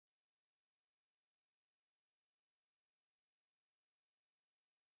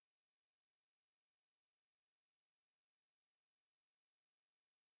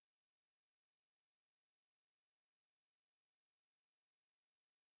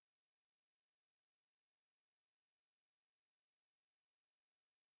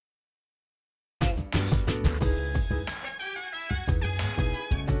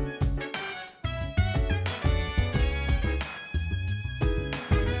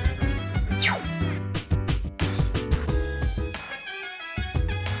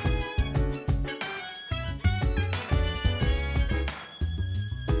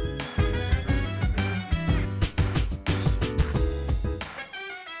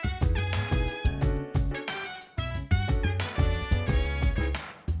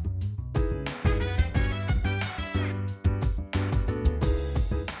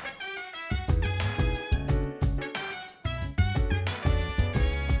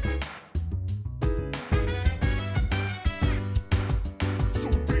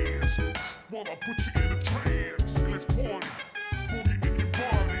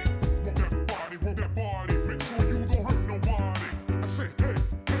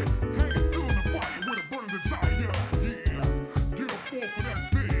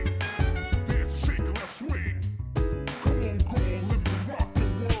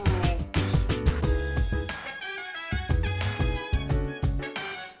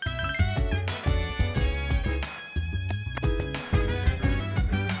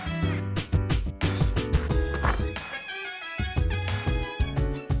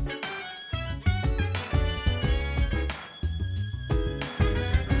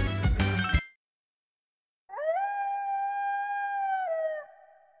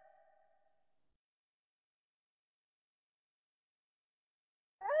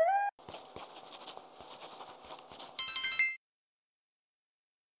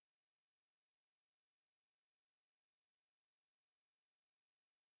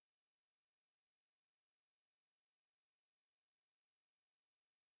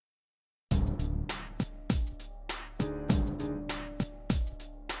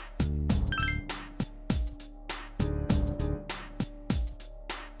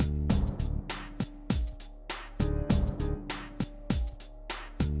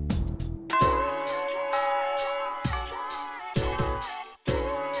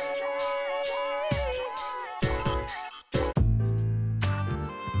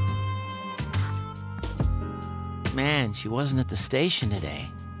man, she wasn't at the station today.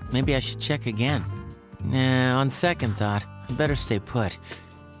 Maybe I should check again. Nah, on second thought, I better stay put.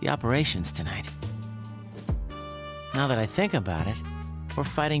 The operation's tonight. Now that I think about it, we're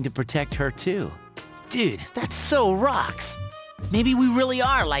fighting to protect her too. Dude, that's so rocks! Maybe we really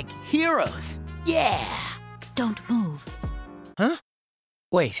are like heroes. Yeah! Don't move. Huh?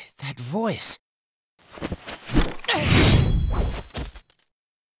 Wait, that voice.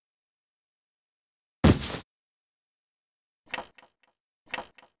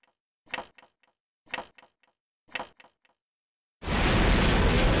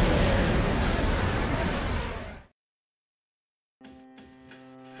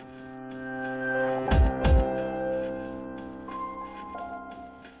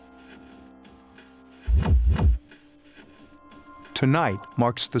 Tonight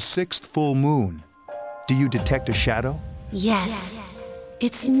marks the 6th full moon. Do you detect a shadow? Yes.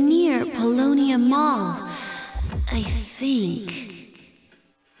 It's near Polonia Mall, I think.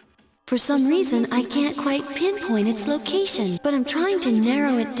 For some reason, I can't quite pinpoint its location, but I'm trying to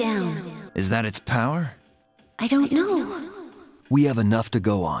narrow it down. Is that its power? I don't know. We have enough to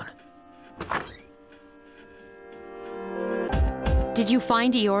go on. Did you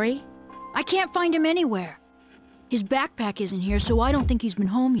find Iori? I can't find him anywhere. His backpack isn't here, so I don't think he's been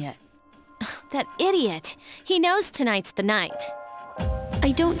home yet. That idiot. He knows tonight's the night.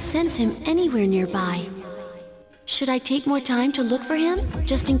 I don't sense him anywhere nearby. Should I take more time to look for him,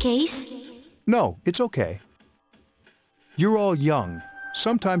 just in case? No, it's okay. You're all young.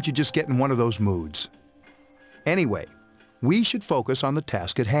 Sometimes you just get in one of those moods. Anyway, we should focus on the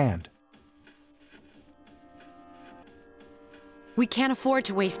task at hand. We can't afford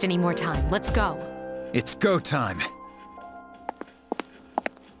to waste any more time. Let's go. It's go time.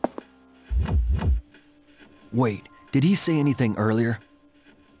 Wait, did he say anything earlier?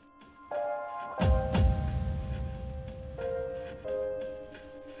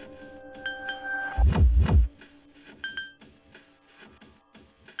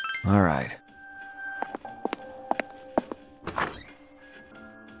 All right.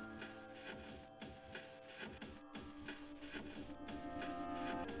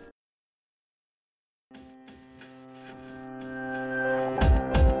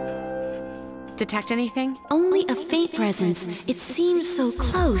 Detect anything? Only a faint presence. It seems so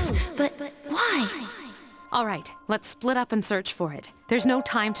close, but why? All right, let's split up and search for it. There's no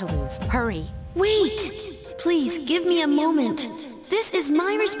time to lose. Hurry. Wait! Please, give me a moment. This is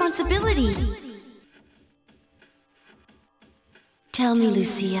my responsibility. Tell me,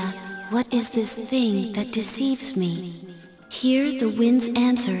 Lucia, what is this thing that deceives me? Hear the wind's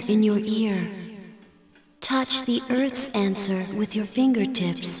answer in your ear. Touch the earth's answer with your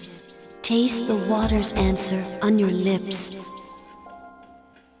fingertips. Taste the water's answer on your lips.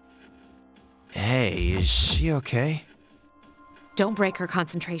 Hey, is she okay? Don't break her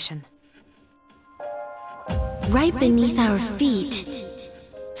concentration. Right beneath our feet,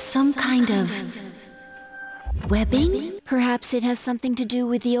 some kind of webbing? Perhaps it has something to do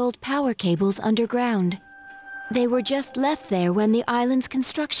with the old power cables underground. They were just left there when the island's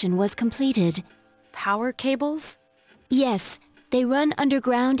construction was completed. Power cables? Yes, they run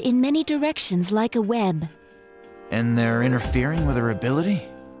underground in many directions like a web. And they're interfering with her ability?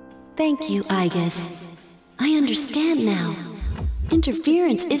 Thank you, Igus. I understand now.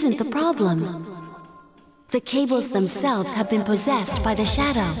 Interference isn't the problem. The cables themselves have been possessed by the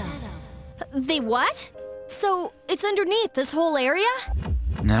shadow. They what? So, it's underneath this whole area?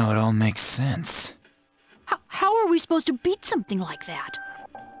 Now it all makes sense. How are we supposed to beat something like that?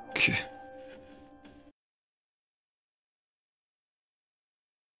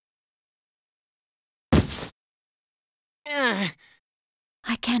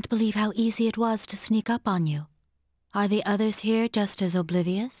 I can't believe how easy it was to sneak up on you. Are the others here just as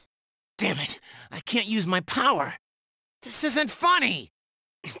oblivious? Damn it! I can't use my power! This isn't funny!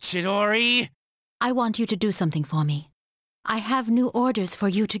 Chidori! I want you to do something for me. I have new orders for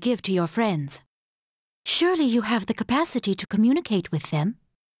you to give to your friends. Surely you have the capacity to communicate with them.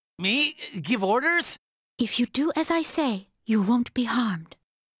 Me? Give orders? If you do as I say, you won't be harmed.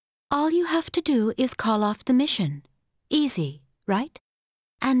 All you have to do is call off the mission. Easy, right?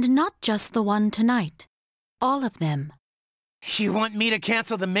 And not just the one tonight. All of them. You want me to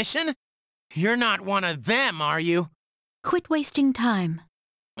cancel the mission? You're not one of them, are you? Quit wasting time.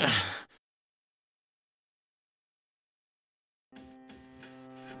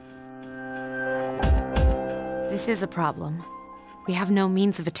 This is a problem. We have no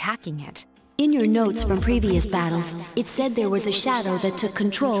means of attacking it. In your notes from previous battles, it said there was a shadow that took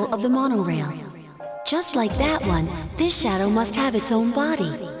control of the monorail. Just like that one, this shadow must have its own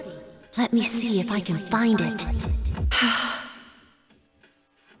body. Let me see if I can find it.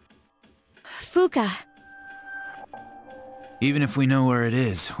 Fuka, Even if we know where it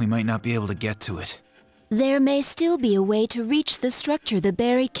is, we might not be able to get to it. there may still be a way to reach the structure the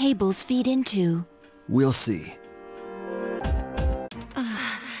buried cables feed into. We'll see.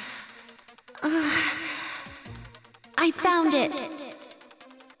 I found it!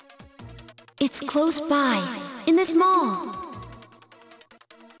 It's close by, in this mall.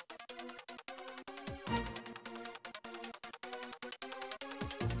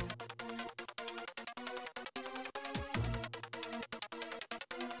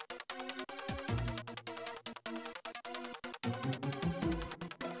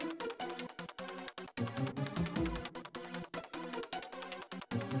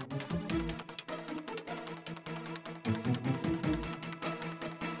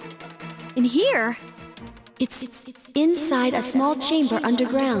 In here? It's inside a small chamber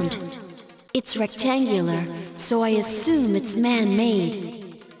underground. It's rectangular, so I assume it's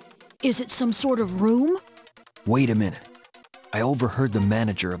man-made. Is it some sort of room? Wait a minute. I overheard the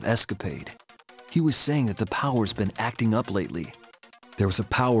manager of Escapade. He was saying that the power's been acting up lately. There was a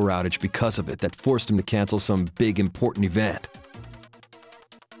power outage because of it that forced him to cancel some big important event.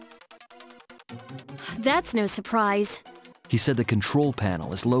 That's no surprise. He said the control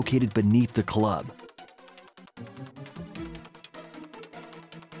panel is located beneath the club.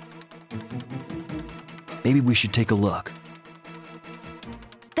 Maybe we should take a look.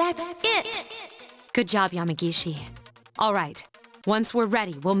 That's it! Good job, Yamagishi. All right. Once we're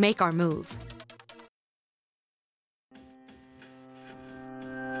ready, we'll make our move.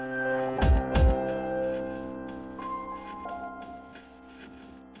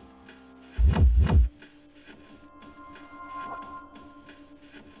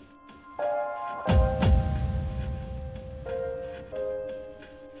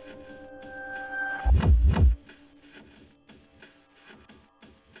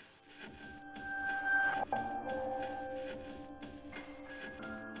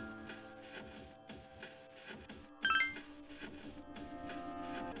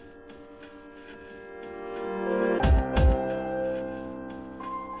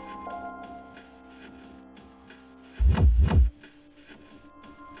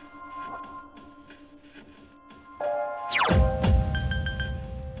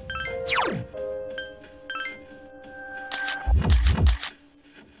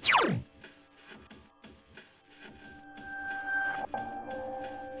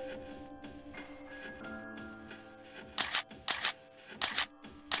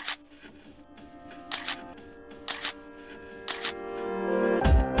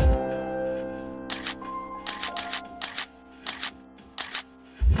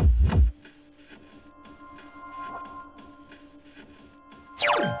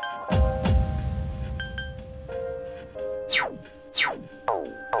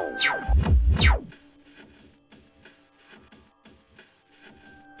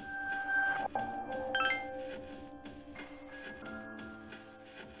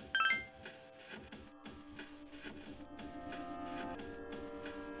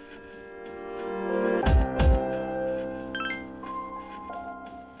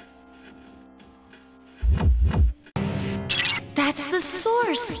 That's the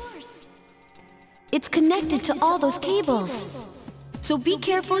source! It's connected to all those cables. So be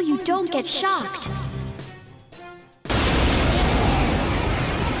careful you don't get shocked.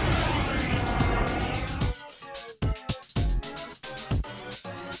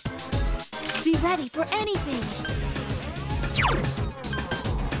 Be ready for anything.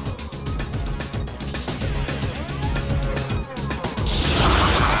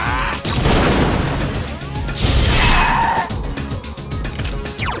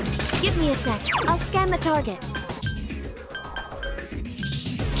 Give me a sec. I'll scan the target.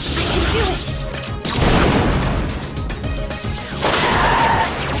 I can do it!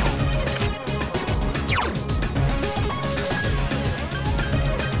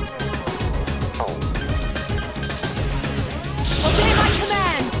 Obey my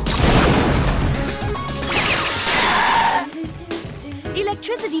command!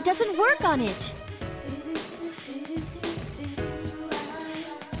 Electricity doesn't work on it.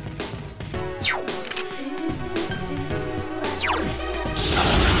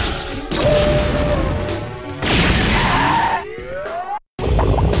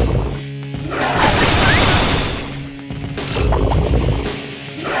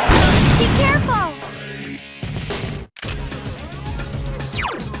 Be careful!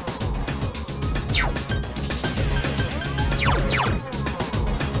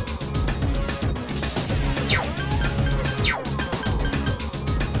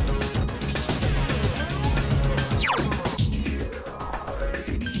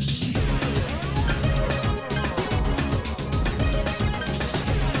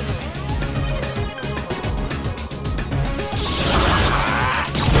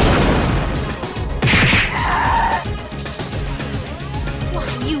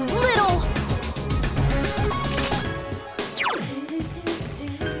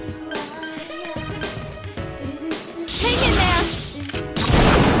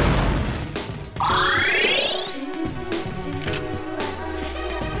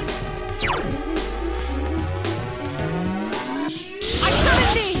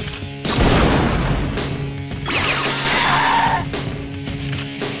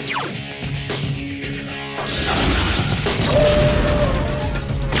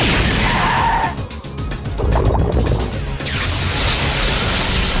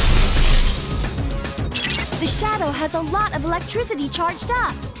 Mitsuru has a lot of electricity charged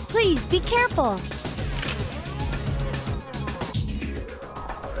up. Please be careful.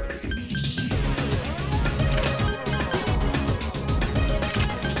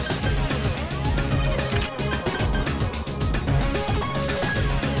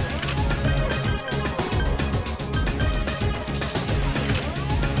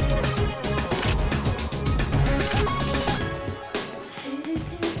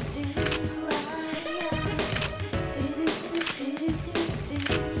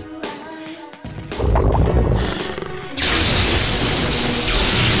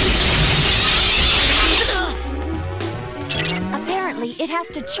 It has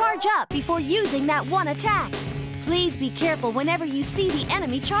to charge up before using that one attack. Please be careful whenever you see the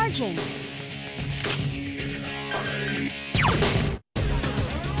enemy charging.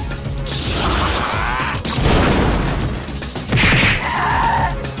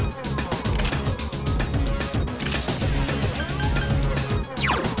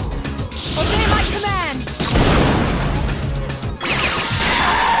 Obey my command!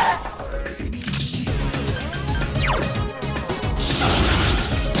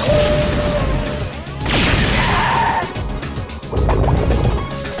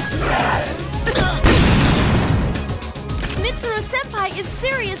 Mitsuru-senpai is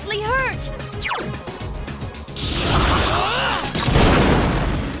seriously hurt!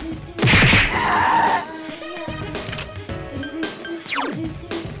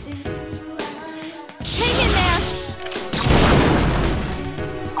 Hang in there!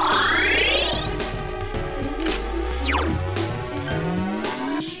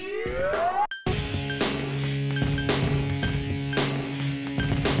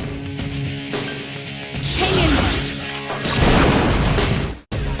 Hang in there!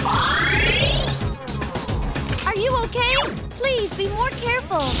 Are you okay? Please be more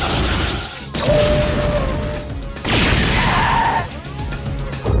careful.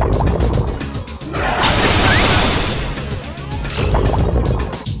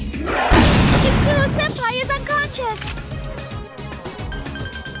 Mitsuru-senpai is unconscious.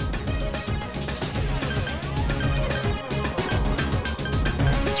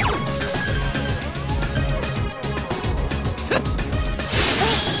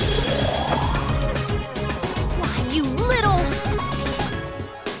 Why, you little...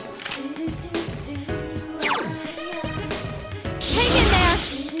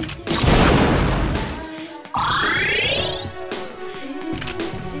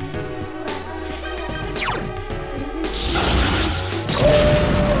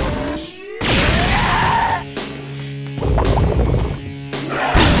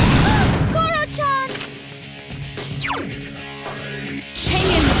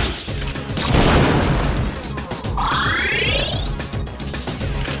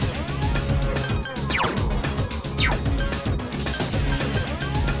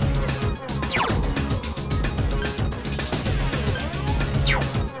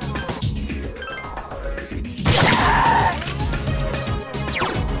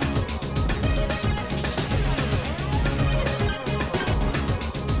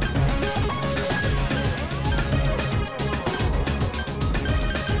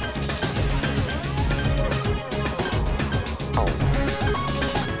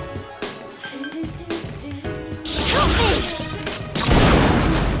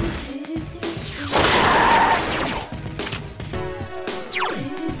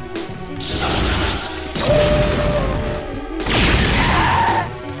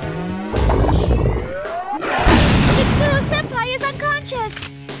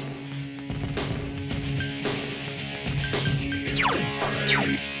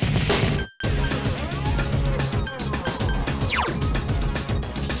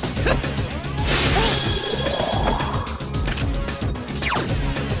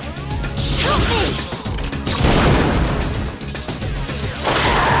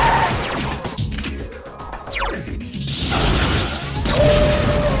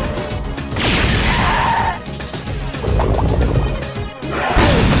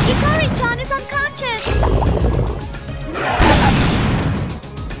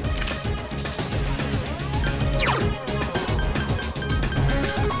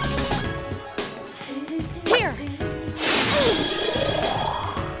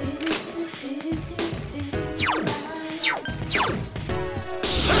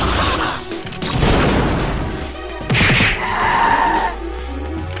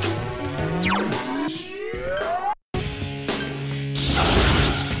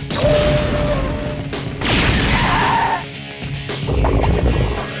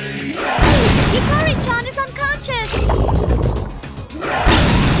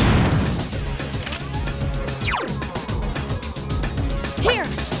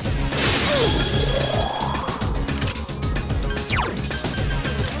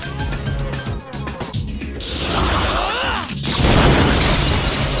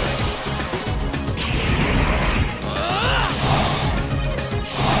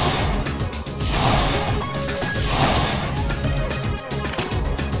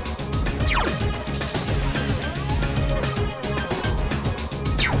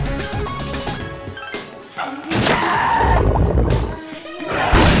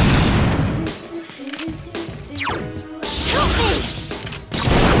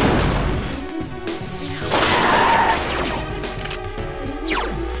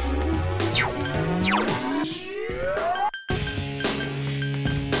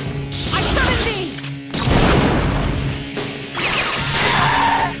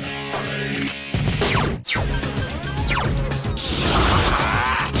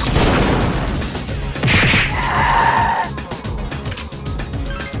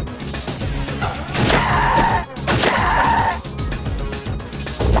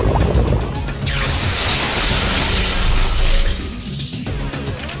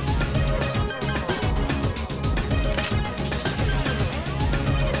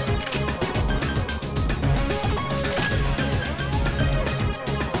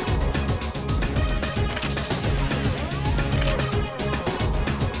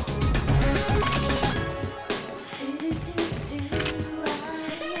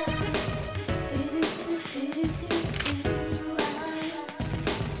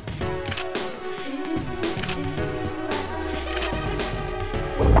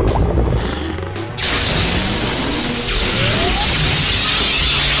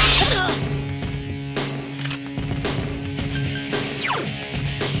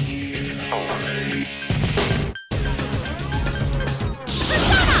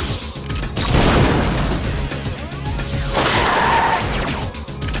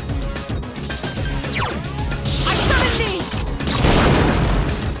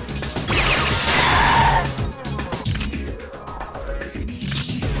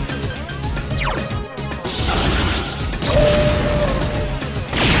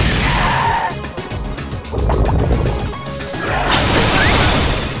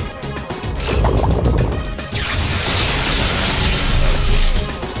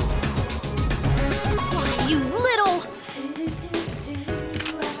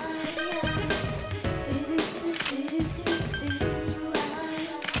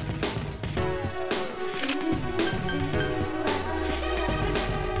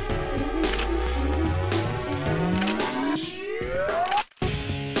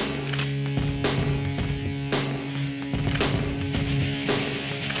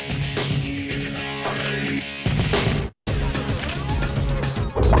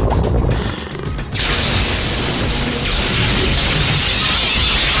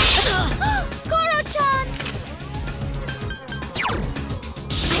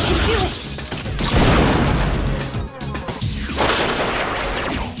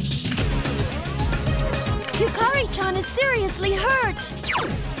 words.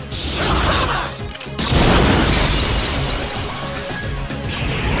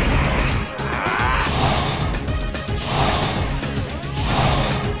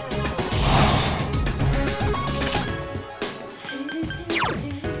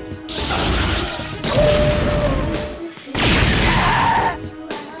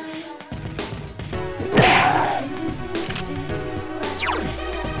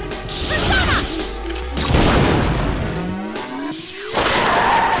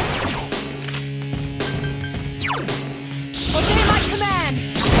 Obey my command!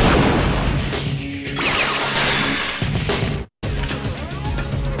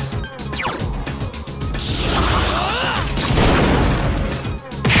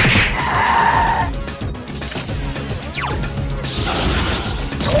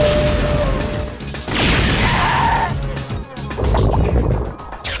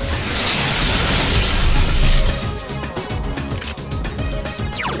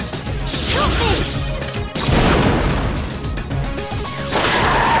 Help me!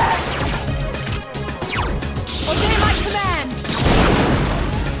 Obey my command!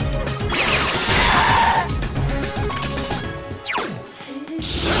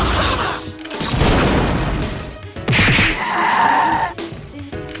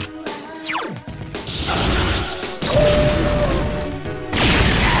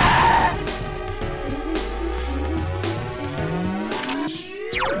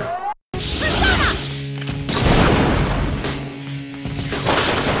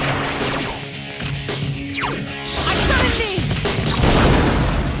 I summon thee!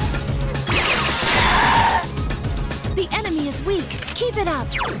 The enemy is weak. Keep it up.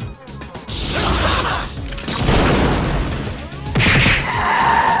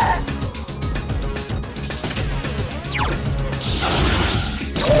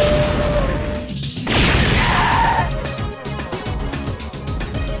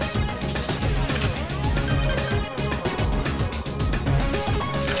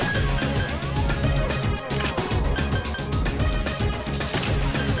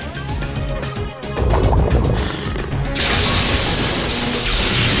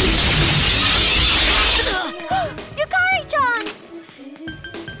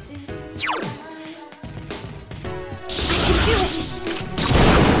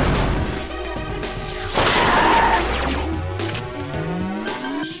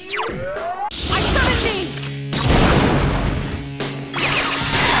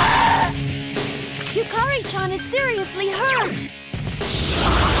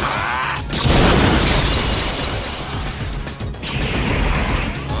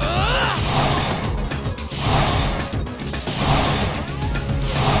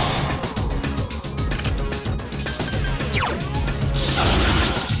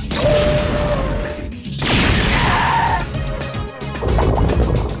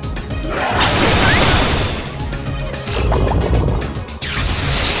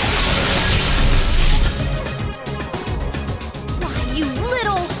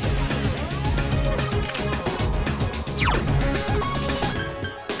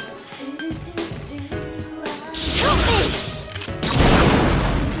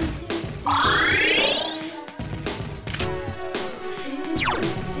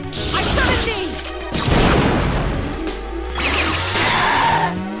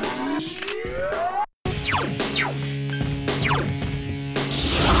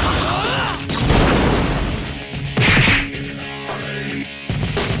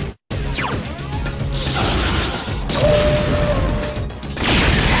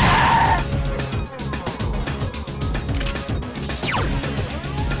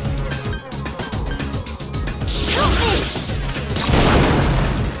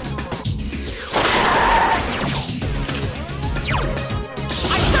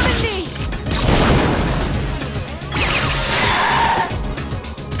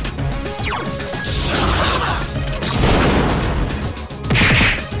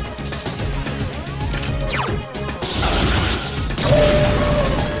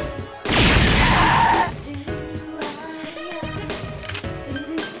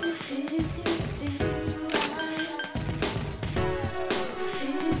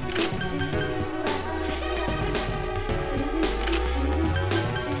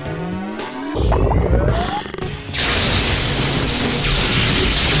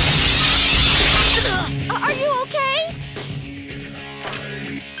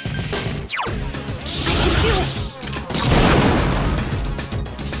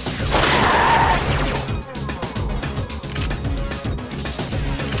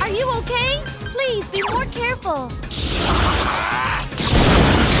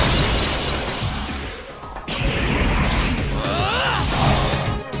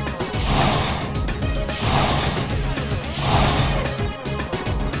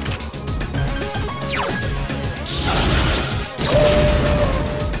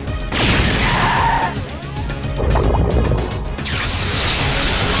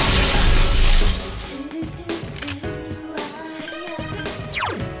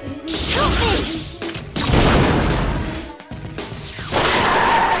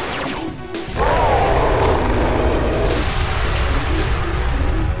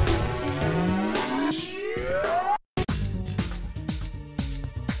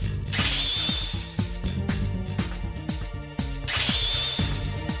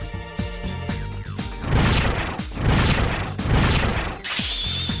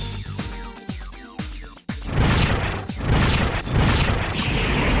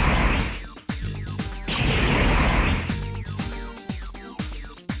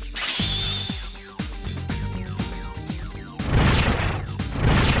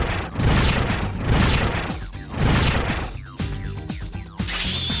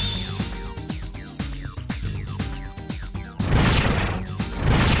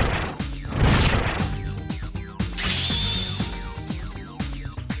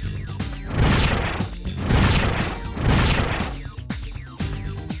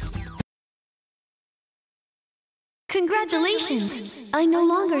 Congratulations! I no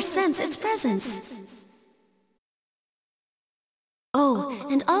longer sense its presence. Oh,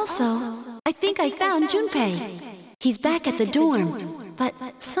 and also, I think I found Junpei. He's back at the dorm, but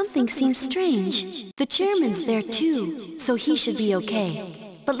something seems strange. The chairman's there too, so he should be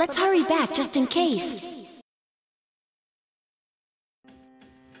okay. But let's hurry back just in case.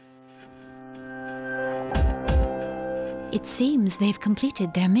 It seems they've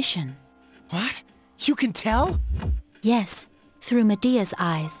completed their mission. What? You can tell? Yes, through Medea's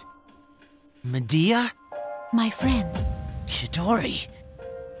eyes. Medea? My friend. Chidori.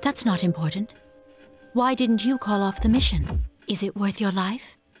 That's not important. Why didn't you call off the mission? Is it worth your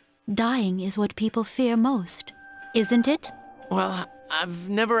life? Dying is what people fear most, isn't it? Well, I've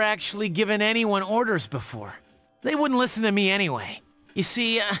never actually given anyone orders before. They wouldn't listen to me anyway. You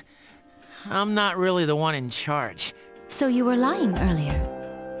see, I'm not really the one in charge. So you were lying earlier.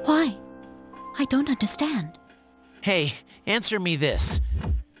 Why? I don't understand. Hey, answer me this.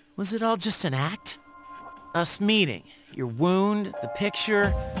 Was it all just an act? Us meeting, your wound, the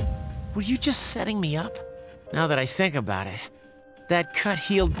picture... Were you just setting me up? Now that I think about it, that cut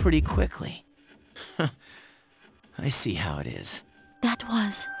healed pretty quickly. I see how it is. That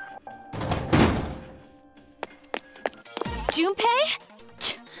was...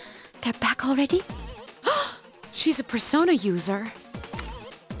 Junpei? They're back already? She's a persona user.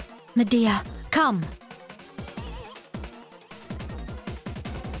 Medea, come.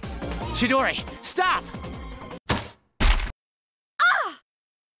 Chidori, stop!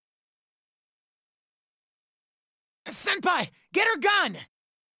 Senpai, get her gun!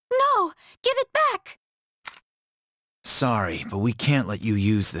 No! Give it back! Sorry, but we can't let you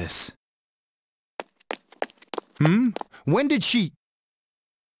use this. When did she...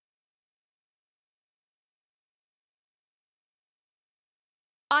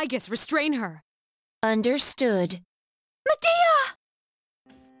 I guess restrain her. Understood. Medea!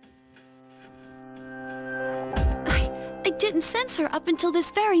 I didn't sense her up until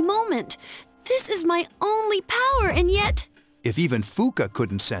this very moment. This is my only power, and yet... If even Fuka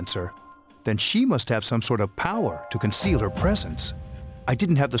couldn't sense her, then she must have some sort of power to conceal her presence. I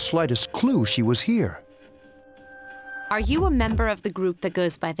didn't have the slightest clue she was here. Are you a member of the group that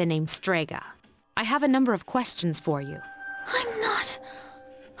goes by the name Strega? I have a number of questions for you. I'm not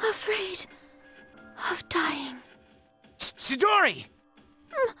afraid of dying. Chidori!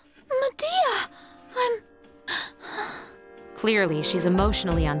 Medea! I'm... Clearly, she's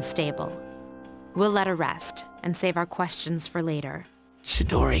emotionally unstable. We'll let her rest, and save our questions for later.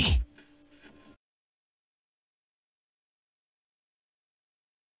 Chidori.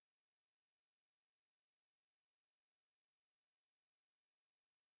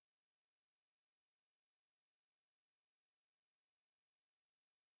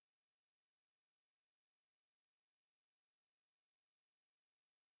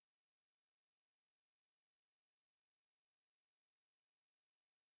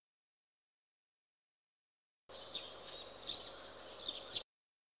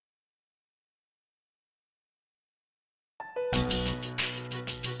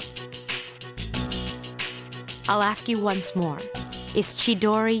 I'll ask you once more. Is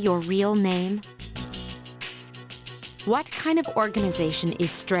Chidori your real name? What kind of organization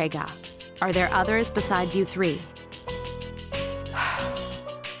is Strega? Are there others besides you three?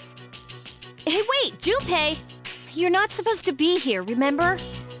 Hey, wait, Junpei! You're not supposed to be here, remember?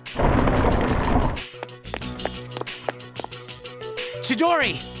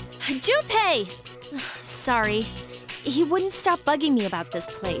 Chidori! Junpei! Sorry. He wouldn't stop bugging me about this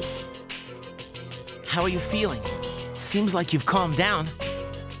place. How are you feeling? Seems like you've calmed down.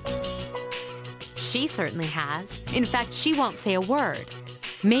 She certainly has. In fact, she won't say a word.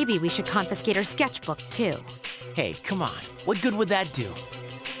 Maybe we should confiscate her sketchbook, too. Hey, come on. What good would that do?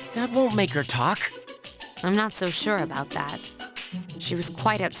 That won't make her talk. I'm not so sure about that. She was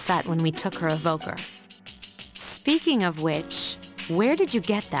quite upset when we took her evoker. Speaking of which, where did you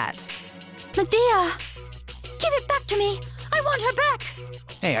get that? Medea! Give it back to me! I want her back!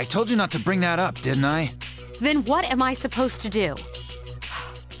 Hey, I told you not to bring that up, didn't I? Then what am I supposed to do?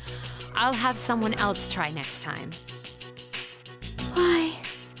 I'll have someone else try next time. Why?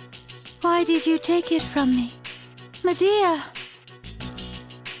 Why did you take it from me? Medea!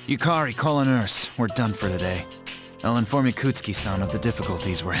 Yukari, call a nurse. We're done for today. I'll inform Yakutsuki-san of the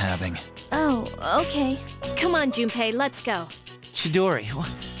difficulties we're having. Oh, okay. Come on, Junpei, let's go. Chidori,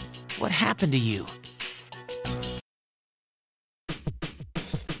 what happened to you?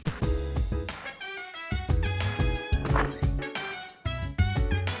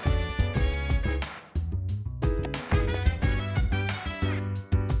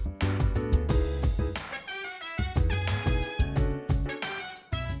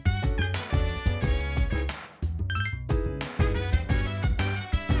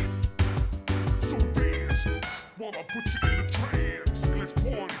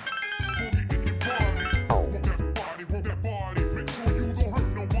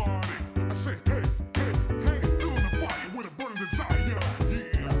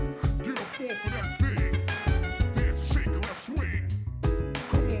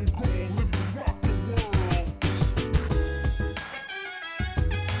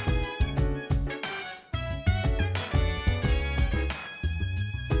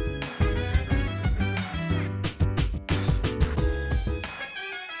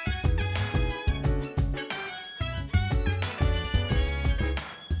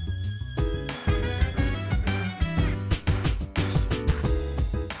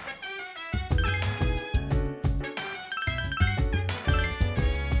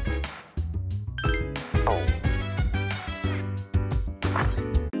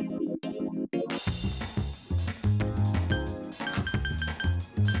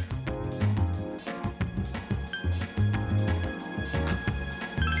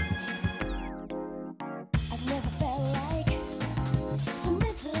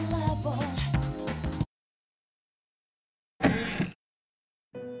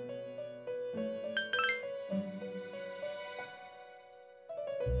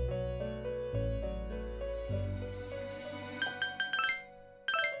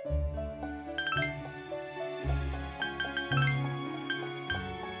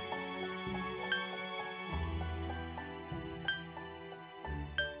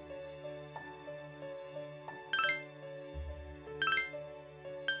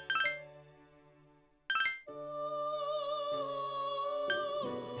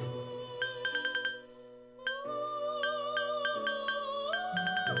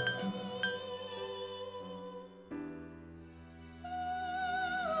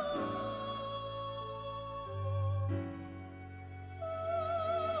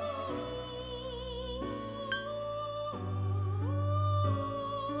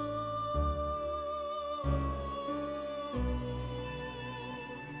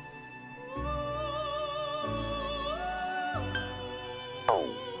 I've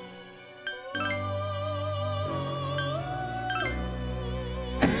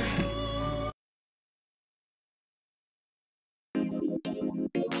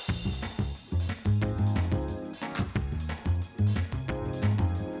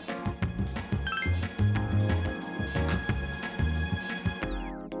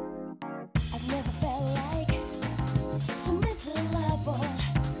never felt like so mental level.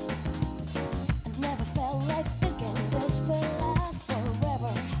 I've never felt like thinking this will last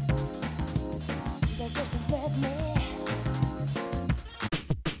forever. They're just with me.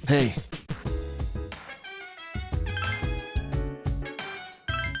 Hey.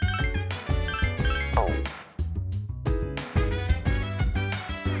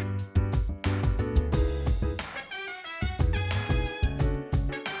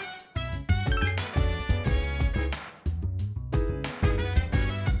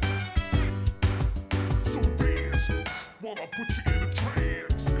 While I put you in a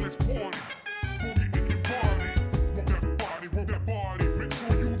trance, and let's party. Boogie in your body, rock that body, make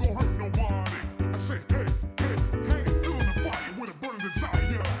sure you don't hurt nobody. I say, hey, hey, hey, feel the fire with a burning desire.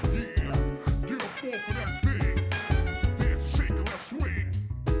 Yeah, get up off of that thing, dance and shake and let's swing.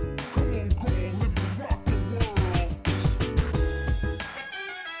 Come on, girl, let me rock the world.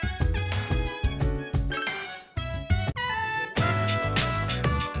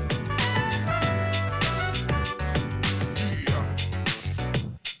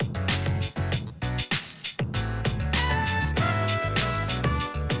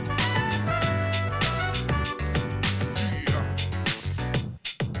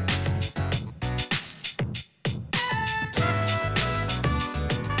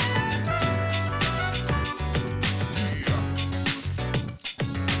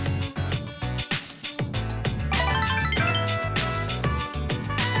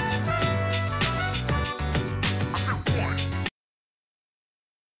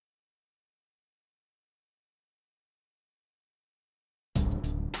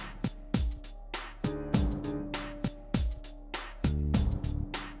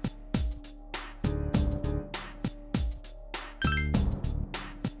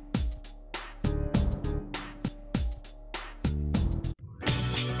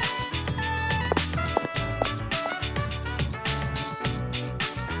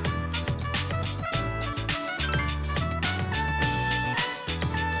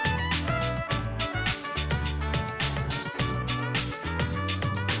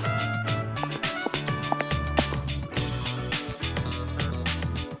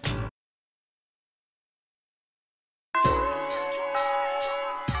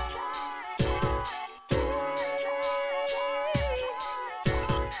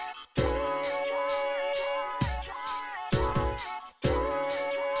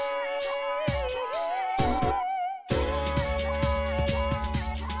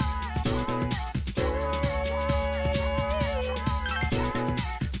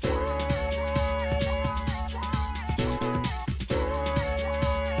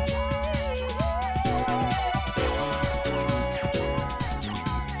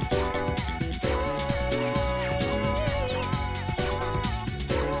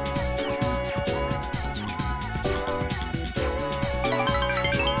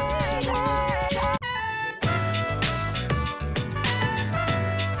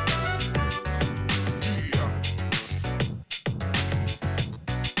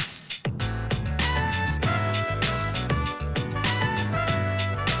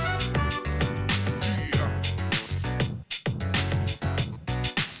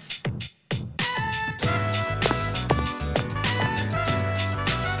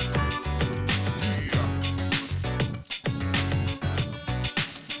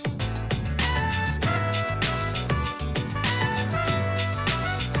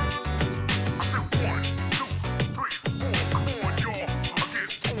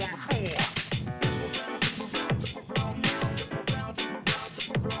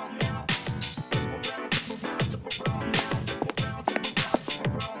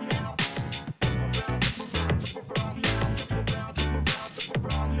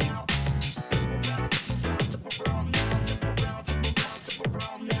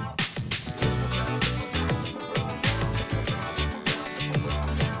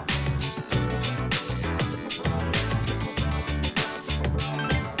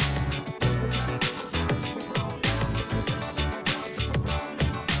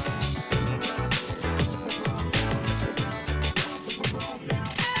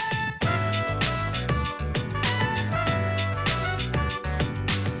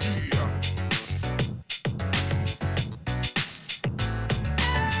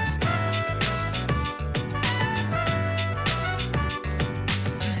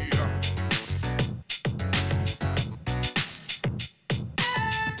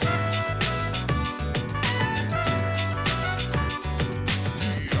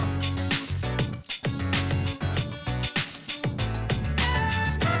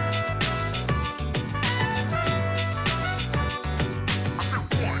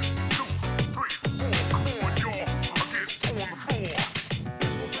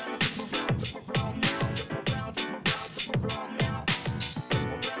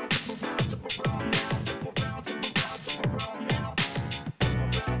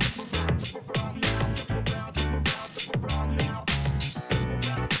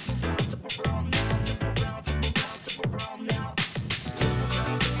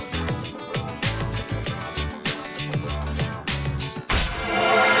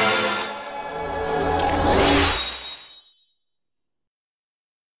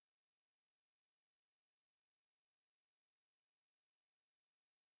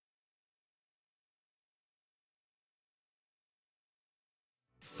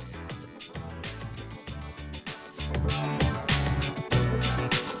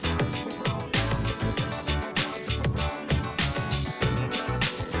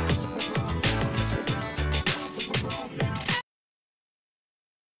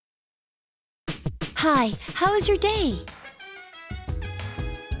 Hi, how was your day?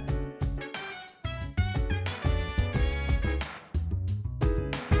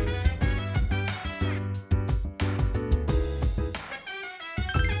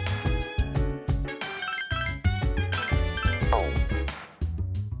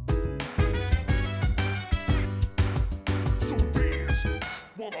 So dance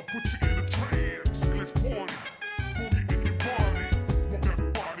while I put you in a trance. And let's party. Boogie in your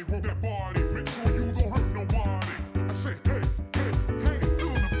body. Roll that body. Make sure you don't hurt nobody. I say, hey, hey, hey,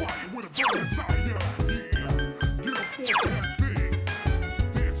 feeling the fire with a burning desire. Yeah, get up off that thing.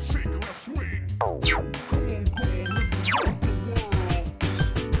 Dance and shake and let's swing. Come on, let me rock the world.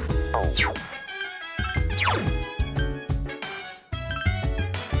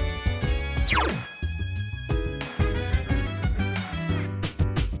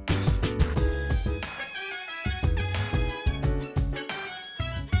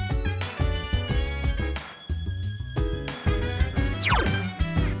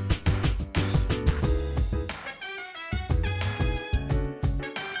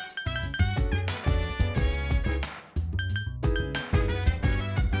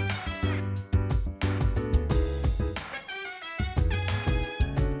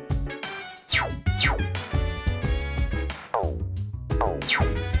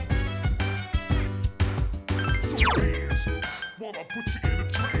 While I put you in a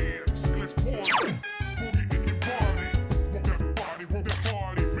trance, and let's party. Boogie in your body. Roll that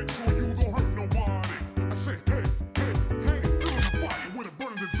body. Make sure you don't hurt nobody. I say, hey, hey, hey, feeling the fire with a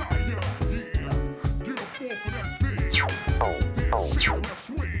burning desire. Yeah, get up off of that thing. Dance, shake, and let's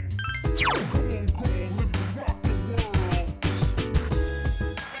swing. Come on, let me rock the world.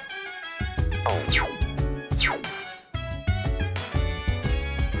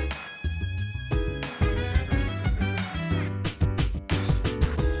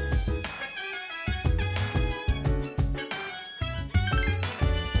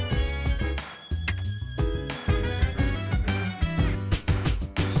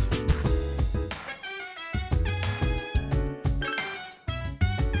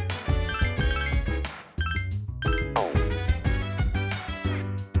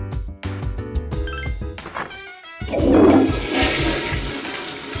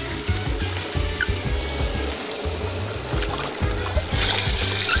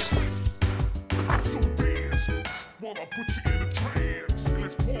 While I put you in a trance, and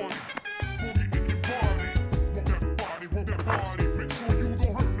let's party. Boogie in your body. Roll that body. Make sure you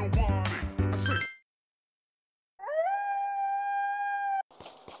don't hurt nobody. I say.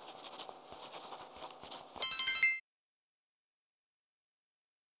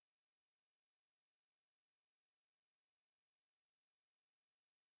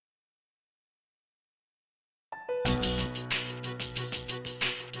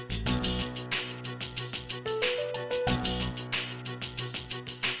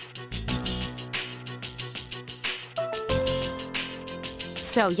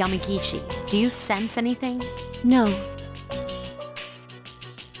 So, Yamagishi, do you sense anything? No.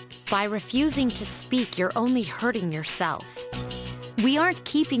 By refusing to speak, you're only hurting yourself. We aren't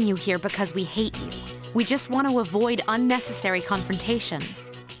keeping you here because we hate you. We just want to avoid unnecessary confrontation.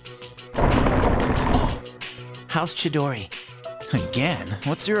 How's Chidori? Again?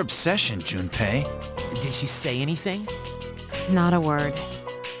 What's your obsession, Junpei? Did she say anything? Not a word.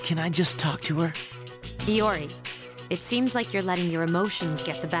 Can I just talk to her? Iori, it seems like you're letting your emotions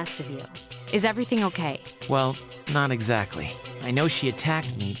get the best of you. Is everything okay? Well, not exactly. I know she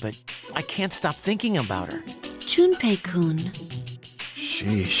attacked me, but I can't stop thinking about her. Junpei-kun.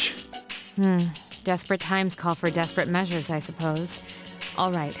 Sheesh. Desperate times call for desperate measures, I suppose.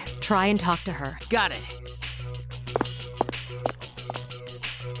 All right, try and talk to her. Got it.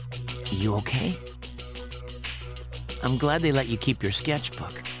 You okay? I'm glad they let you keep your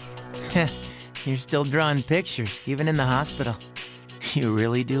sketchbook. You're still drawing pictures, even in the hospital. You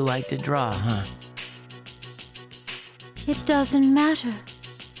really do like to draw, huh? It doesn't matter.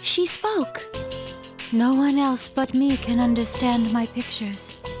 She spoke. No one else but me can understand my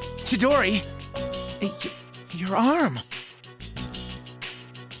pictures. Chidori! Your arm!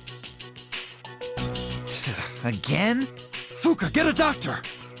 Again? Fuka, get a doctor!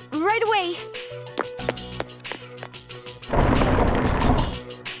 Right away!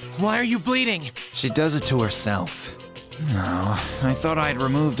 Why are you bleeding? She does it to herself. No, I thought I had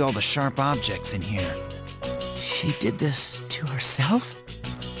removed all the sharp objects in here. She did this to herself?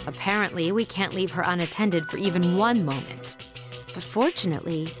 Apparently, we can't leave her unattended for even one moment. But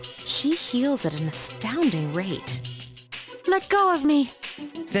fortunately, she heals at an astounding rate. Let go of me!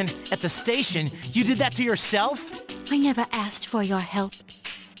 Then, at the station, you did that to yourself? I never asked for your help.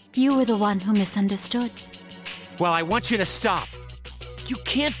 You were the one who misunderstood. Well, I want you to stop. You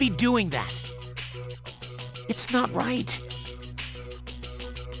can't be doing that. It's not right.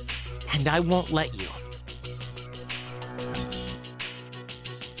 And I won't let you.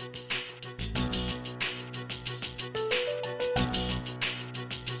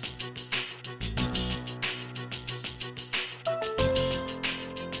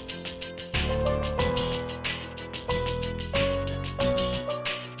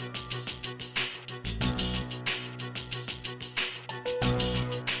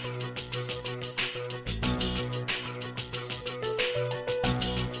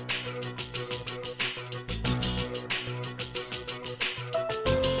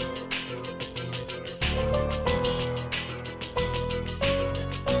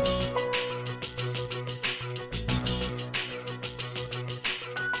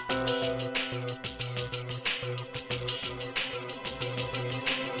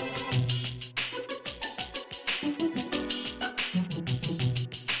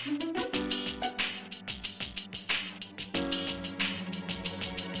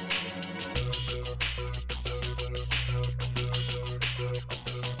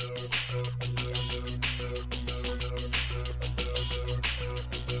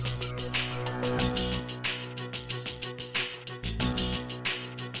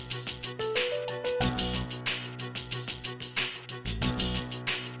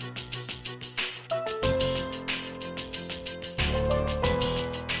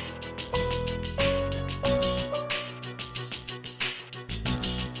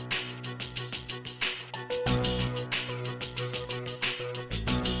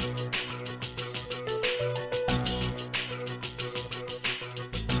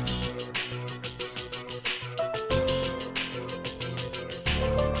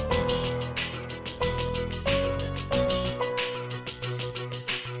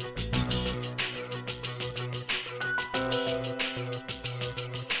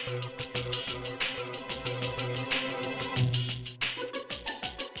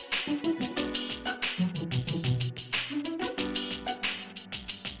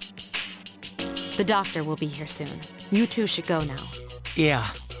 The doctor will be here soon. You two should go now. Yeah.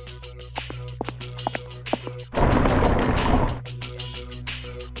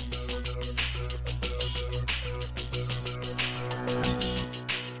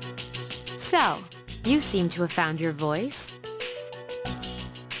 So, you seem to have found your voice.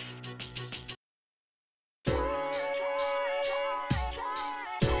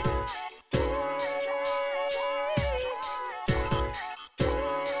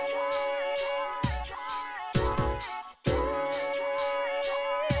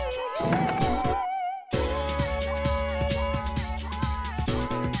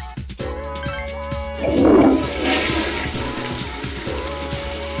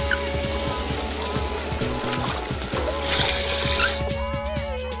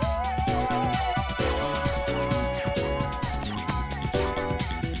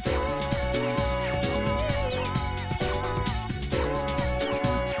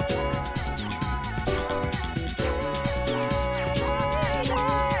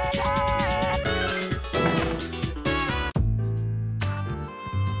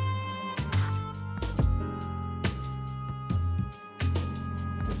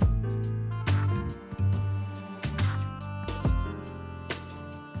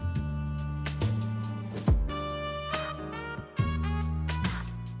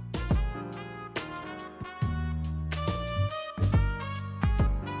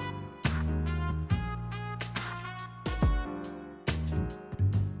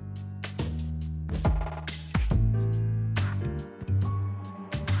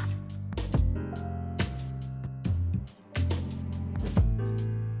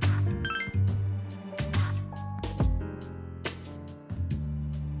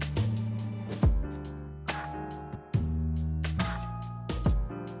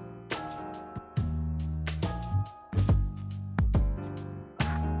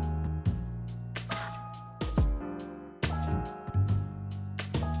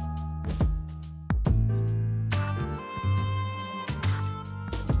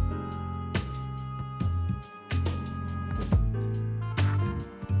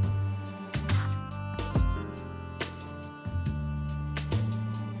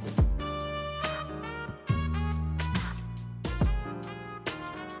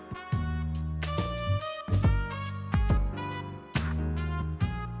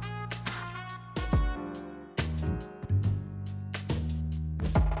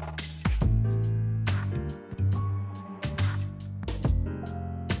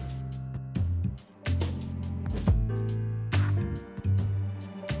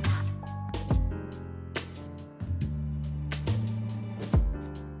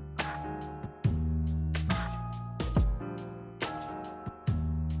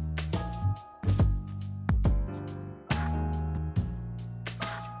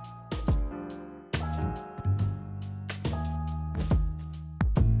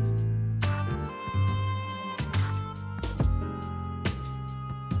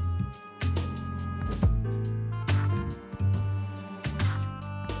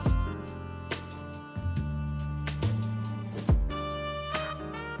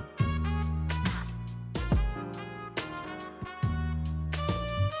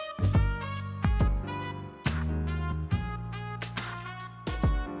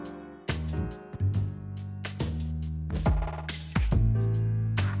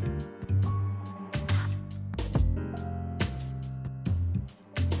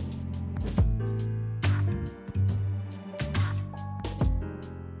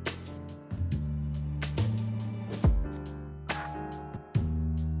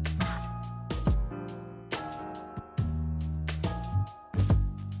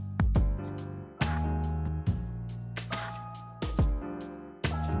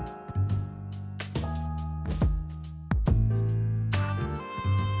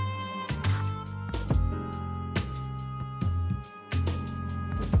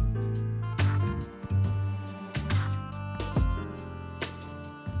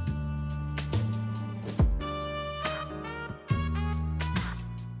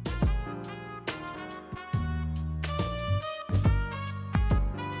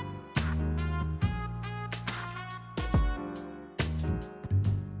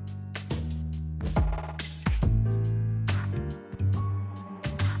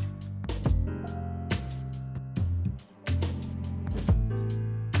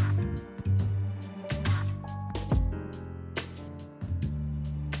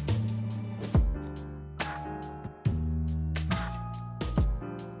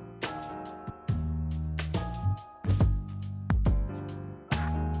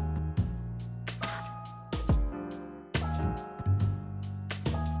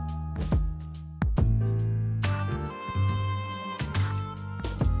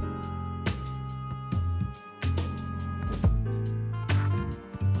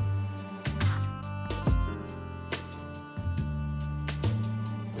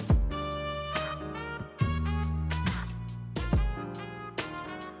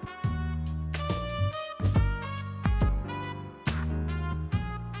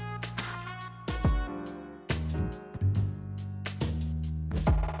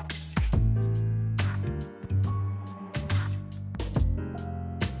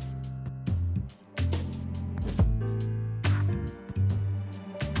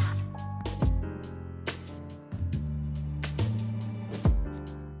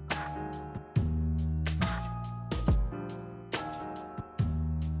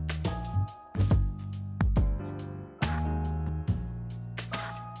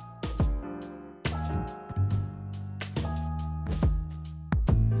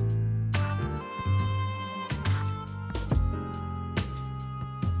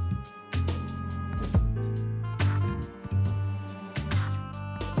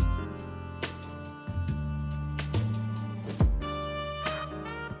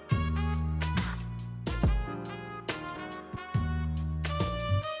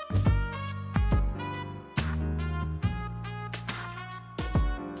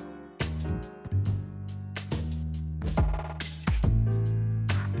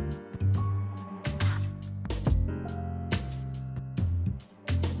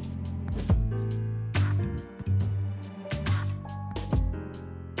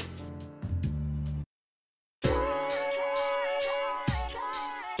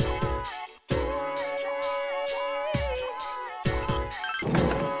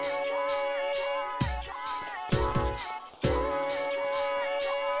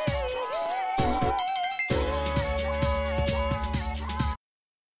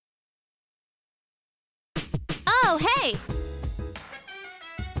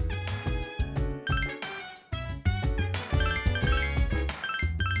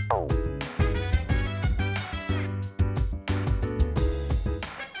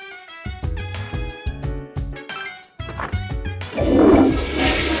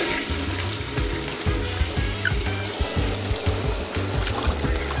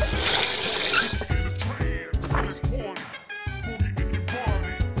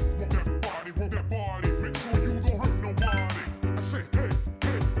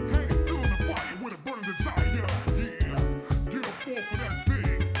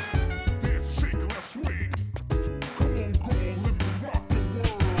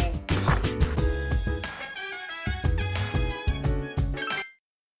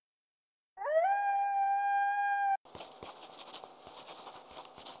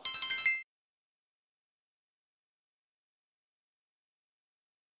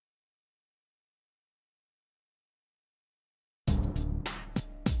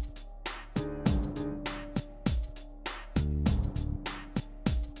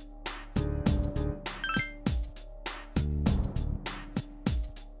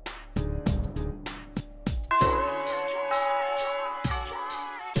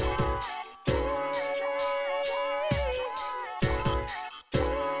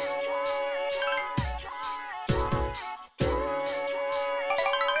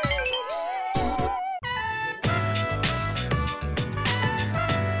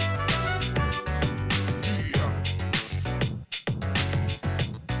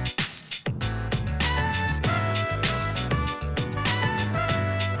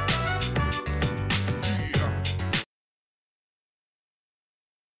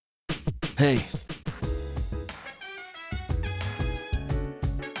 Hey.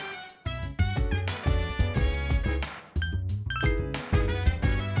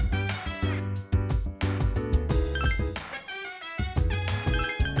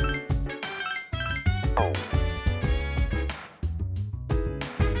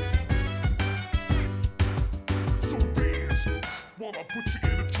 So dance while I put you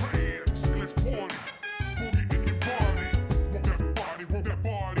in a trance. Let's party, boogie in your body. Work that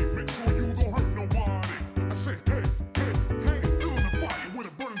body, make sure you don't hurt nobody. I say, hey, hey, hey, feel the fire with a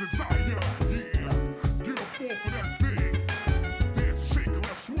burning desire. Yeah, get up off of that thing. Dance and shake and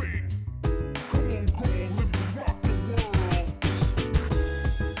let's swing. Come on, girl, let me rock the world.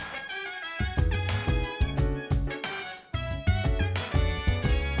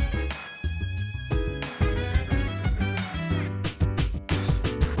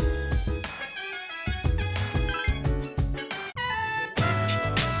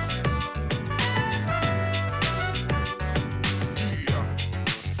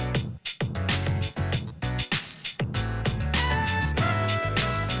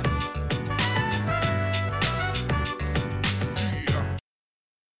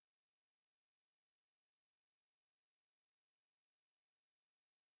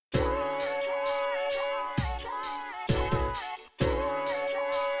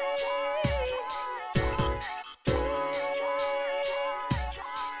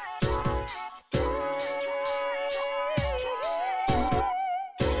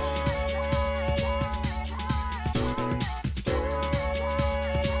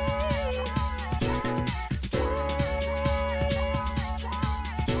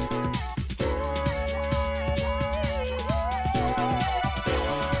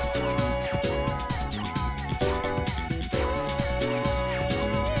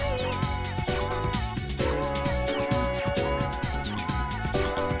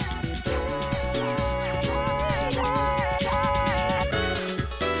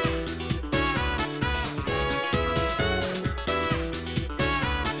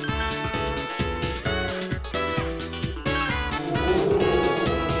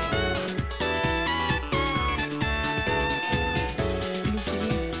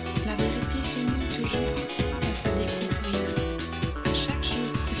 La vérité finit toujours par se découvrir. À chaque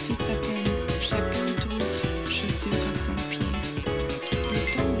jour suffit sa peine, chacun trouve chaussure à son pied. Le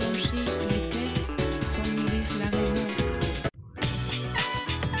temps blanchit les têtes sans nourrir la raison.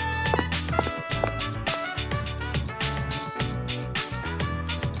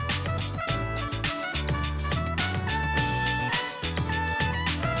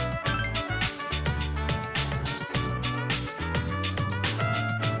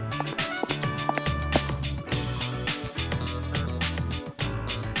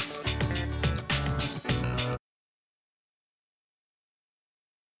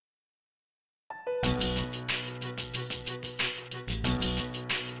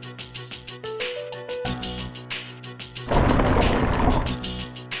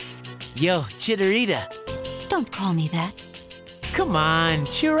 Yo, Chitterita. Don't call me that. Come on,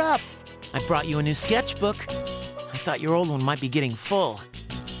 cheer up. I brought you a new sketchbook. I thought your old one might be getting full.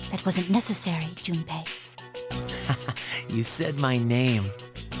 That wasn't necessary, Junpei. You said my name.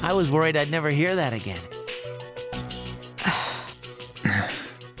 I was worried I'd never hear that again.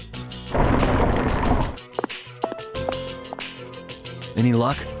 Any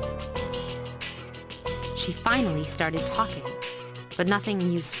luck? She finally started talking, but nothing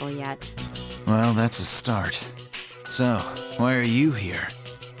useful yet. Well, that's a start. So, why are you here?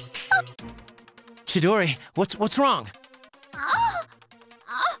 Chidori, what's wrong?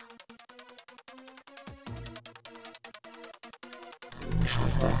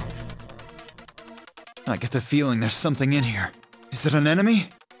 I get the feeling there's something in here. Is it an enemy?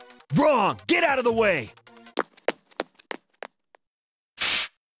 Wrong! Get out of the way!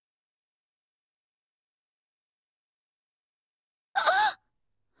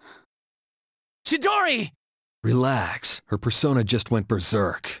 Chidori! Relax. Her persona just went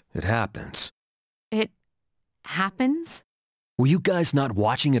berserk. It happens. It happens? Were you guys not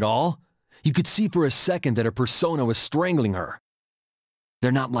watching at all? You could see for a second that her persona was strangling her.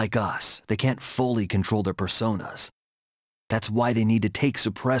 They're not like us. They can't fully control their personas. That's why they need to take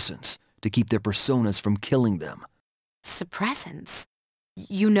suppressants, to keep their personas from killing them. Suppressants?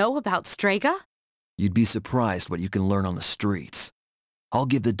 You know about Strega? You'd be surprised what you can learn on the streets. I'll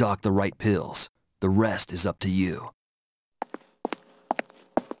give the doc the right pills. The rest is up to you.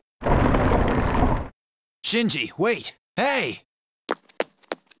 Shinji, wait! Hey!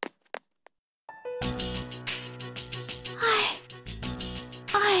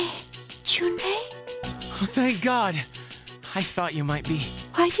 Junpei? Oh, thank God. I thought you might be.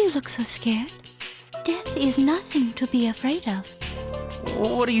 Why do you look so scared? Death is nothing to be afraid of.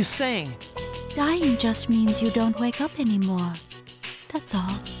 What are you saying? Dying just means you don't wake up anymore. That's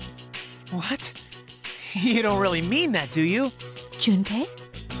all. What? You don't really mean that, do you? Junpei?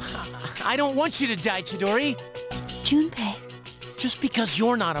 I don't want you to die, Chidori. Junpei. Just because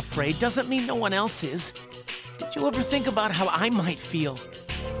you're not afraid doesn't mean no one else is. Did you ever think about how I might feel?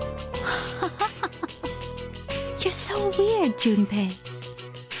 You're so weird, Junpei.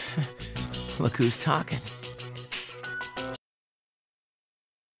 Look who's talking.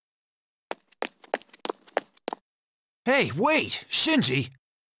 Hey, wait! Shinji!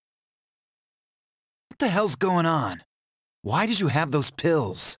 What the hell's going on? Why did you have those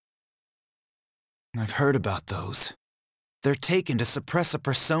pills? I've heard about those. They're taken to suppress a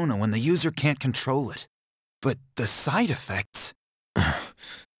persona when the user can't control it. But the side effects...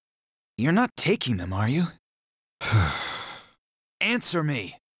 You're not taking them, are you? Answer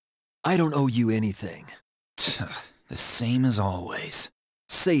me! I don't owe you anything. The same as always.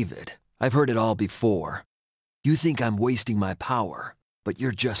 Save it. I've heard it all before. You think I'm wasting my power, but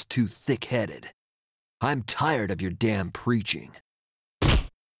you're just too thick-headed. I'm tired of your damn preaching.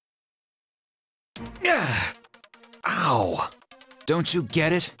 Ow! Don't you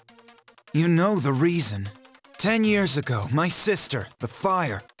get it? You know the reason. 10 years ago, my sister, the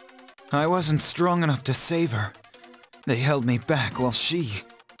fire. I wasn't strong enough to save her. They held me back while she...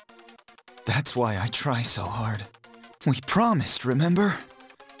 That's why I try so hard. We promised, remember?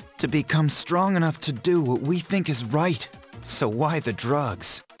 To become strong enough to do what we think is right. So why the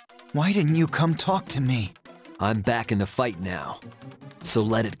drugs? Why didn't you come talk to me? I'm back in the fight now, so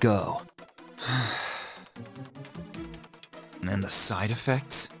let it go. And the side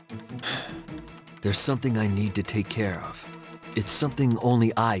effects? There's something I need to take care of. It's something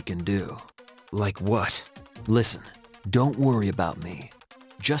only I can do. Like what? Listen, don't worry about me.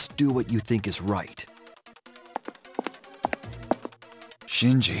 Just do what you think is right.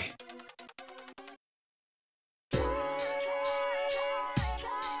 Shinji.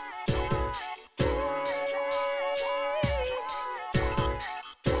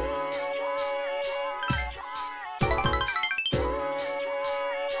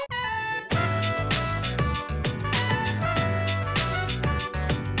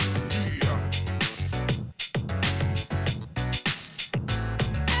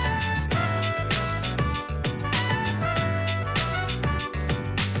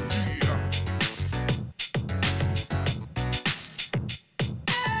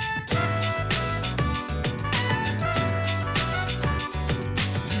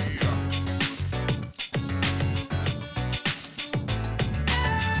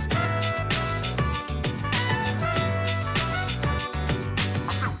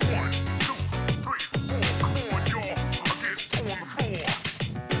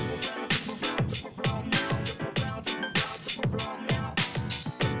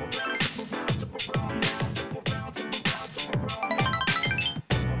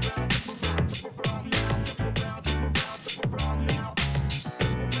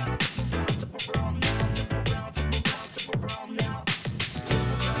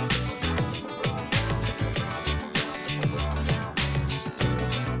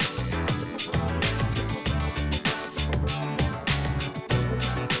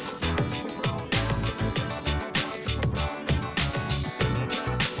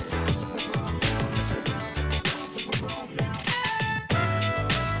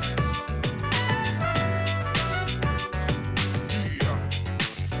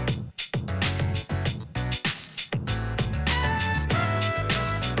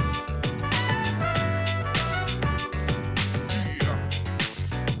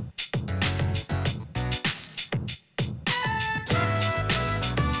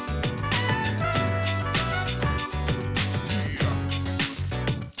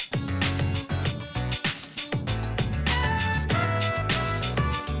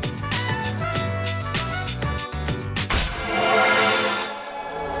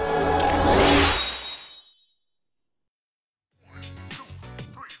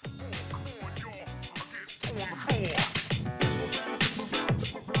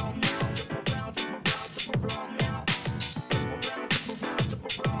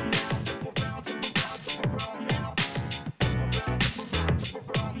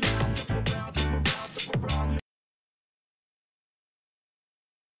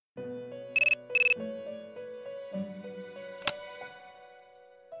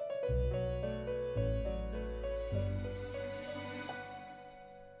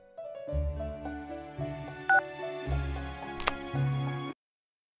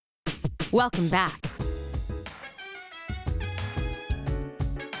 Welcome back.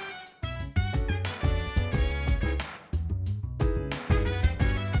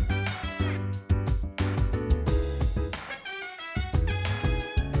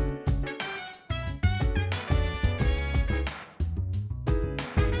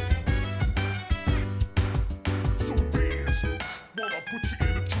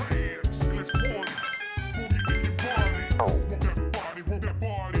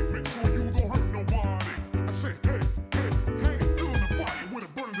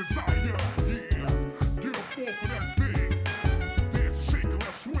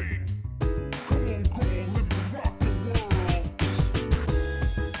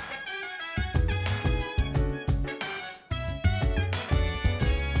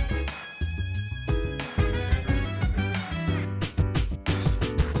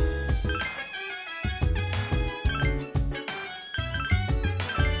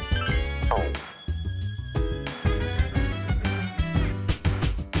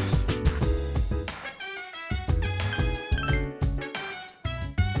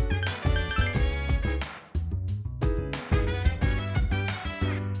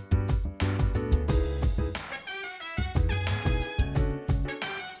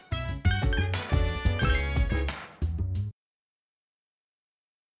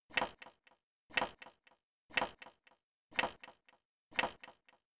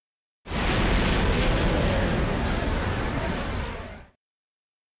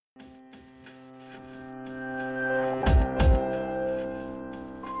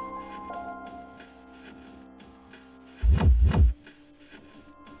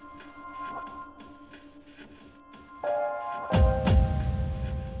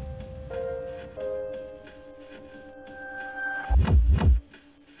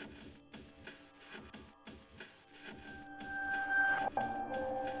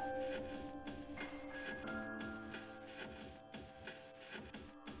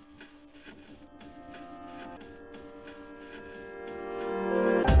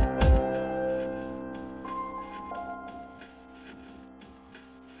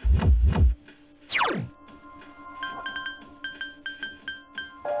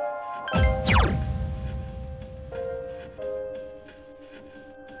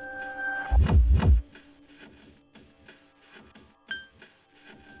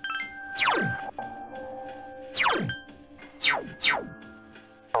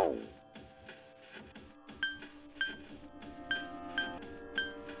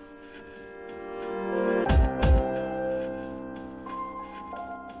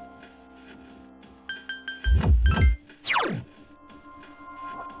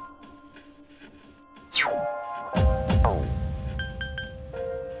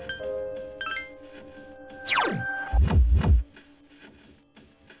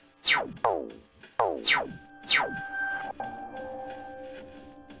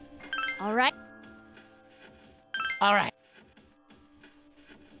 All right. All right.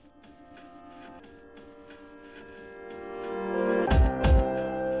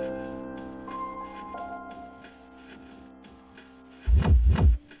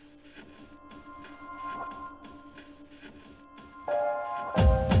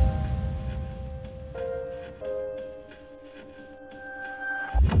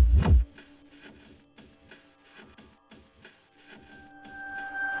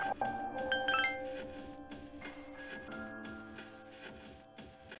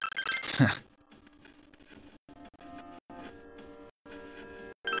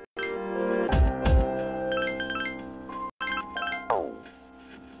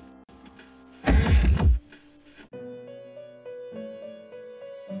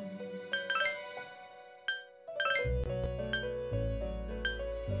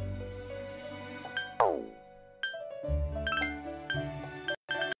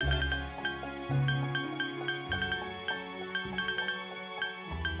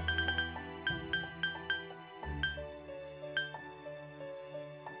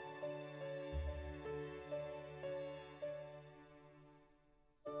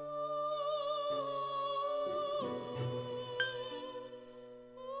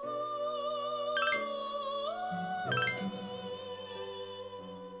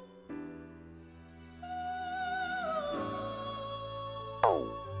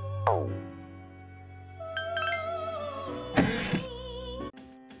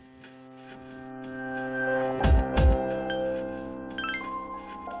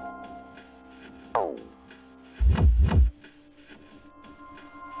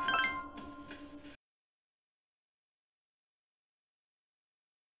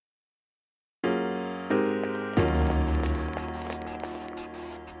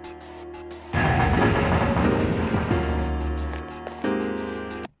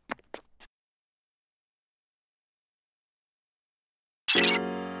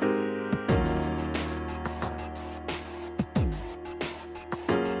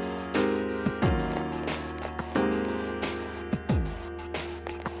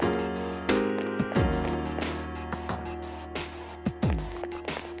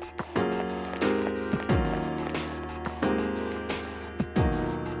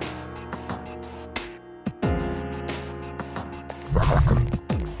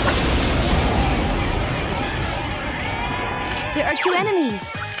 There are 2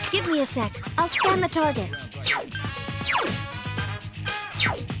 enemies. Give me a sec. I'll scan the target.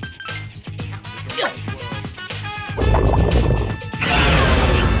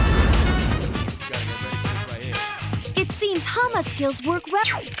 It seems Hama skills work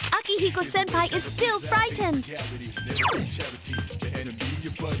well. Akihiko-senpai is still frightened.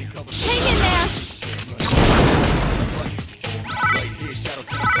 Hang in there!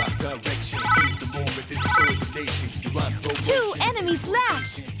 Two enemies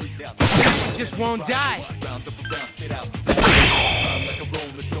left! Just won't die.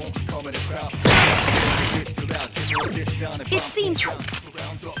 It seems...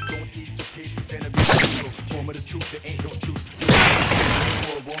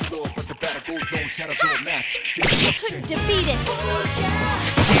 I couldn't defeat it!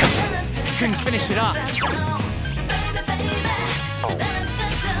 Couldn't finish it off.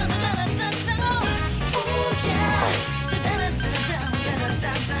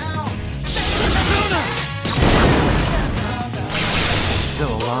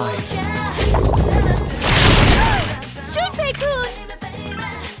 Still alive. Junpei-kun!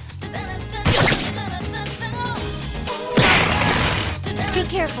 Be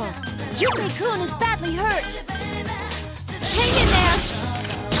careful. Junpei-kun is badly hurt. Hang in there.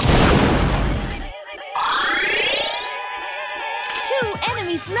 2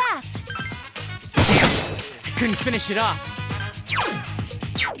 enemies left. I couldn't finish it off.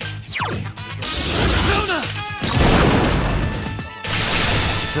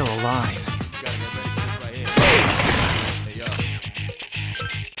 Still alive.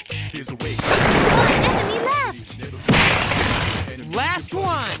 One enemy left. Last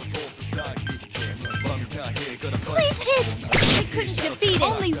one. Please hit. I couldn't defeat it.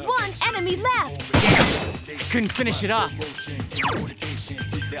 Only 1 enemy left. Couldn't finish it off.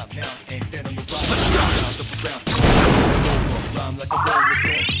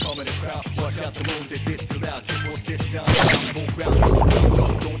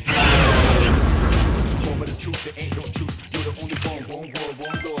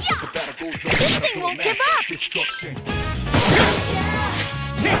 This thing won't give up! Destruction.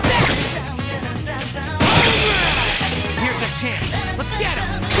 Take that! Here's a chance. Let's get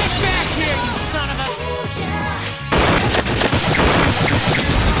him! Get back here, you son of a...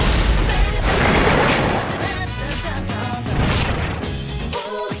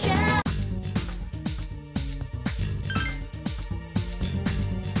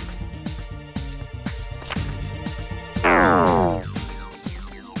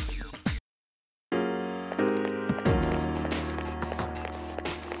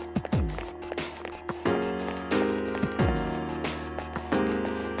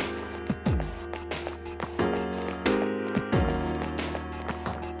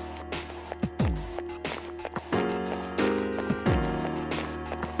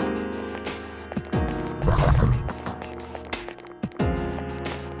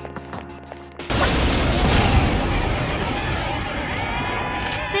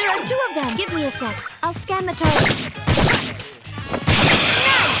 Give me a sec. I'll scan the target.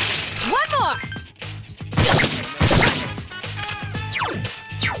 Nice! One more!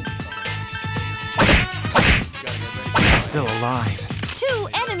 Still alive. 2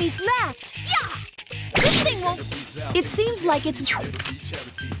 enemies left! Yeah! This thing won't... It seems like it's... Check this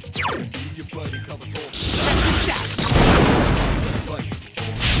out!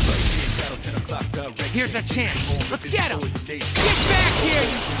 Here's a chance. Let's get him! Get back here,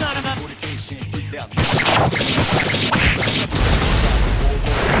 you son of a...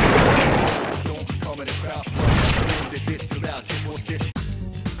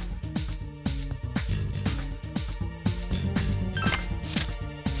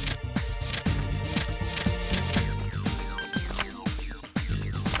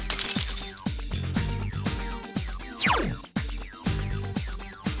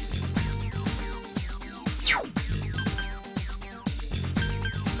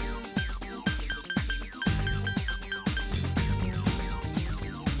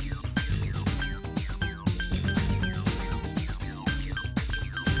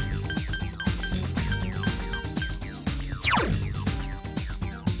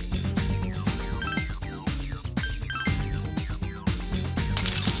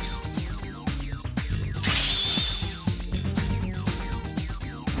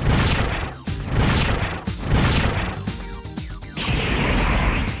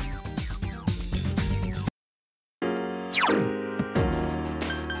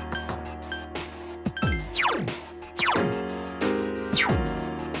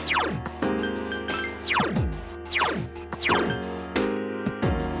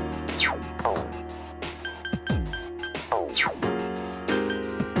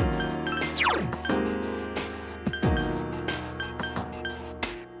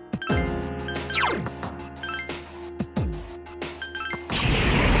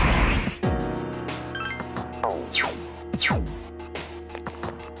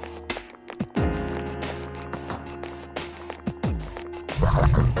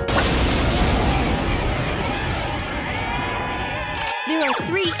 There are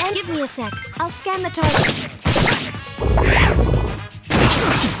 3 and... Give me a sec. I'll scan the target.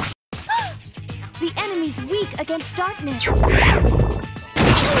 The enemy's weak against darkness.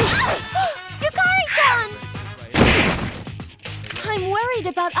 Yukari-chan! I'm worried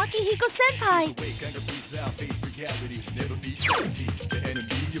about Akihiko-senpai.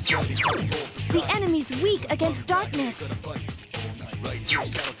 The enemy's weak against darkness.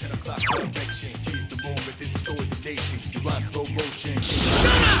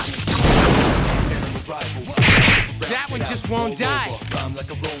 That one just won't die.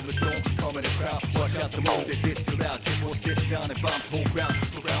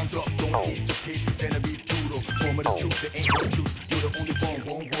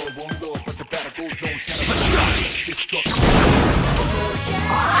 Let's go!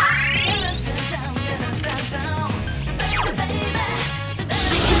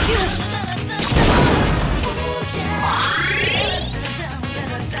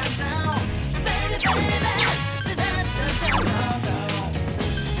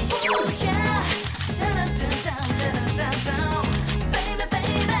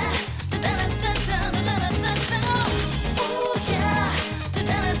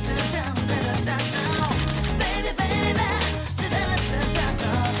 Baby, baby.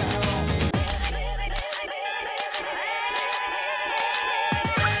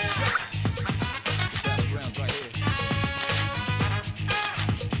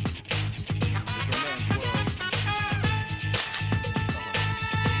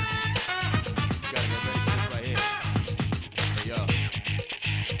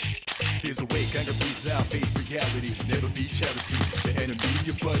 reality, never be charity. The enemy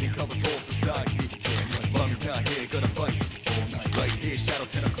you're fighting covers all society. Mom is not here, gonna fight all night. Right here, shadow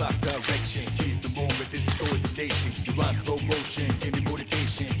 10 o'clock direction. Seize the moment, destroy the nation. You run slow motion, give me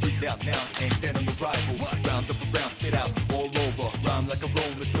motivation. Breathe out now, and then on the rival. Round up around, spit out all over. Rhyme like a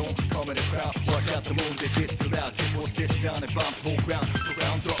rolling stone, come in the crowd. Watch out the moon, they diss too loud. This was this sound and bombs whole ground.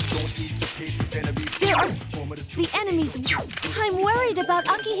 Surround up, don't eat the case, cause enemies. There are the enemies. I'm worried about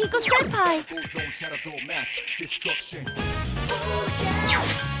Akihiko Senpai. Shadows all mass destruction.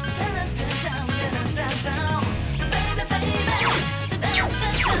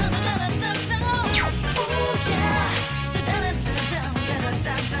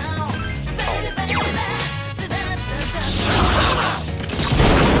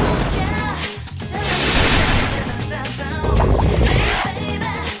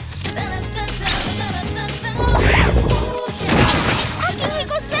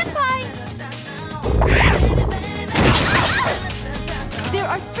 There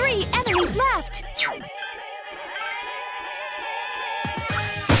are 3 enemies left! Junpei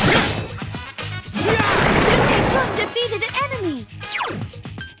defeated an enemy!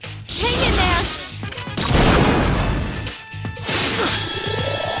 Hang in there!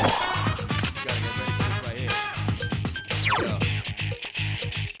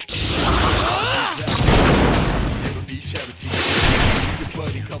 Never be charity. Your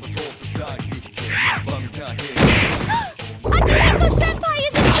fighting covers all society. Mom is not here. Akihiko Senpai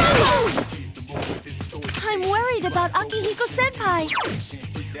is in trouble! I'm worried about Akihiko Senpai.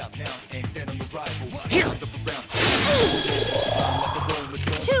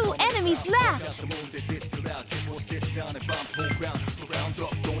 2 enemies left.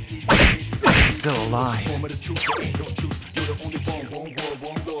 Still alive.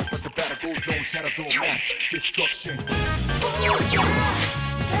 Destruction.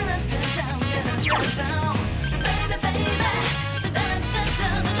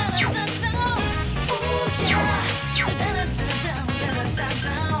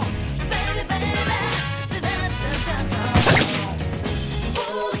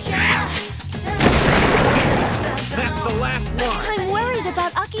 That's the last one. I'm worried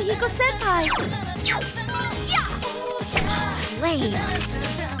about Akihiko Senpai. Lame.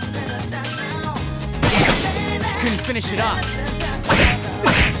 Couldn't finish it off.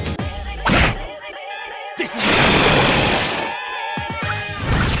 This is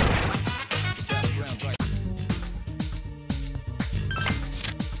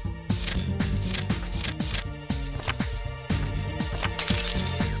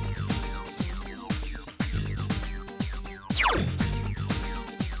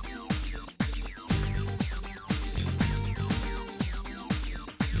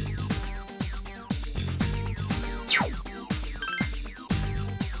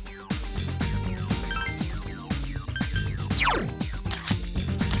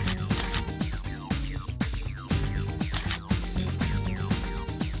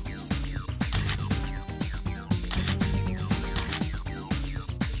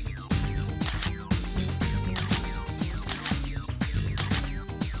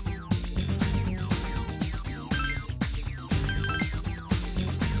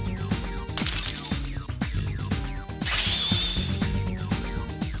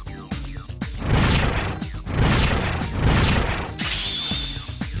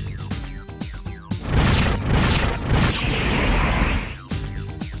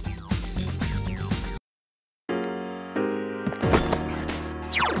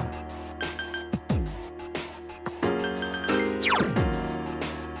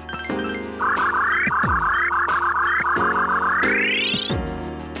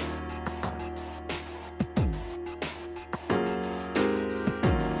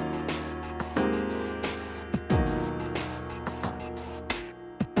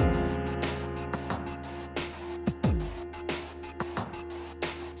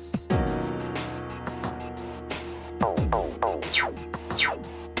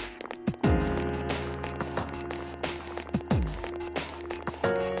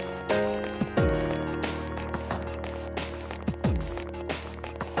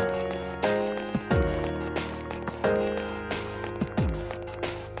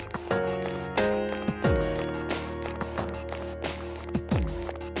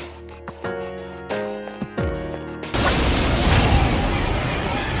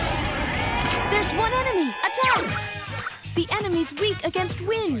enemy's weak against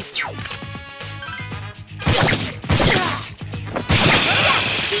wind.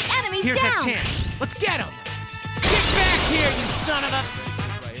 The enemy's Here's down. a chance. Let's get him. Get back here, you son of a...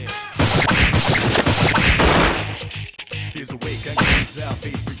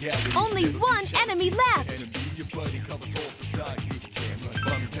 Only one enemy left. buddy covers all society. Damn right,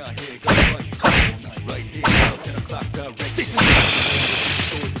 mommy's not here, gonna fight all night. Right here, now 10 o'clock direction.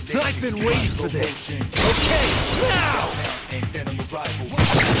 I've been waiting for this. Okay, now! And then I'm a rival.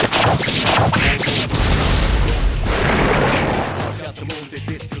 Watch out the moon, they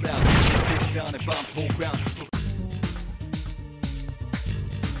diss too loud. This sound and bombs whole ground.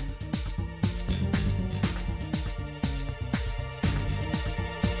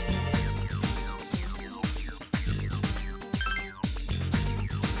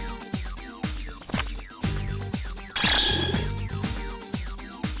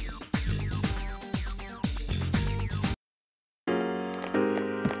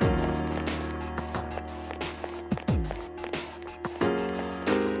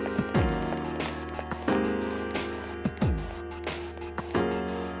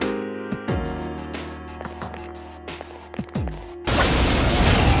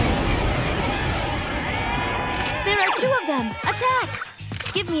 Two of them! Attack!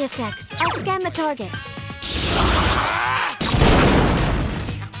 Give me a sec. I'll scan the target.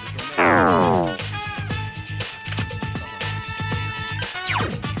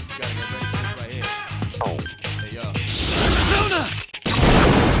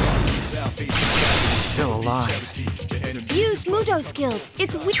 Still alive. Use Muto skills.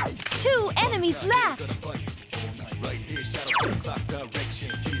 It's weak. 2 enemies left.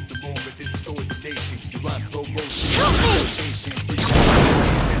 Help me!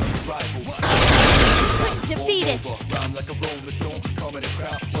 Defeat it!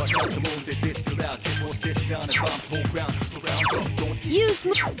 Use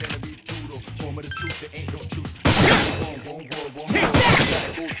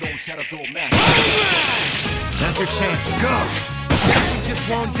That's your chance. Go! You just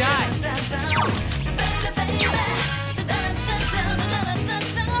won't die.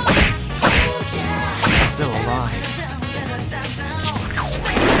 Still alive.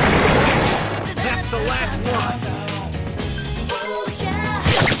 That's the last one.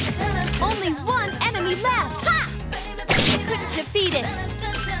 Only 1 enemy left! Ha! You couldn't defeat it!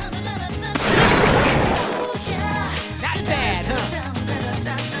 Not bad, huh?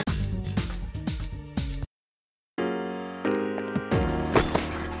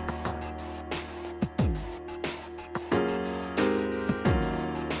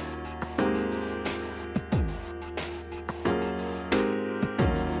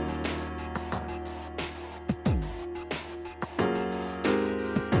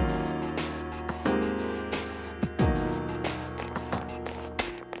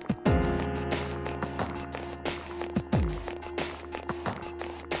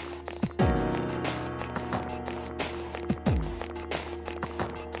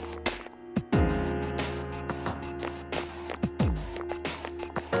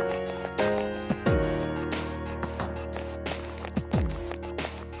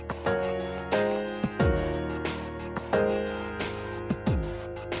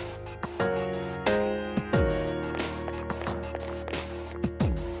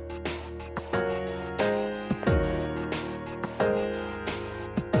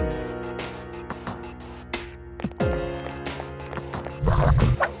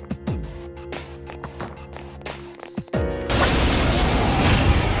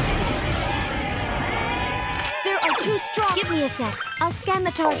 Too strong. Give me a sec. I'll scan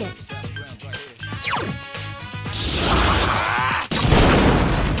the target.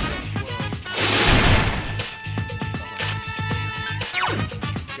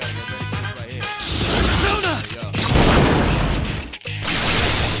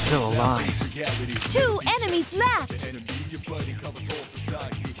 Still alive. 2 enemies left.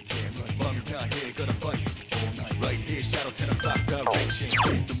 Right here, shadow 10 o'clock direction.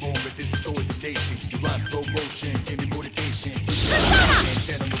 Seize the moment, destroy the nation. You rhyme slow motion, give me motivation.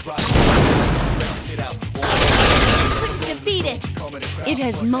 Couldn't defeat it. It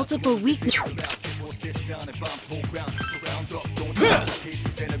has multiple weaknesses.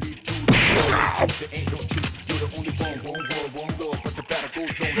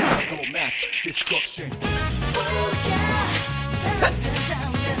 Destruction.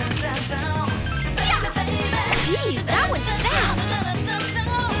 Jeez, that was fast!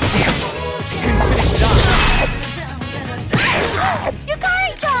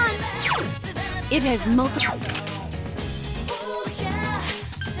 Yukari-chan! It has multiple...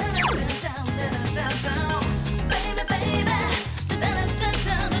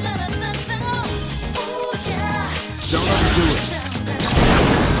 Don't overdo it.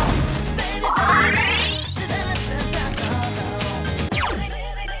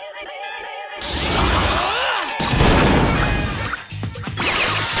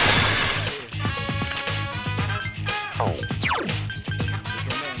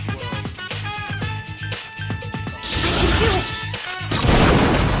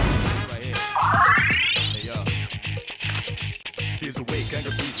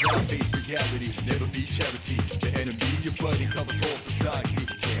 buddy covers all society.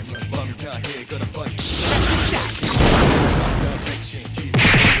 Damn right, mommy's not here, gonna fight. Check this out. Direction, sees the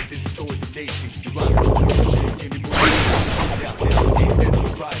world, destroy the nation. You rhymes no bullshit, give me more. Down, ain't no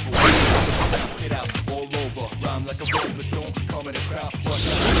rival. Get out, all over, rhyme like a rolling stone. Come in the crowd, watch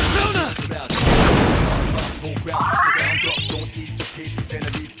out. Persona! Whole ground, surround up, don't ease your case, cause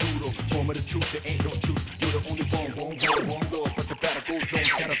enemies brutal. Form of the truth, there ain't no truth. You're the only one love. But the battle goes on,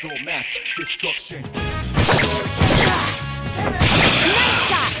 channels all mass destruction. Nice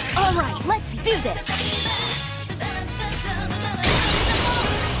shot! Alright, let's do this!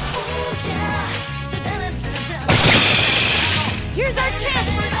 Here's our chance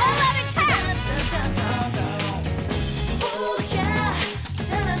for an all-out attack!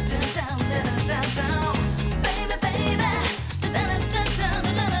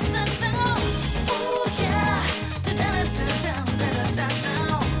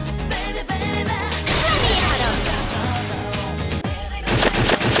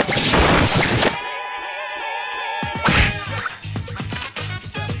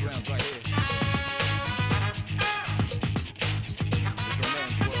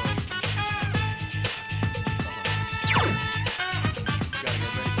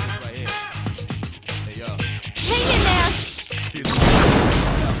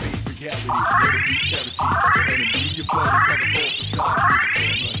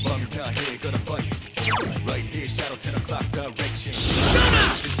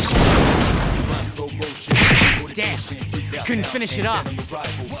 Damn, couldn't finish it off. Round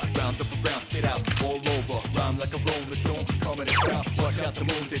up around, spit out, all over. Rhyme like a rolling stone, come in the crowd. Watch out the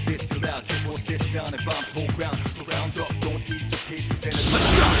moon, that this too loud. Give us this sound and bombs whole ground. Surround up, don't ease your case, cause enemies. Let's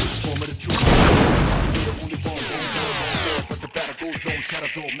go! Form of the truth. You're the only one, but the battle goes on,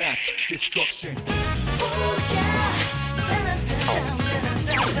 shadows all mass destruction.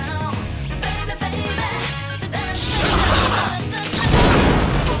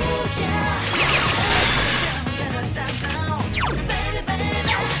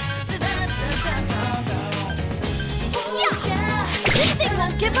 This thing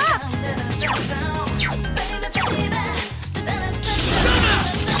won't give up!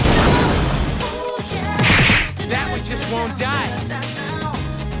 That one just won't die.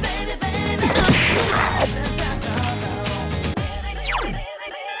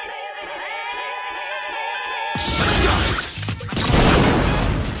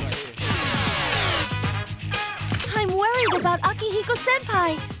 I'm worried about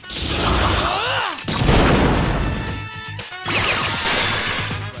Akihiko-senpai.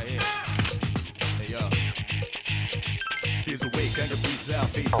 Here's a way, kind of breeze loud,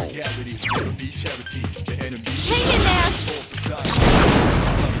 face reality. Never be charity, the enemy. Hang in there!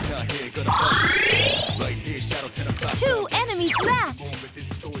 Right here, shadow 10 o'clock. 2 enemies left!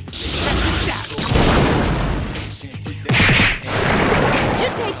 Check this out.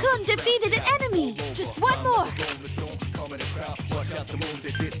 Junpei-kun defeated an enemy! Just one more!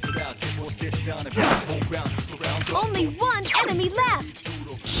 Only 1 enemy left!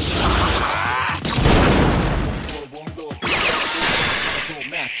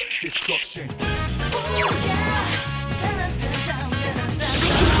 Destruction. I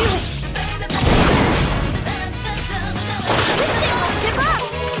can do it! This thing won't give up!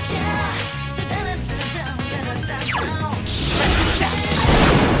 Check this out.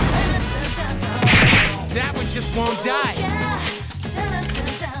 That one just won't die.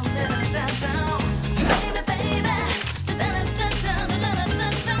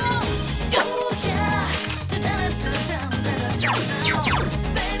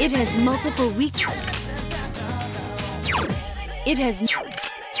 It has multiple weaknesses. It has...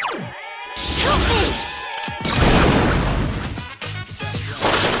 Help me!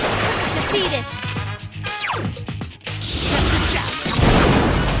 Defeat it! Check this out.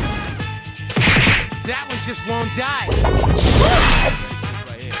 That one just won't die.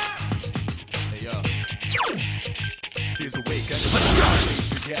 Here's a way, Let's go!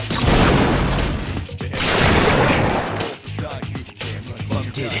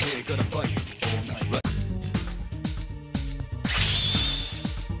 You did it.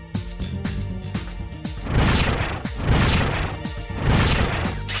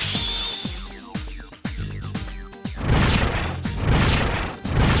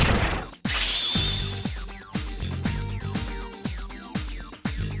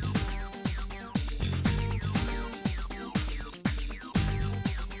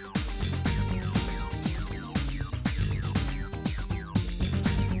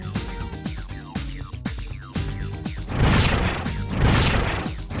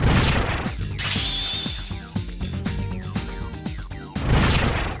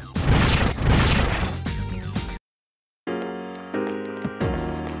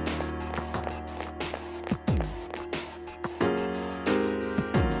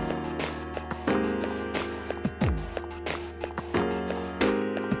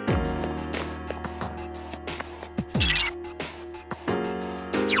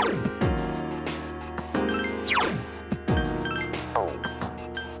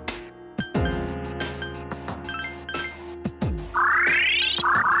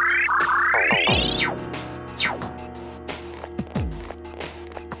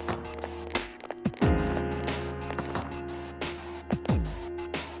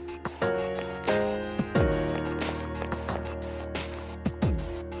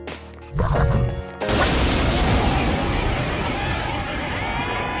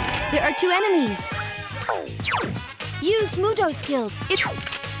 There are 2 enemies. Use Mudo skills.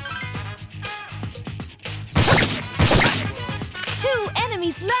 2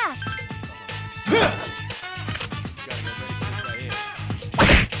 enemies left.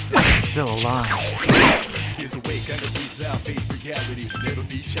 Still alive.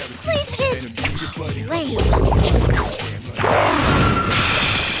 Please hit. Great.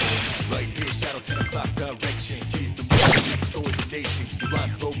 Right here, shadow 10 o'clock direction. Sees the moon, destroy the nation. You run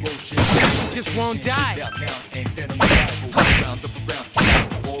slow motion. Just won't die.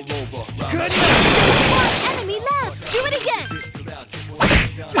 Good. 1 enemy left. Do it again.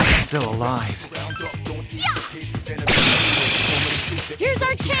 Still alive. Here's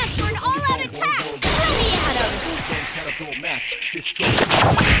our chance for an all-out attack. Throw me at him.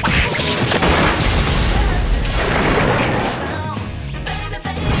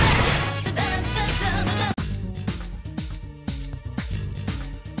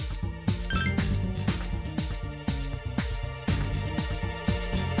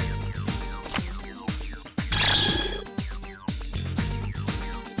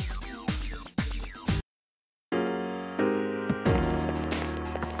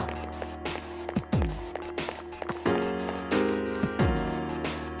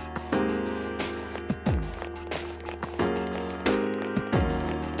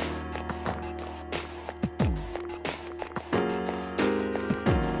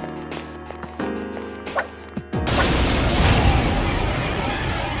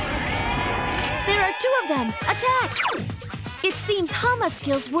 Attack! It seems Hama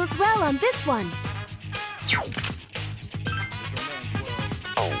skills work well on this one.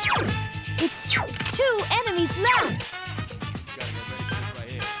 It's 2 enemies left.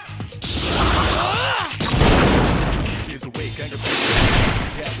 Here's a way, kind of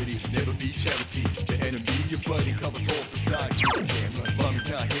reality, never be charity. The enemy you're fighting covers all society. Can't run, bombs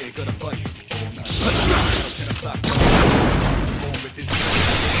not here, gonna fight all night. Let's go!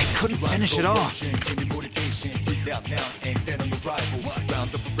 I couldn't finish it off. Out now and then on arrival. Round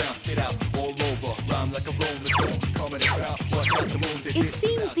up around, spit out all over. Rhyme like a rolling stone. Coming around, watch out the moon. It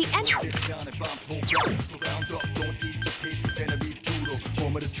seems the enemy. Round up, don't eat the pace, 'cause enemies brutal.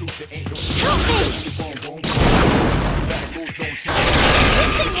 Moment of truth, there ain't no. Help me! This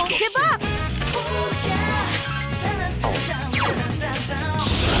thing won't give up.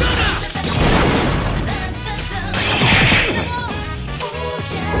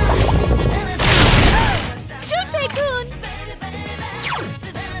 Junpei-kun!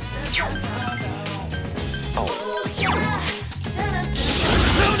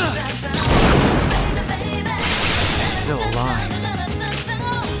 Still alive.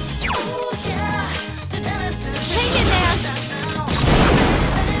 Hang in there!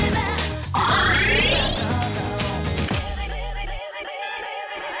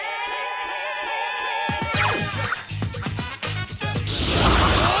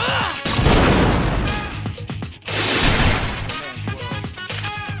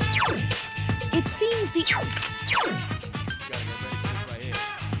 It seems the...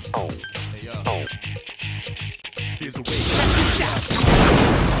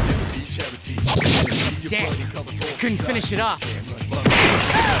 Damn, I couldn't finish it off.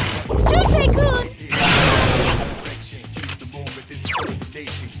 Junpei-kun!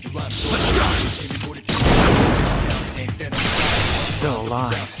 Let's go! Still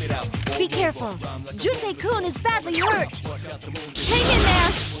alive. Be careful. Junpei-kun is badly hurt. Hang in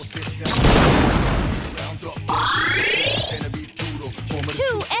there.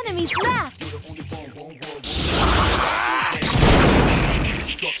 2 enemies left.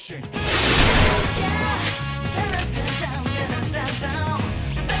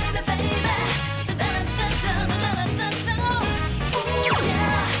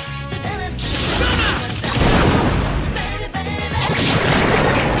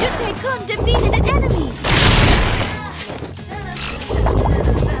 Junpei-kun defeated an enemy.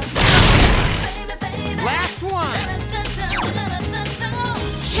 Last one.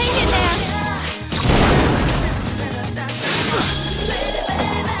 Hang in there.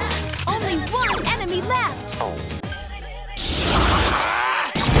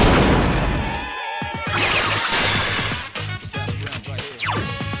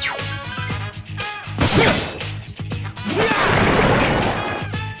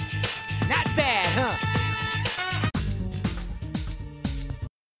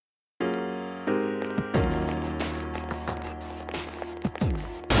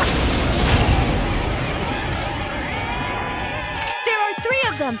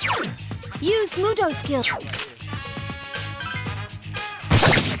 them. Use Mudo skill.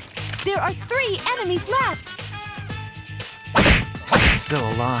 There are 3 enemies left.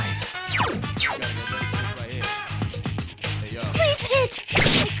 Still alive. Please hit!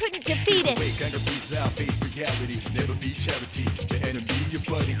 I couldn't defeat it. Never be charity. The enemy you're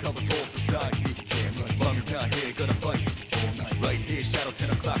fighting covers all society. Damn right, mommy's not here, gonna fight all night. Right here, shadow 10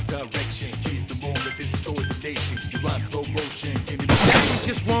 o'clock direction. Seize the moment, this destroys the nation. You rhyme slow motion, give me the You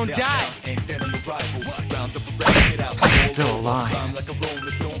just won't die. And then on the rival, round up a rap, get out. Still alive. Rhyme like a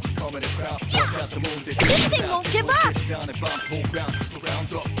rolling stone, come in the crowd. Watch out the moon, This thing won't give up. sound and bombs whole ground.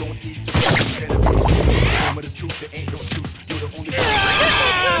 Surround up, don't ease the moment of truth, there ain't no truth. You're the only one.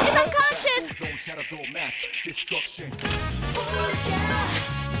 He's unconscious. Zone shadows all mass destruction.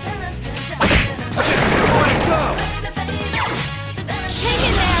 Just 2 more to go! Hang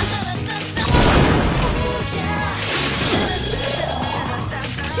in there.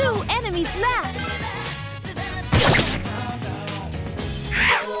 2 enemies left.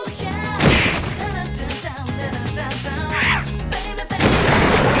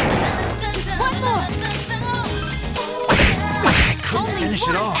 Just 1 more. I couldn't Only finish it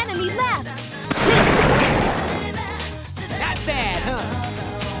 1 off. enemy left. Not bad, huh?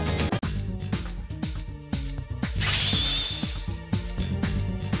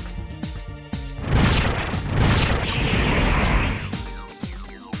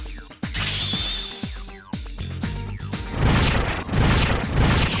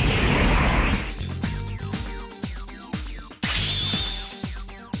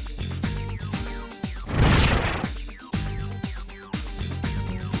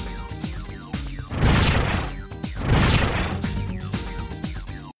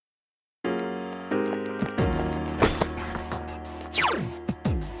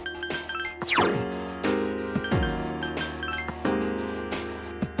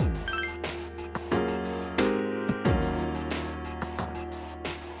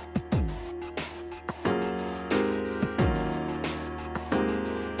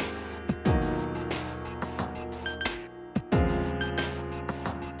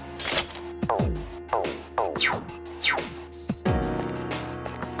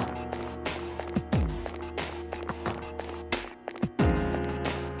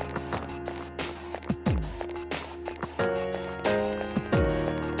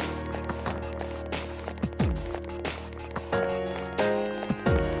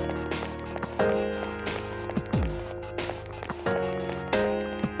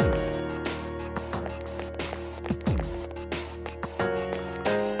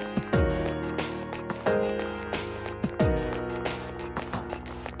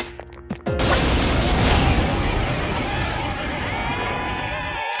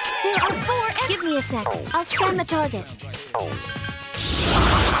 Give me a sec. I'll scan the target.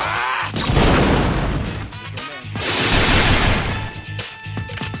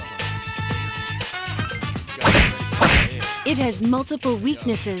 It has multiple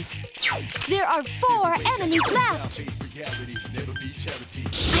weaknesses. There are 4 enemies left. I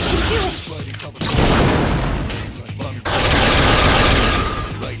can do it.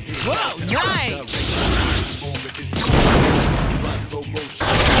 Whoa, nice!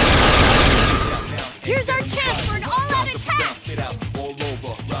 Here's our chance for an all-out attack! Throw me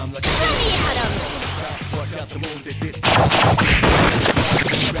at him!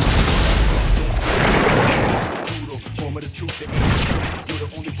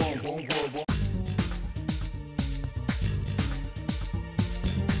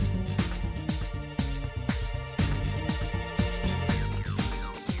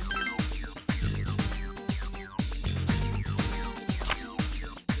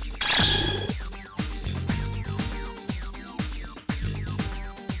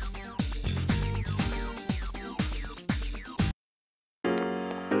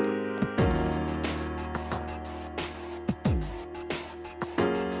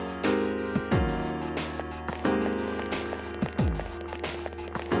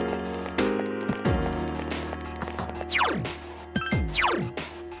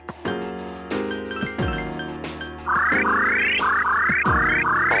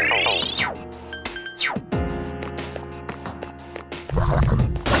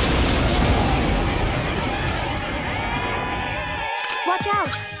 Watch out!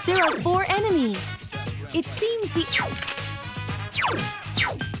 There are 4 enemies. It seems the...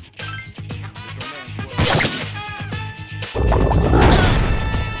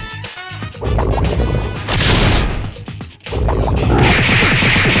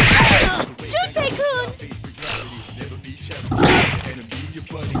 Junpei-kun!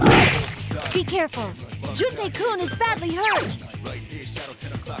 Be careful. Junpei-kun is badly hurt.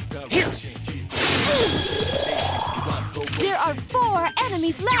 Here! There are 4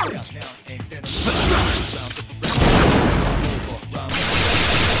 enemies left! Let's go!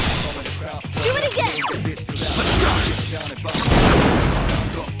 Do it again! Let's go!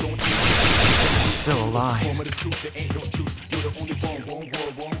 Still alive.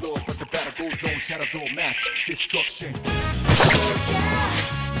 Destruction.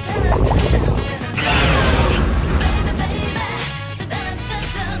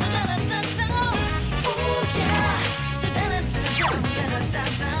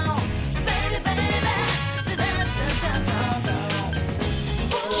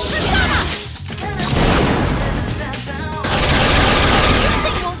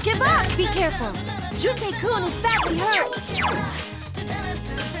 Give up! Be careful! Junpei-kun is badly hurt!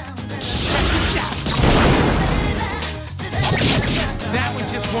 Check this out! That one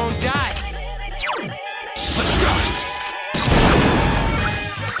just won't die! Let's go!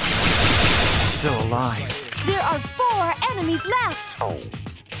 Still alive. There are 4 enemies left!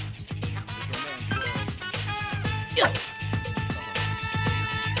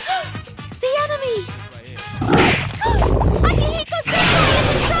 The enemy! Akihiko-senpai is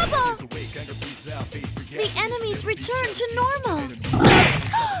in trouble! The enemies return to normal!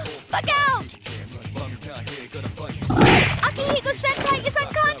 Look out! Akihiko-senpai is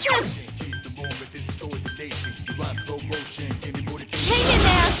unconscious! Hang in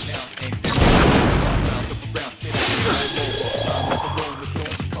there!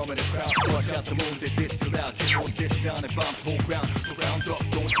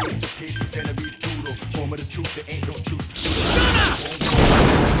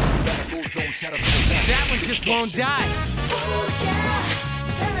 That one just won't die!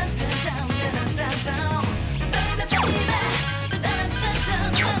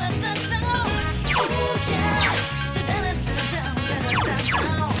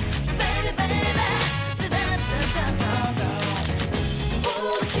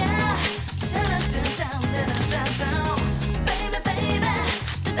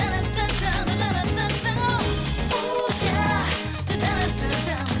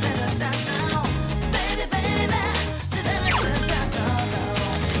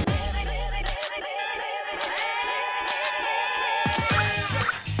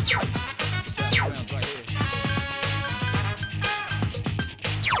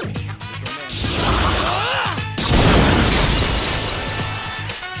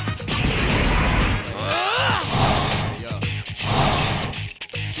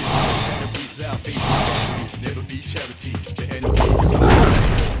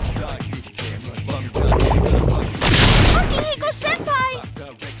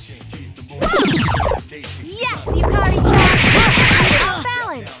 Yes, Yukari-chan! Off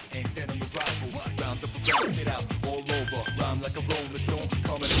balance!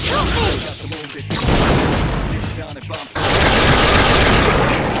 Help me!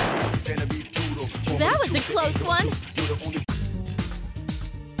 That was a close one!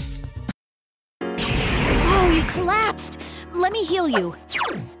 Whoa, you collapsed! Let me heal you.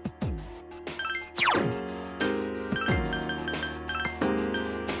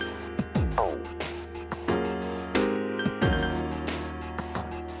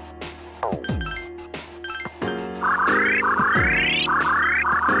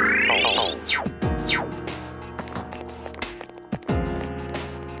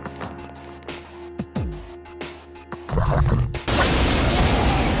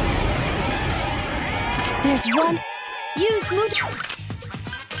 There's one. Use mood.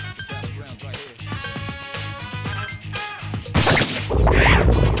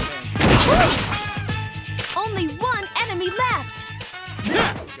 Only one enemy left.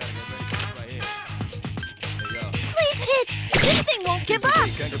 Please hit. This thing won't give up.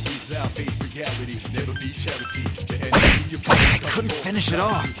 I couldn't finish it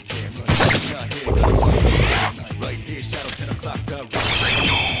off. Right here, shadow 10 o'clock, the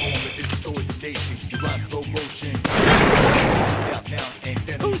destroy the nation. You run slow motion.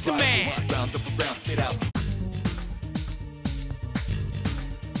 Who's the man? Round up around, spit out.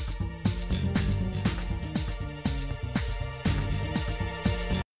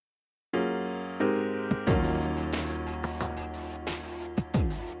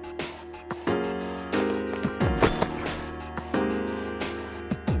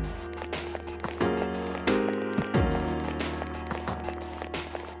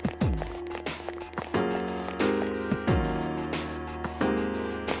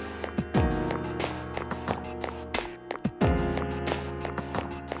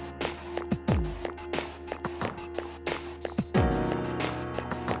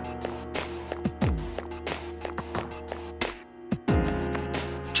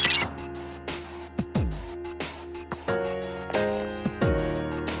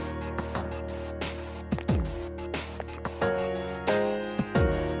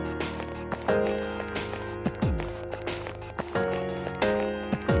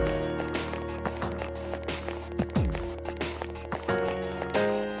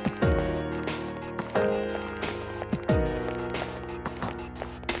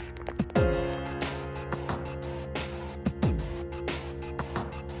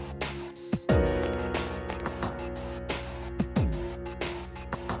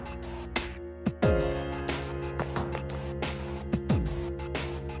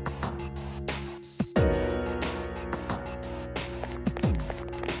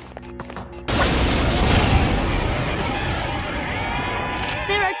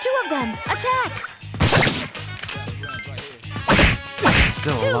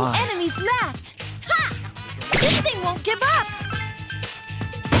 still Two alive. enemies left! Ha! This thing won't give up!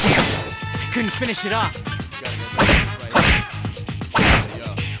 Couldn't finish it off.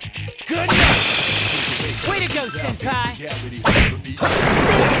 Good enough! Way to go, Senpai! There's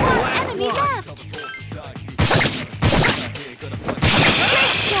one enemy left!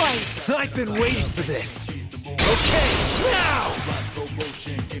 Great choice! I've been waiting for this. Okay, now!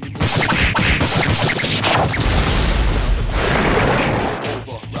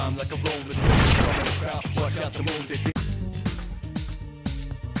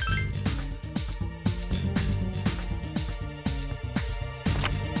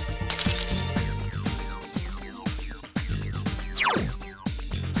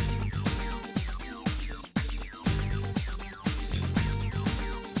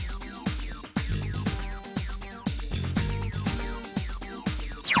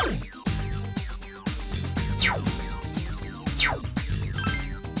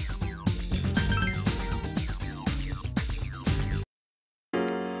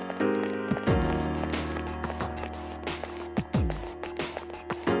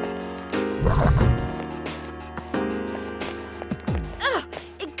 Ugh!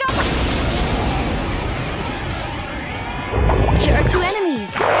 It got me! Here are two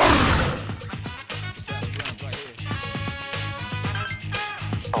enemies!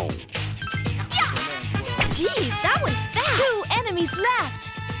 Jeez, that one's fast! Two enemies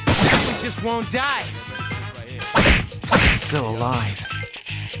left! That one just won't die. It's still alive.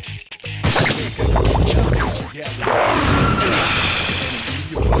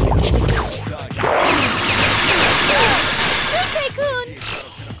 Junpei-kun!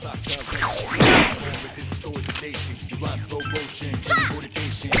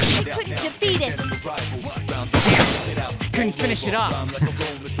 Couldn't defeat it! Couldn't finish it off.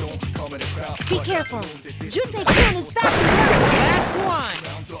 Be careful! Junpei-kun is back in work! Last one!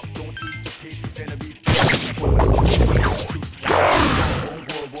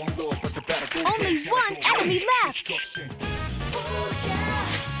 Only one enemy left!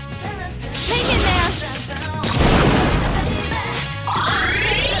 Hang in there!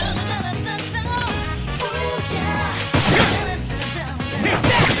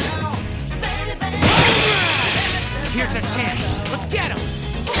 Here's our chance. Let's get him!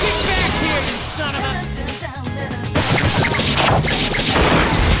 Get back here, you son of a...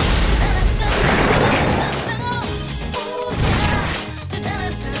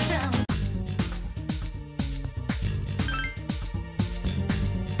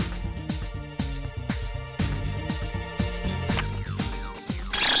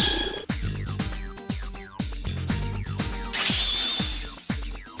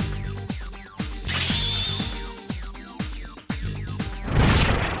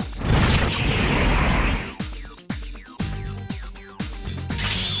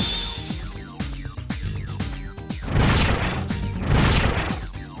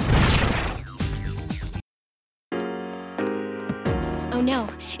 Oh no,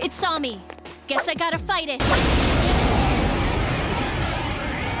 it saw me. Guess I gotta fight it.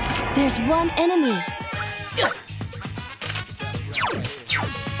 There's one enemy.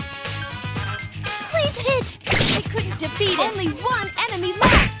 Please hit! I couldn't defeat it. Only one enemy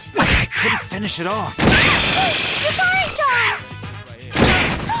left. I couldn't finish it off. Yukari-chan!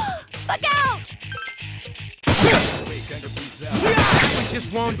 Look out! That one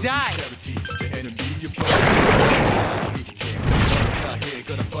just won't die.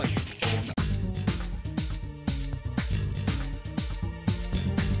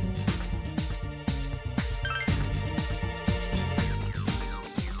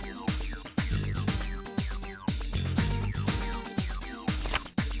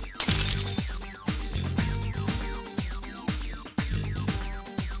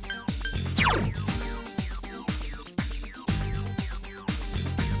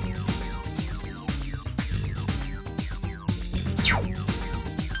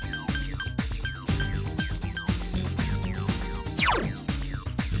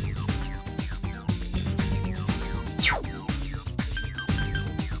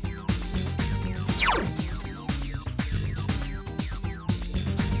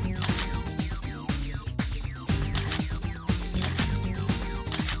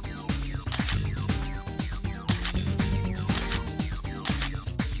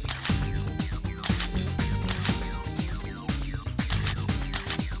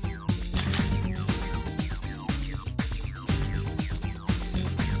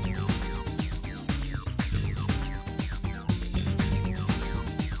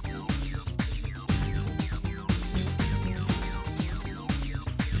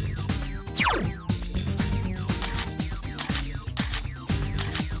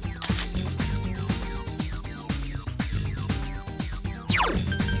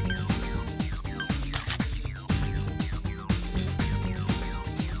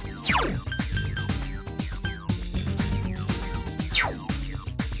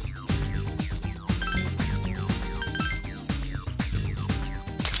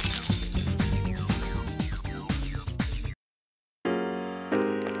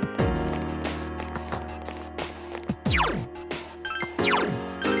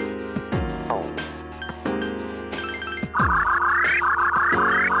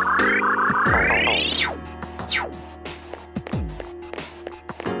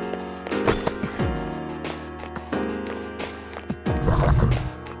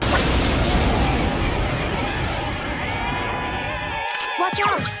 Watch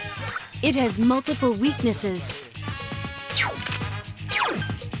out! It has multiple weaknesses.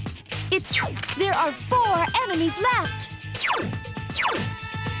 There are 4 enemies left!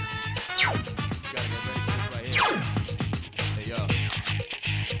 Hey, yo.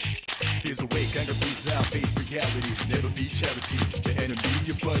 Here's a wake, anger breathes out, face reality. Never be charity. The enemy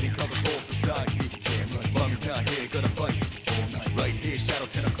you're fighting covers all society. Damn right, mommy's not here, gonna fight all night. Right here, shadow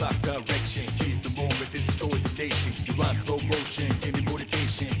 10 o'clock direction. Seize the moment, destroy the nation. You rhyme slow motion, give me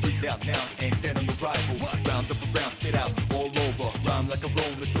motivation. Breathe out now, and then on the rival. Round up around, spit out, all over. Rhyme like a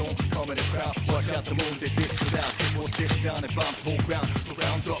rolling stone, calm in the crowd. Watch out the moon, they diss it out. Get more this sound and bombs whole ground.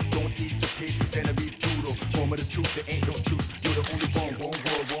 Surround up, don't ease your pace, cause enemies brutal. Form of the truth, there ain't no truth. You're the only one world,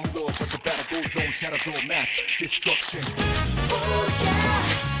 one law. But the battle goes on, shadows all mass destruction. Oh yeah,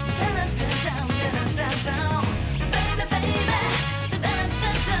 down, down, baby, baby, down,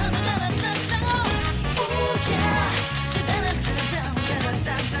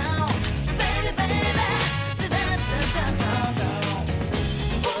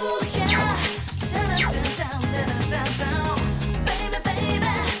 oh yeah, down, baby, baby, oh yeah, down, baby, baby,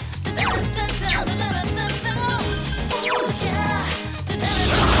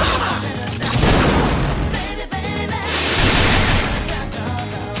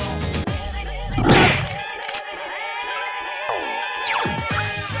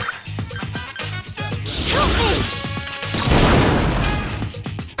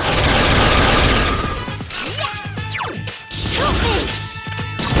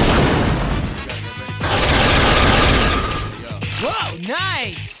 Whoa,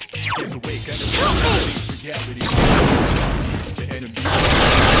 nice! Quick,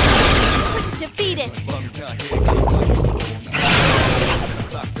 defeat it!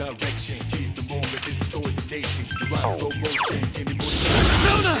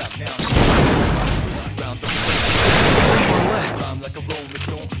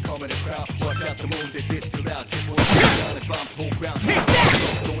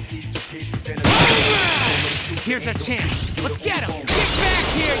 Here's our chance. Let's get him! Get back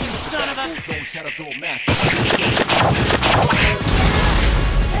here, you son of a...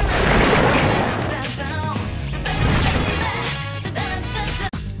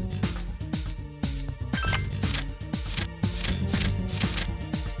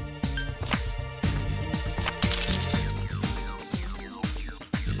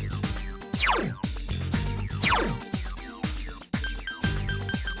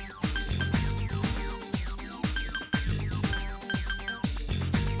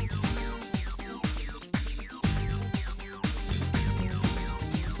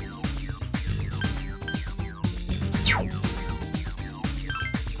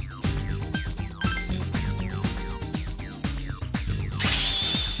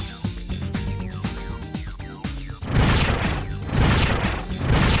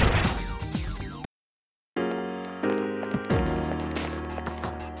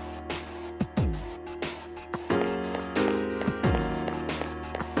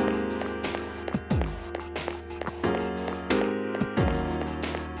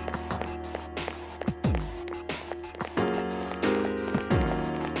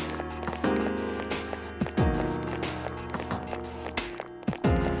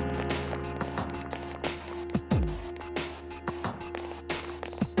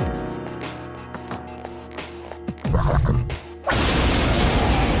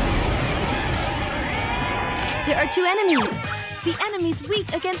 There are 2 enemies. The enemy's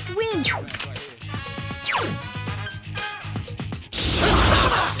weak against wind. 2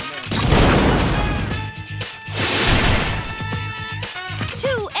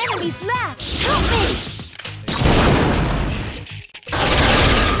 enemies left. Help me!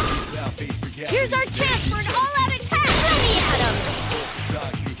 Here's our chance for an all-out attack. Let me at him!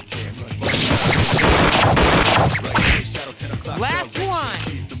 Last one!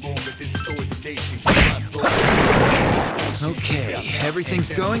 Okay, everything's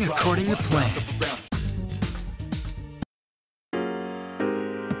going according to plan.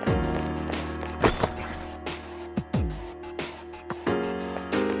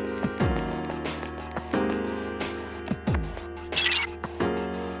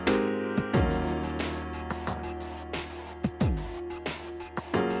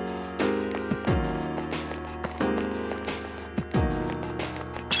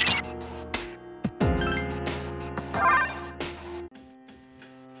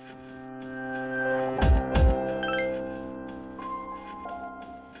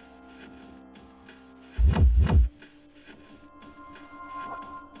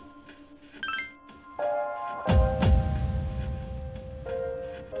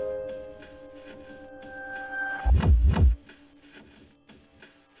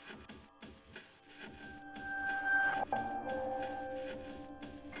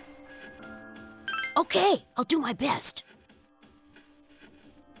 Okay, I'll do my best.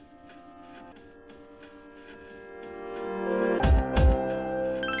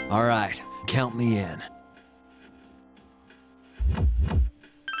 All right, count me in.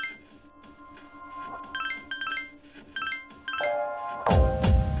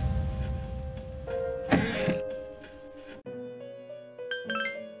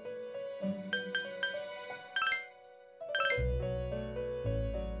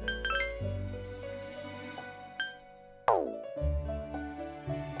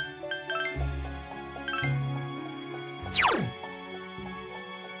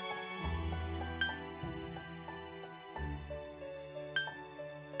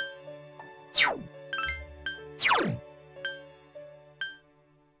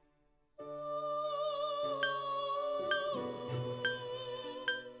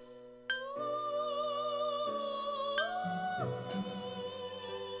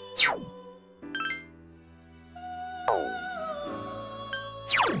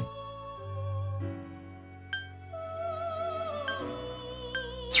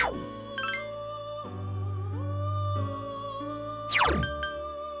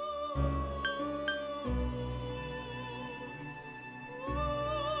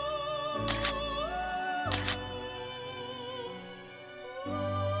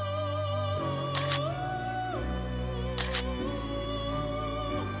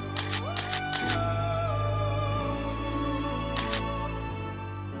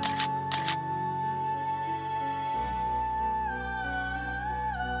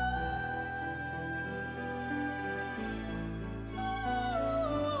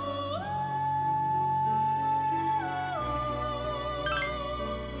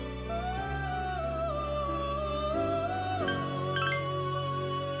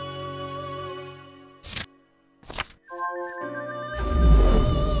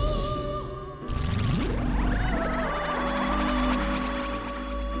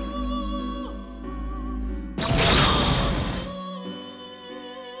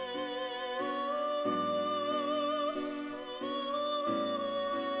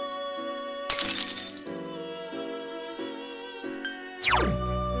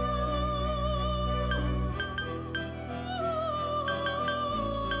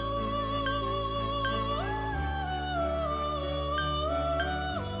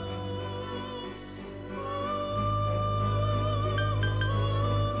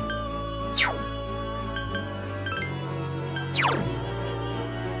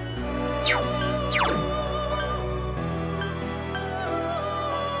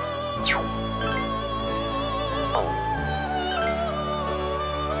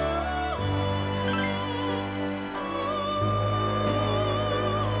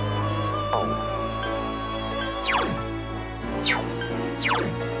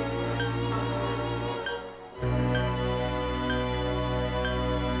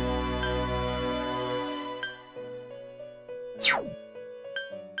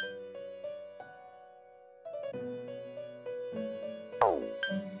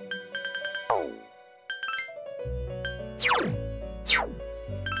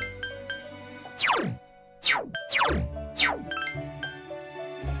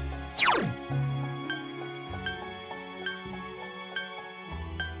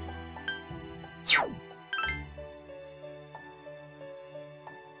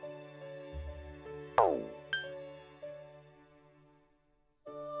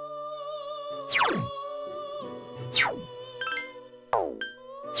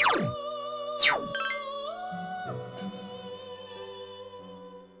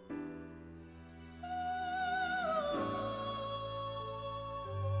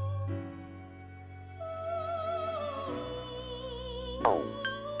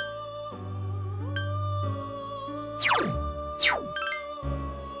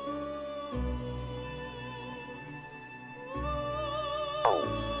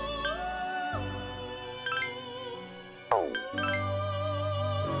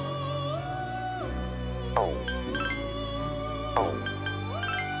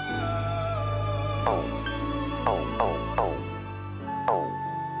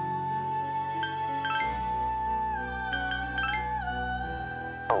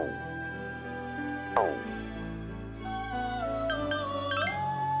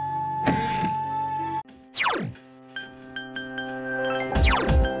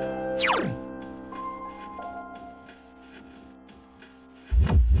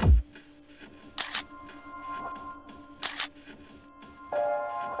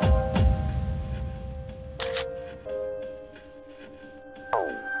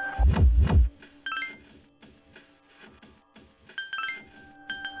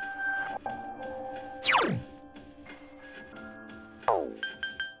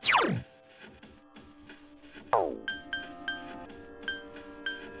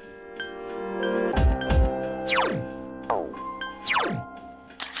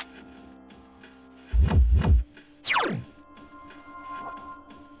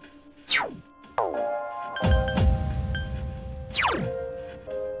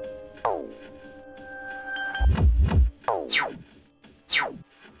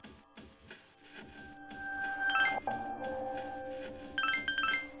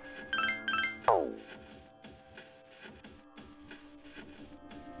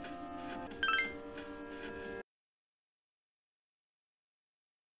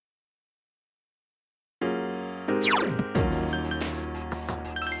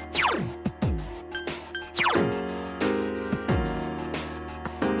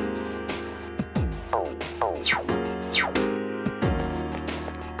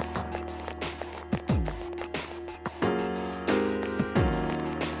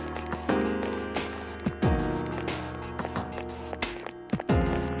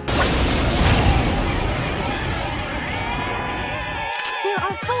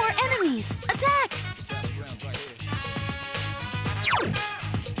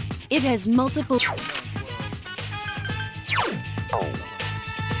 It has multiple...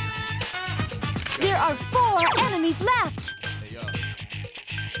 There are 4 enemies left!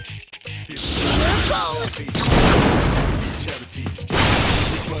 Here goes!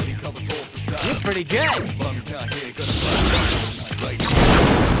 You're pretty good!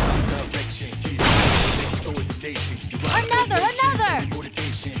 Another!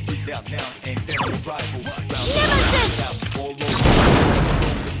 Nemesis!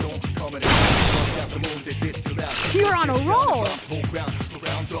 You're on a roll!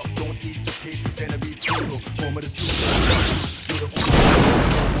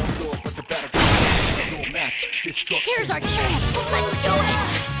 Here's our chance! Let's do it!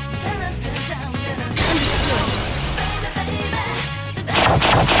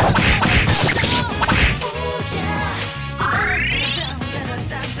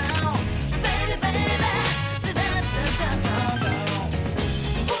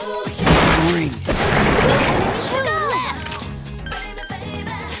 Ring. 2 left!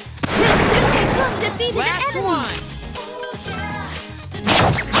 Junpei defeated Last an enemy! one!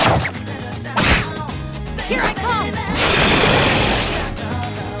 Here I come!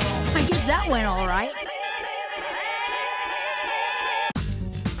 I guess that went all right.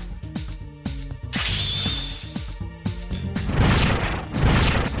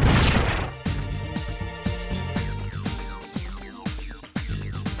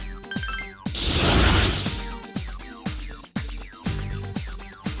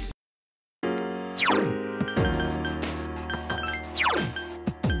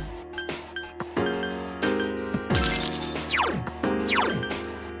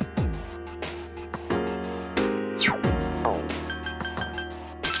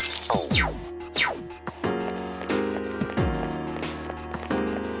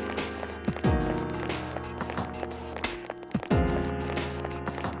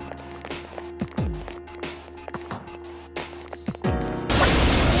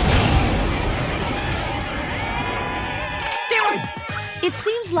 It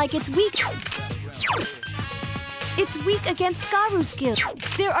seems like it's weak. It's weak against Garu's skill.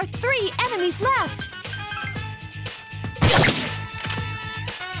 There are 3 enemies left.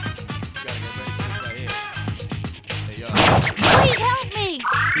 Please help me!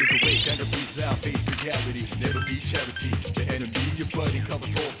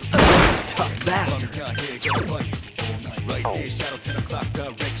 Tough bastard. Right here, shadow 10 o'clock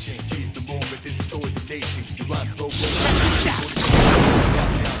direction. Seize the moment, destroy the nation. You rhyme slow,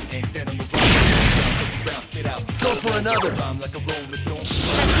 Go for another.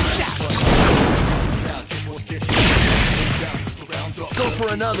 Check this out! Go for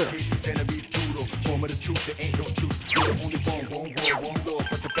another. You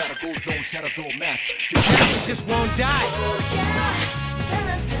just won't die!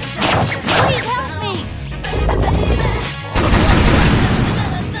 Please help me!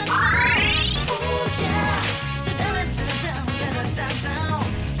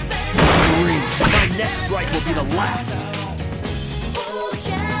 Ring. My next strike will be the last.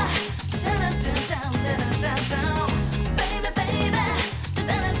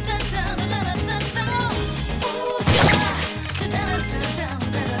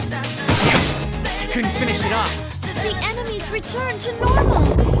 Couldn't finish it off. The enemies return to normal.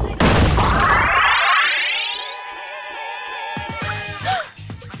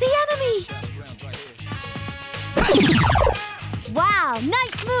 The enemy! Wow,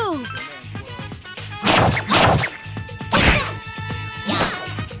 nice move!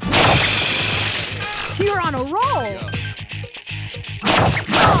 on a roll.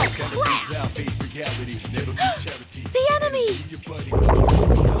 The enemy!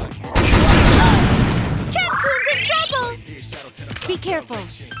 Ken-kun's in trouble! Be careful.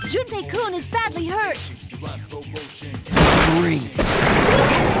 Junpei-kun is badly hurt. 3. Two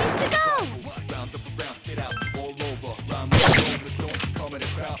enemies to go!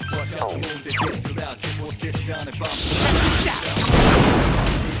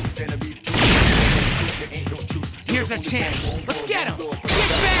 Here's our chance. Let's get him. Get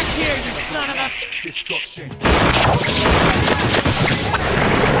back here, you son of a... Destruction.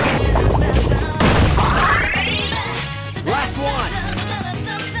 Last one!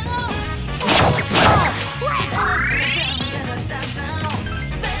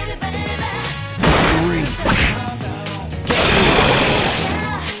 3.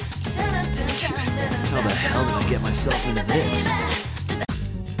 How the hell did I get myself into this?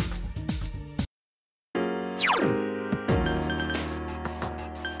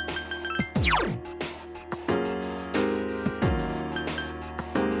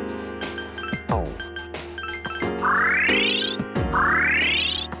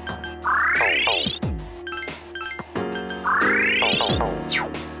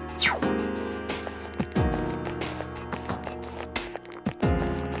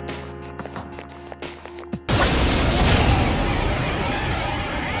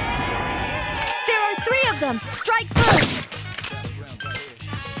 Strike first!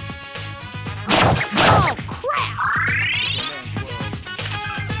 Oh, crap!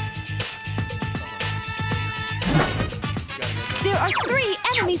 There are 3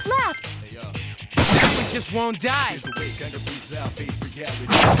 enemies left! That one just won't die! Ken-kun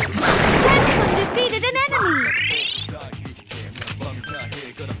defeated an enemy!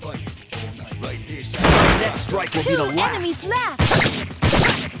 Next strike will be the 2 last. enemies left!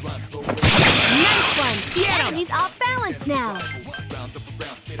 Nice one! The enemy's off balance now!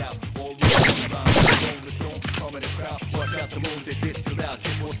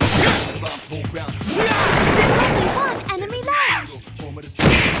 There's only 1 enemy left!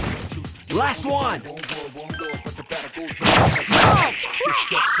 Last one! Oh,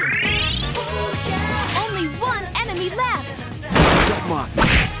 crap! Only 1 enemy left! Don't mock.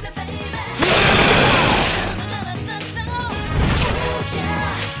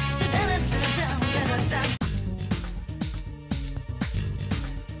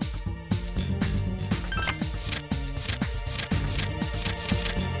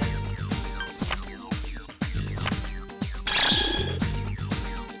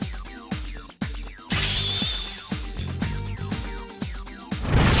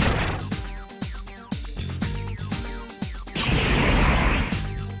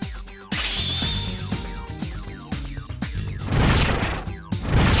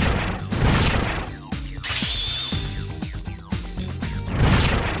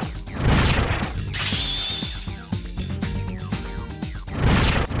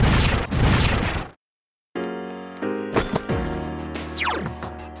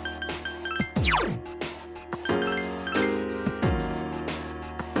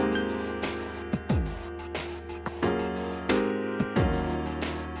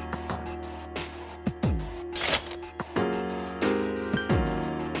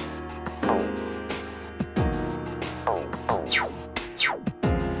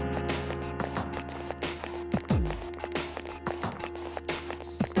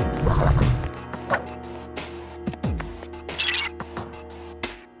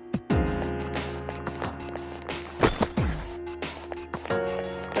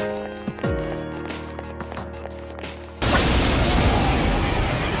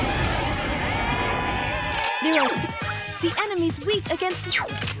 The enemy's weak against...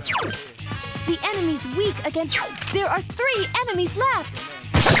 The enemy's weak against... There are 3 enemies left!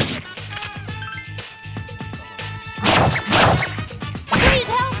 Please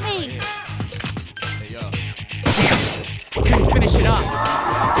help me! I couldn't finish it off.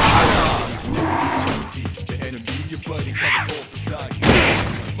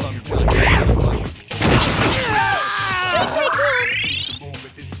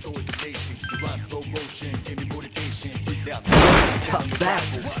 Tough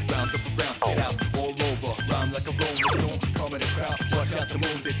bastard.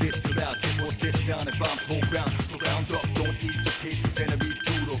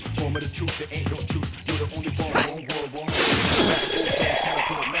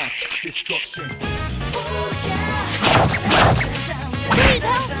 Destruction. Please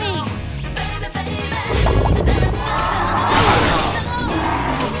help me!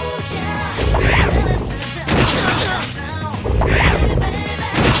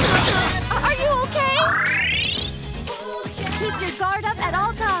 Are you okay?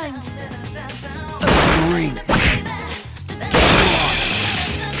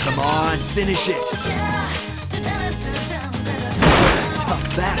 finish it.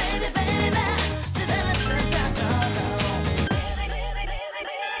 Tough bastard.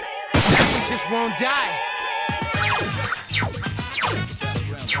 We just won't die.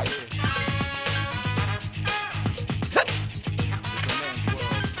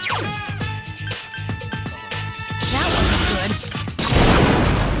 That wasn't good.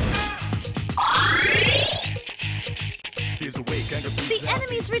 The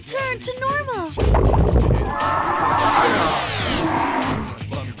enemies return to normal.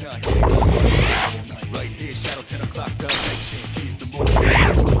 Right here, shadow 10 o'clock direction. Sees the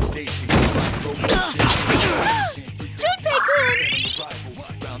motivation. Junpei-kun!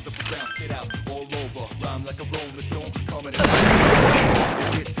 Round up around, spit out all over. Rhyme like a rolling stone. Coming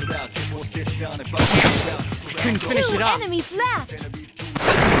Couldn't finish Two it off. enemies left.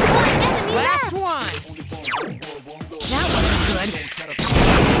 One enemy Last left. one. That wasn't good.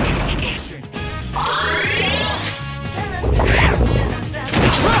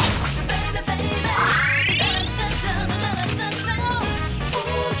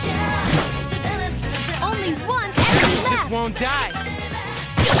 Only one enemy Just left. won't die.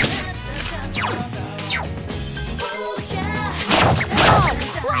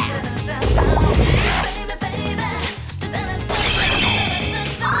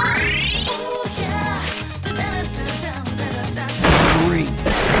 Green.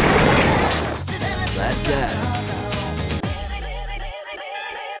 That's that.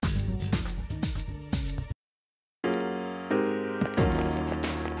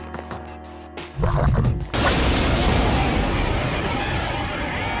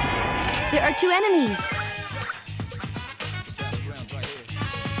 There are two enemies.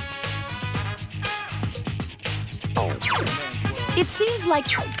 It seems like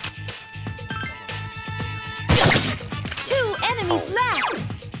two enemies left.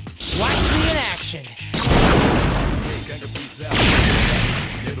 Watch me in action.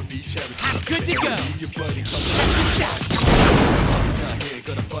 I'm good to go. Check this out.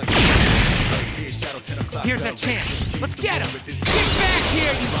 Here's a chance. Let's get him. Get back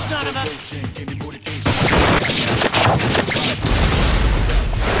here, you son of a...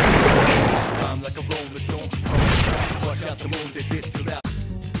 I'm like a rolling stone. Watch out the moon that this till out.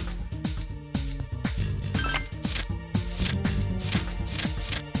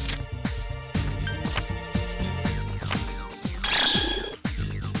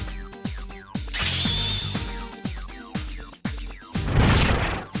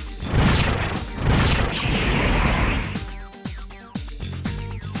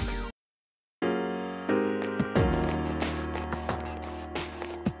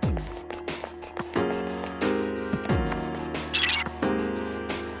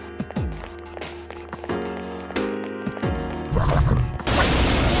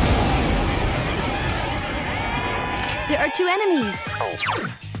 There are two enemies.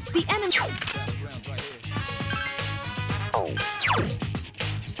 The enemy.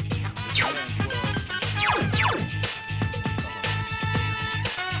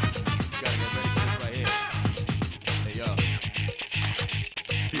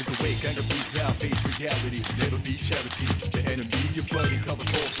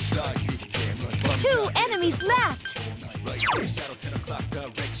 Two enemies left.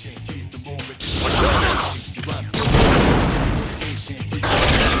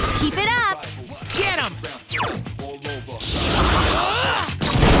 Keep it up. Get him!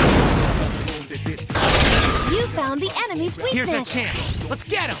 You found the enemy's weakness. Here's a chance. Let's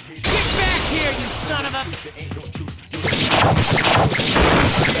get him. Get back here, you son of a...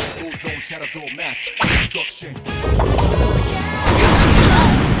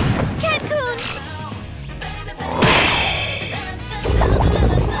 Ken-kun!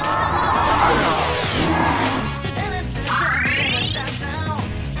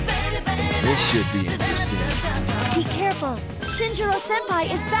 This should be interesting. Be careful.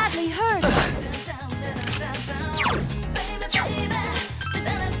 Shinjiro-senpai is badly hurt.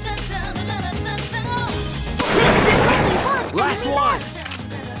 Last one!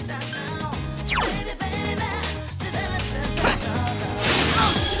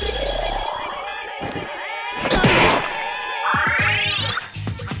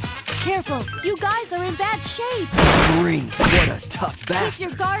 Careful. You guys are in bad shape. Green, what a tough Keep bastard.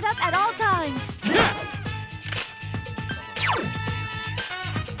 your guard up at all times.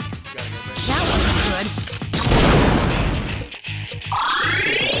 That wasn't good.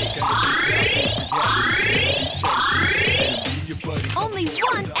 Only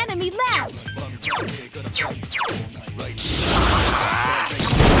one enemy left.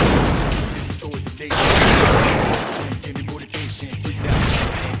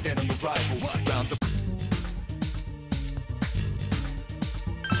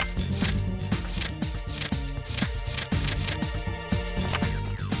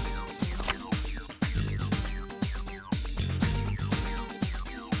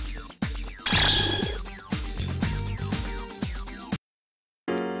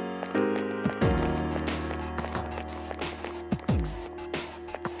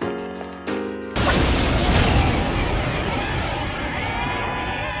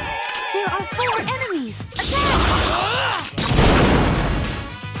 There are 4 enemies! Attack!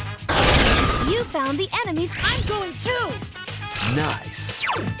 You found the enemies. I'm going too! Nice.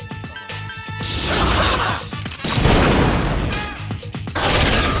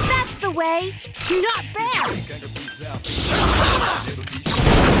 That's the way! Not bad!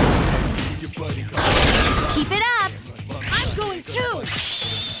 Keep it up! I'm going too!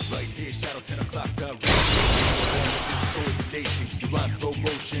 Right here, shadow 10 o'clock direct. You rhyme slow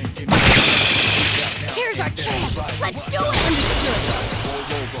motion. Here's our chance! Let's do it! Understood! All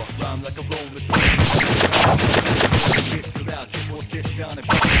over, rhyme like a roller. This too loud, this won't this sound. If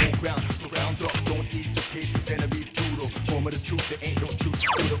I go ground, surround up, don't ease your case, cause enemies brutal. Moment of truth, there ain't no truth.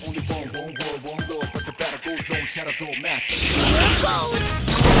 You're the only one world, one lord. But the battle goes on, shadows all mass. Here goes!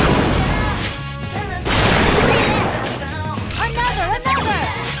 Another!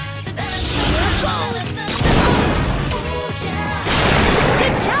 Here goes!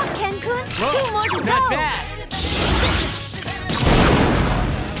 Good job, Ken-kun! 2 more to go! Not bad.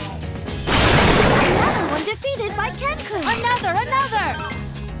 Another one defeated by Ken-kun! Another!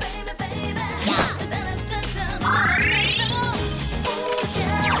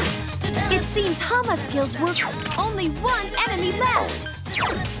 It seems Hama skills work. Only 1 enemy left!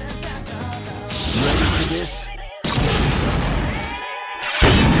 Ready for this?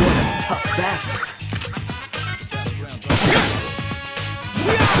 What a tough bastard.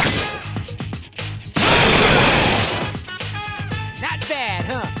 Not bad,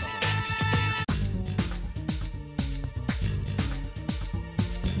 huh?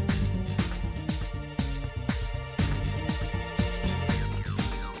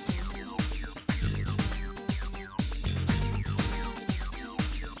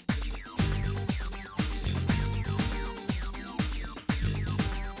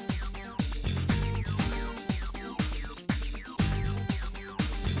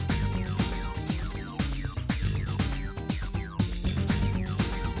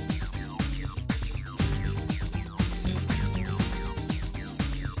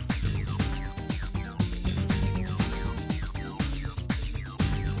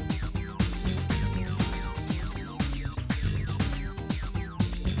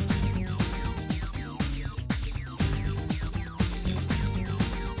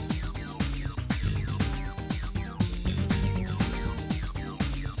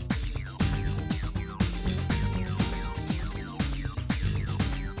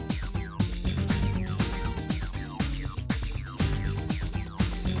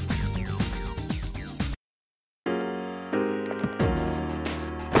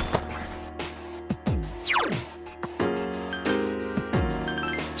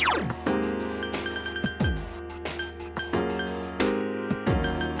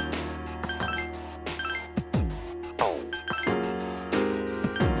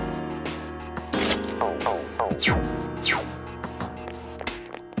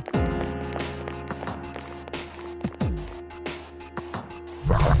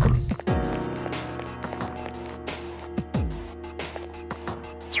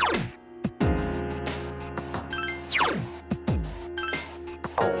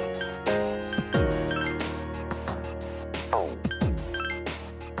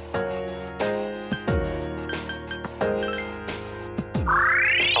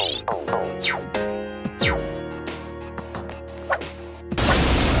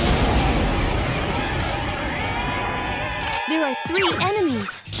 There are 3 enemies.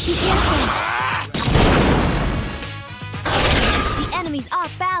 Be careful. The enemy's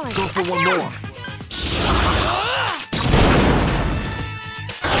off balance. Go for one more.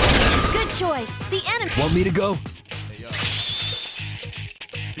 Good choice. The enemy. Want me to go?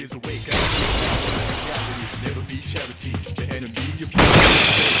 There's a way, never be charity. The enemy you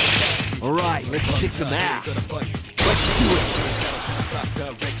All right, let's kick some ass. Let's do it.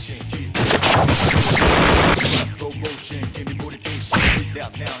 Slow motion, give me motivation. Breathe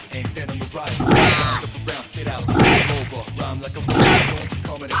out now, and then on the right. Look around, spit out. Over, rhyme like a roll.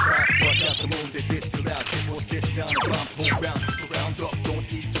 Come in and crowd, watch out the moon. They this too loud, this won't this sound. Bombs hold round, surround up, don't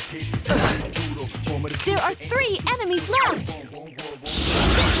ease your case. There are 3 enemies left.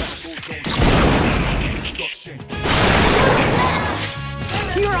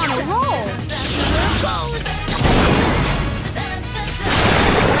 You're on a roll.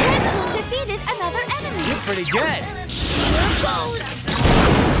 Ken-kun defeated another enemy. You're pretty good. Here goes.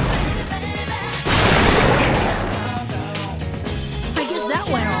 I guess that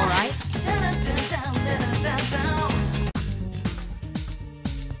went all right.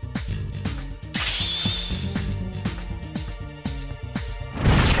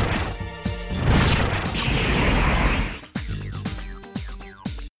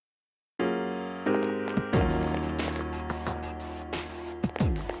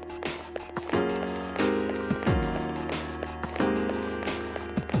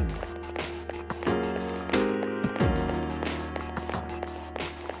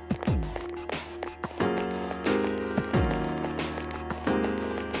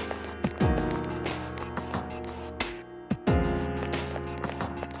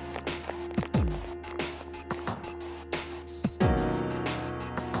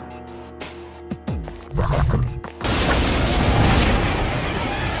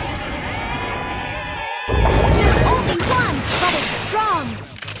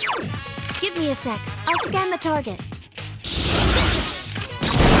 Give me a sec. I'll scan the target.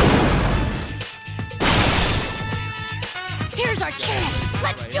 Here's our chance.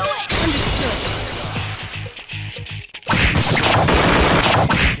 Let's do it. Understood.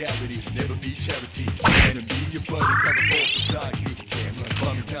 Never be charity. Enemy, your buddy, cover for society. Damn, my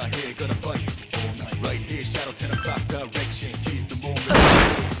bum is not here, gonna fight all night. Right here, shadow 10 o'clock direction. Seize the moment.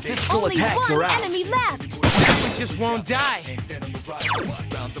 Physical Only attacks one are out. enemy left. That one just won't die. And then on the right,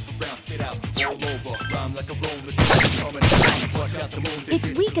 round up around, spit out, all over. Rhyme like a roller, coming around, watch out the moon. It's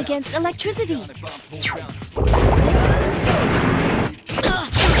weak against electricity. Ain't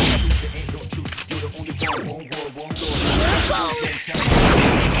no truth, you're the only one world, one Lord.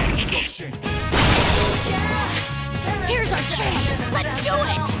 Destruction. Here's our chance. Let's do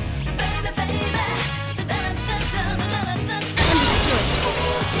it.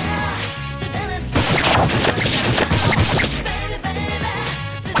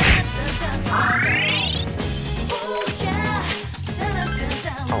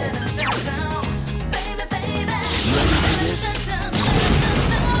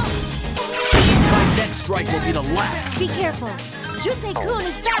 My next strike will be the last. Be careful. Junpei-kun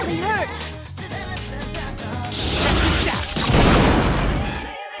is badly hurt. Check this out.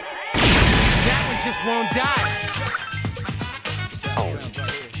 That one just won't die.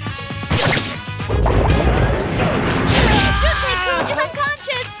 Junpei-kun is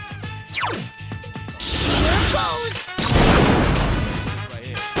unconscious. Here goes.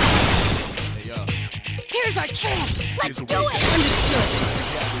 Here's our chance. Let's do it.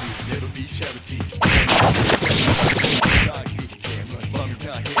 Never be charity.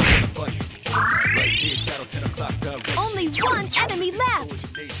 Only one enemy left.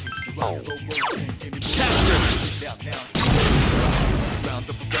 Caster!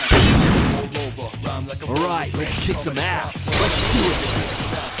 Alright, let's kick some ass. Let's do it.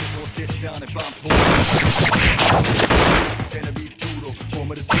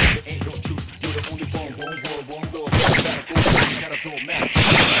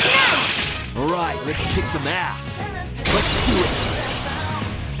 Alright, let's kick some ass. Let's do it.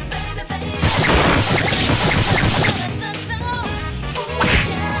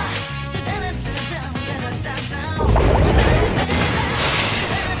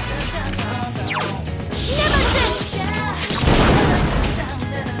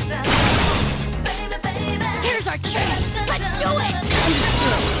 Here's our chance. Let's do it.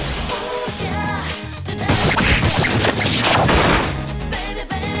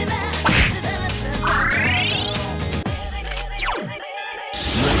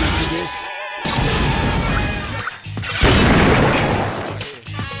 Ready for this?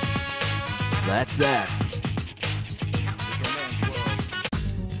 That's that.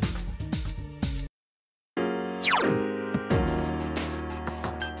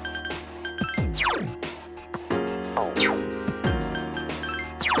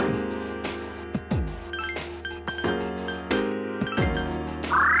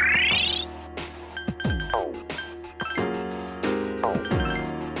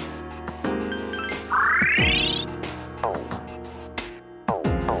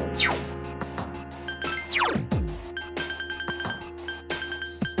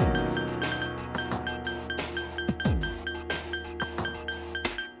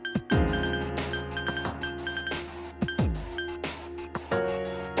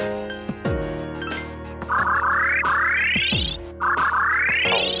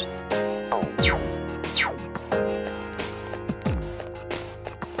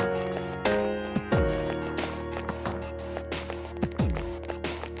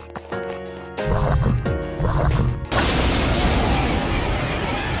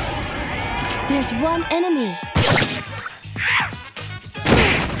 There's one enemy.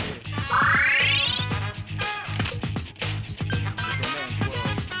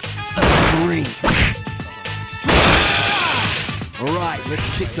 Green. Alright, let's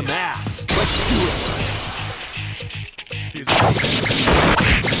kick some ass. Let's do it.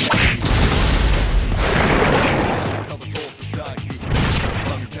 Covers all society.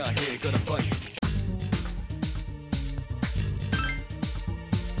 Bum's not here, gonna fight.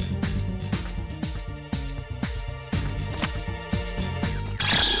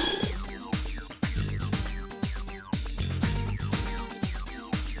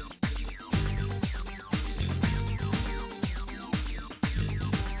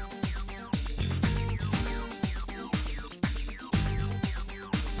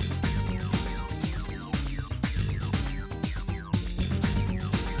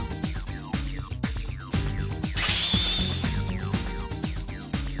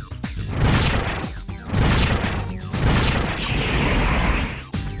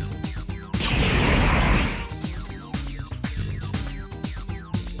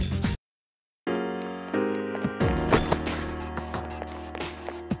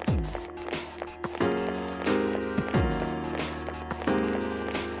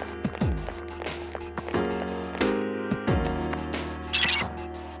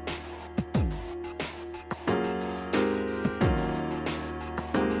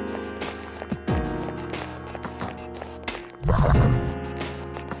 A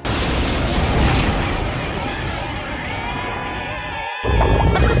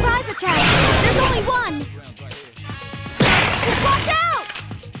surprise attack! There's only one! Watch out!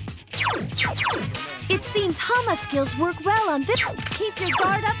 It seems Hama skills work well on this. Keep your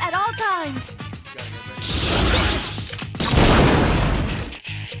guard up at all times.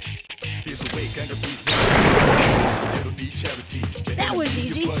 That was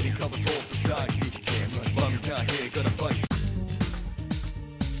easy.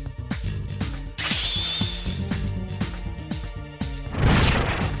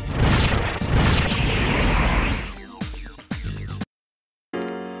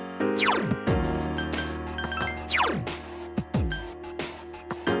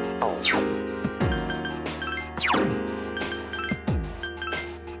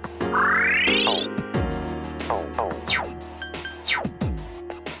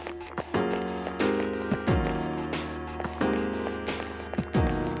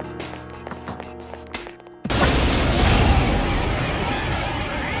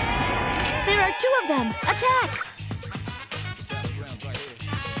 There are two of them! Attack!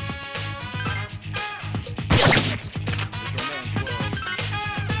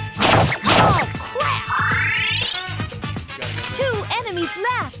 Oh, crap! Two enemies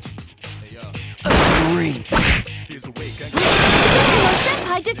left! Ring.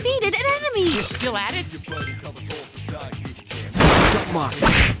 Senpai defeated an enemy! You're still at it? Come on.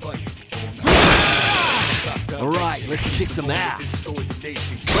 All right, let's kick some ass. Let's do it.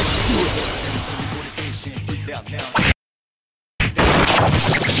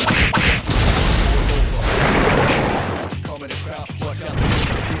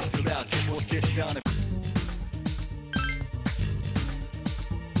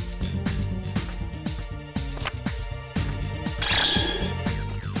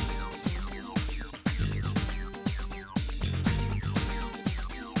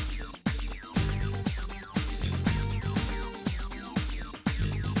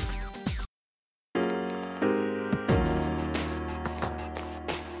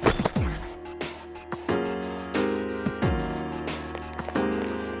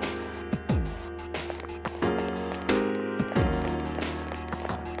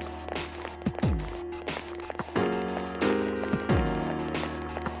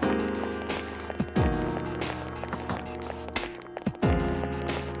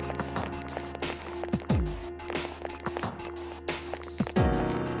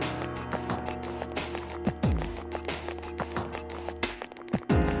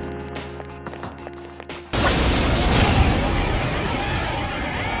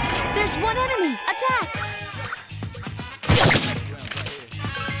 There's one enemy! Attack!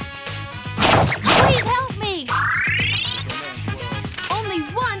 Please help me! Only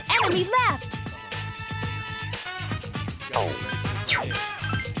one enemy left!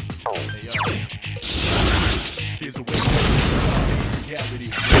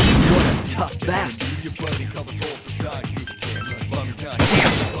 What a tough bastard.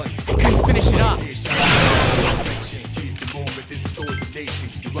 Couldn't finish it off.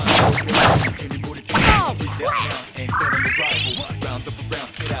 Oh,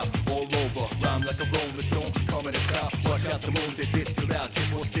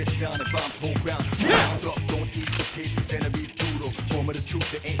 crap!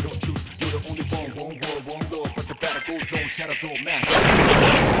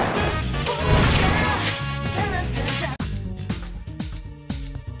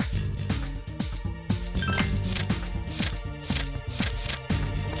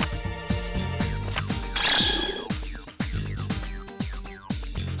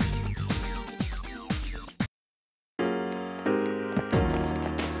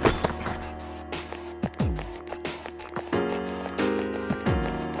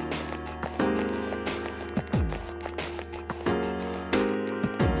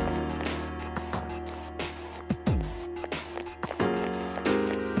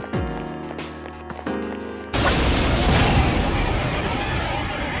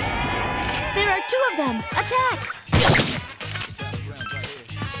 Two of them! Attack!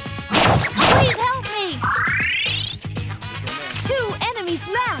 Please help me! Two enemies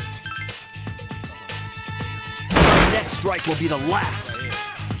left! My next strike will be the last. We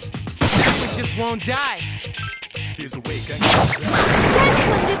just won't die. Redwood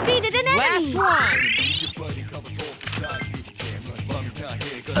defeated an enemy! Last one!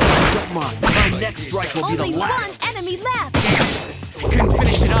 Come on, my next strike will be the Only last. one enemy left! Couldn't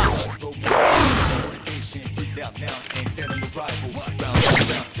finish it off.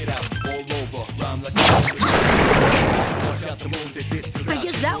 I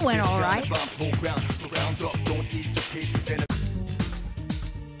guess that went all right.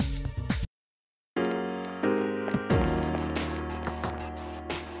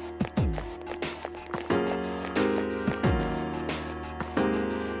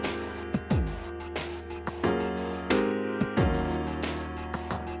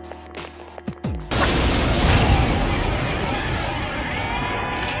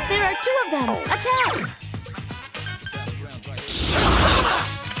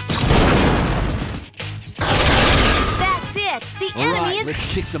 right, let's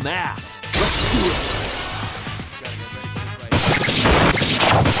kick some ass. Let's do it.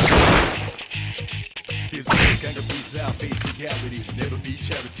 Here's where gang beats out, face reality, never be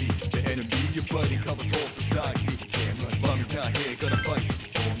charity. The enemy, your buddy, covers all society. Damn right, mommy's not here, gonna fight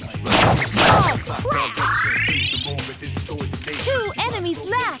all night. Oh, crap! 2 enemies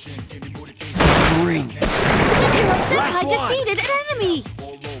left! Bring it. Shinjiro-senpai defeated an enemy!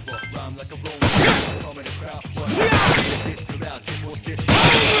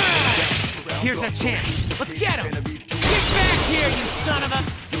 Here's a chance. Let's get him. Get back here, you son of a...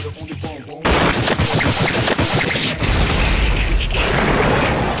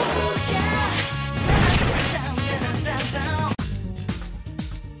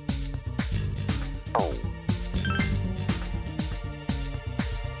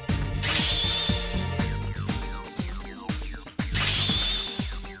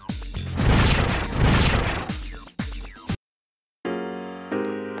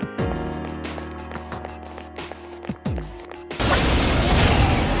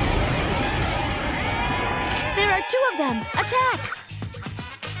 Attack!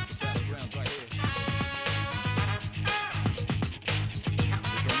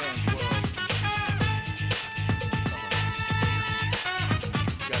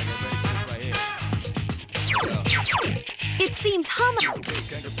 It seems harmless.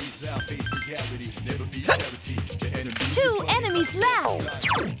 2 enemies left!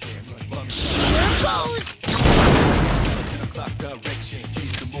 Here it goes!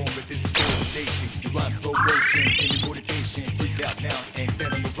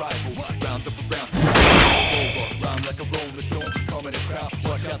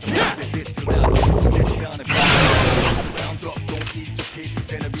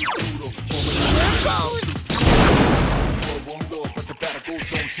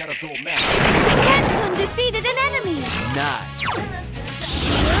 Capcom defeated an enemy! Nice.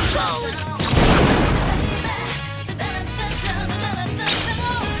 Here it goes!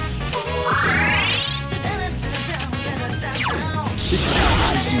 This is how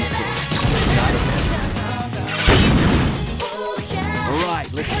I do things. Alright,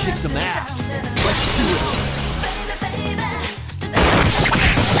 let's kick some ass. Let's do it.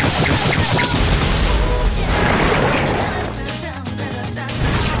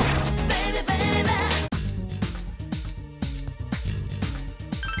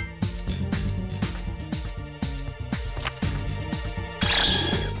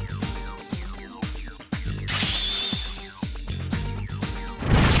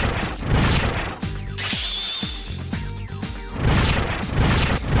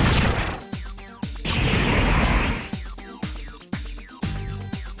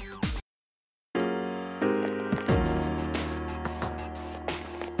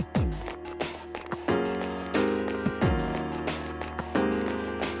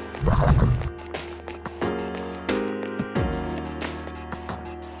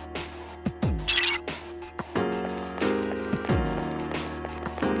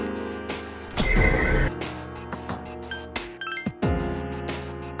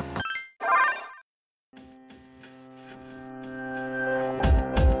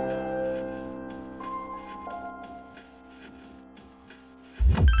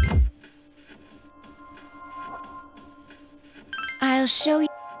 I'll show you.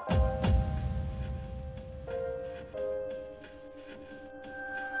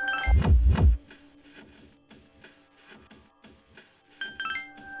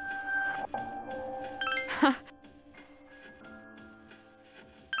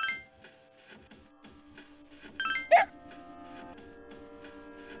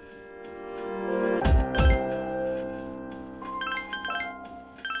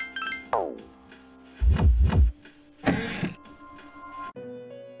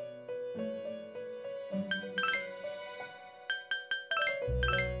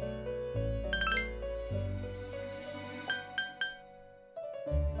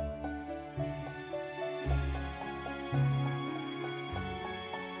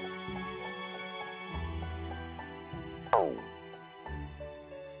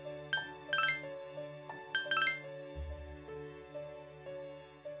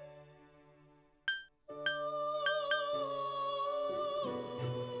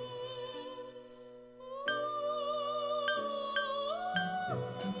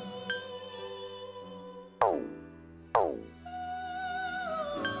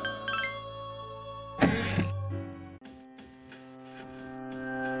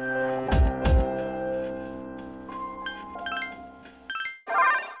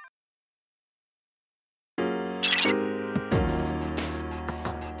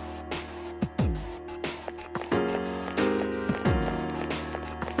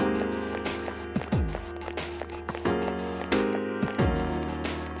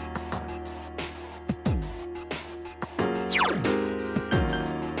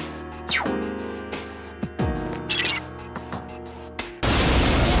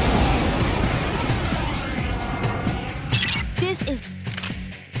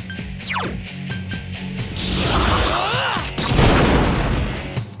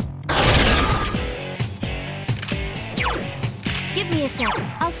 me a sec.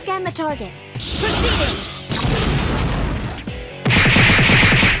 I'll scan the target. Proceeding!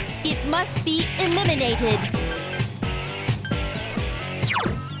 It must be eliminated.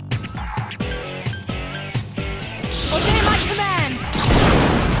 Obey my command!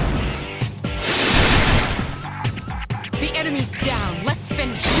 The enemy's down. Let's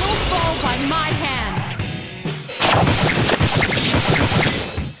finish. You'll fall by my hand.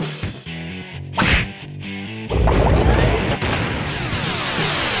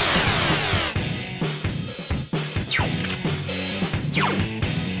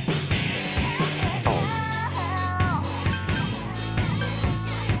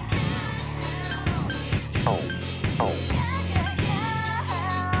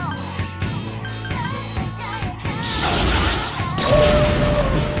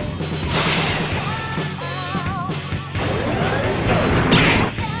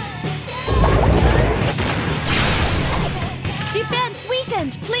 Defense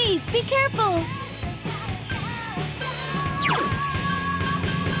weakened! Please, be careful!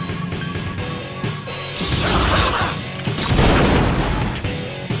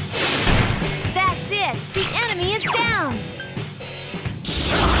 That's it! The enemy is down!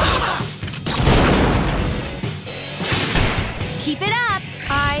 Keep it up!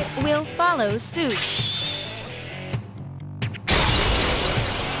 I will follow suit.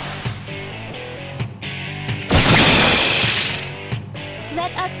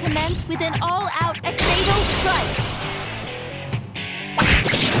 Let us commence with an all-out fatal strike.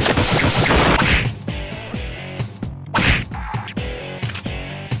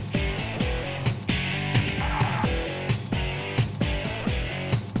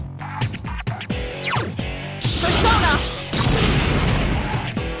 Persona!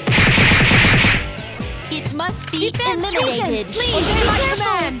 It must be eliminated. Please, obey my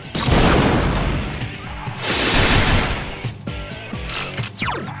command.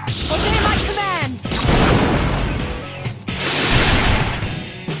 Obey my command!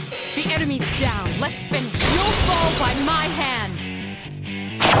 The enemy's down. Let's finish. You'll fall by my hand.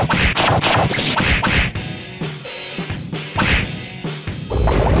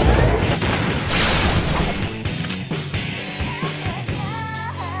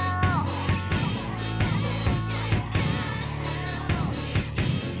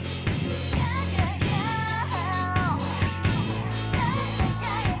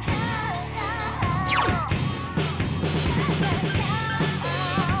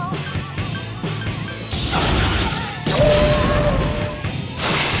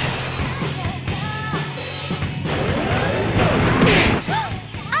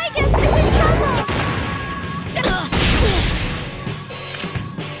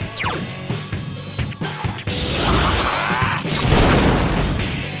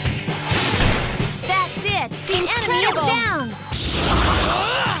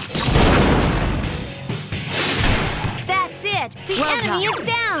 enemy is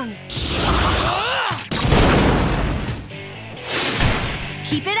down!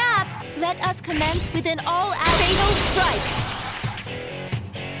 Keep it up! Let us commence with an all-out fatal strike!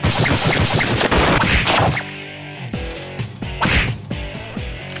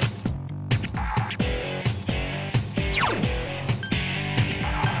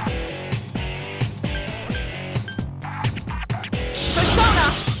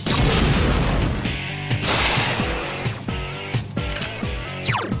 Persona!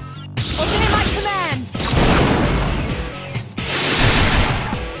 Obey my command!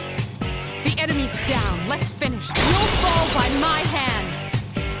 The enemy's down. Let's finish. You'll fall by my hand.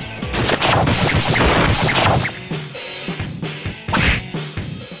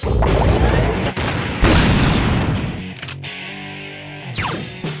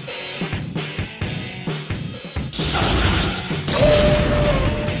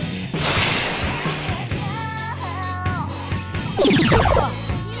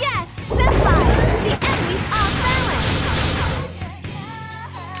 Yes, Senpai! The enemy's off balance!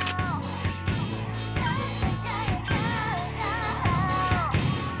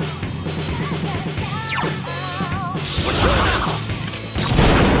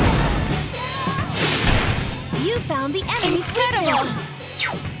 You found the enemy's weakness!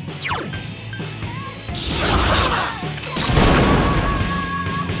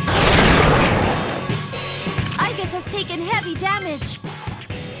 Igus has taken heavy damage.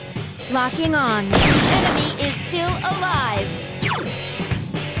 Locking on. The enemy is still alive.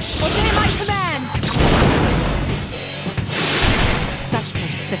 Obey my command! Such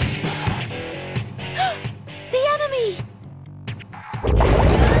persistence. The enemy!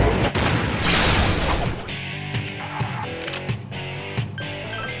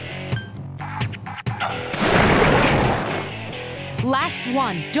 last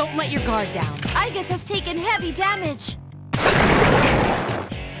one. Don't let your guard down. Igus has taken heavy damage.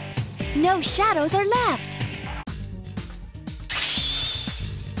 No shadows are left.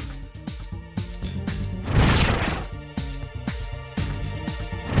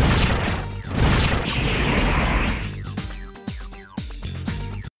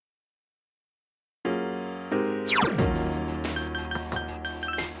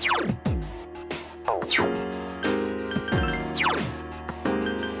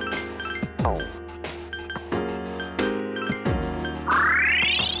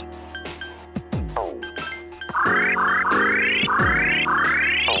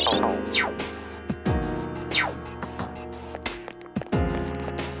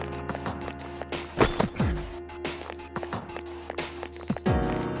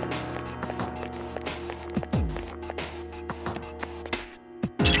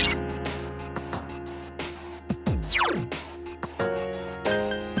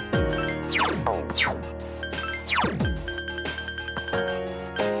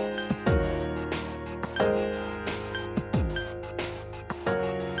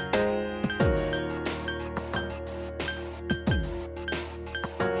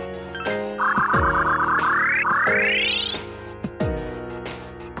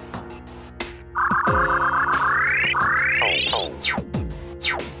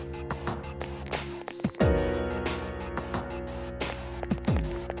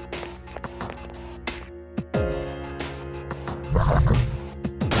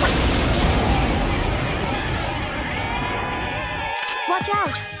 Watch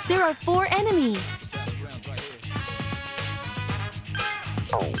out! There are 4 enemies!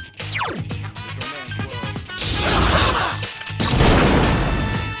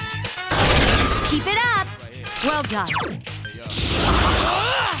 Keep it up! Well done.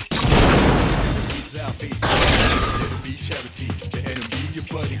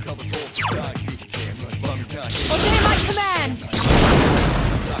 Obey my command!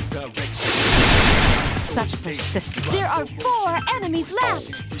 Such persistence. There are 4 enemies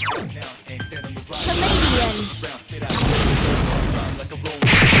left! Canadian!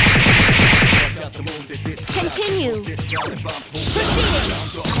 Continue! Proceeding!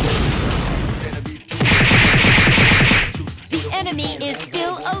 The enemy is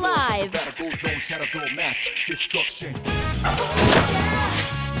still alive. The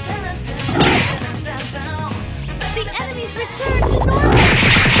enemies return to normal!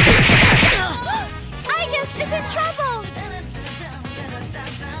 Igus is in trouble!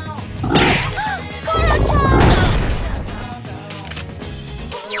 Koro-chan!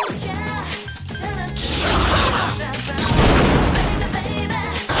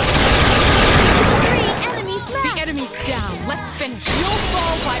 3 enemies left! The enemy's down. Let's finish. You'll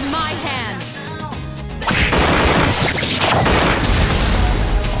fall by my hand.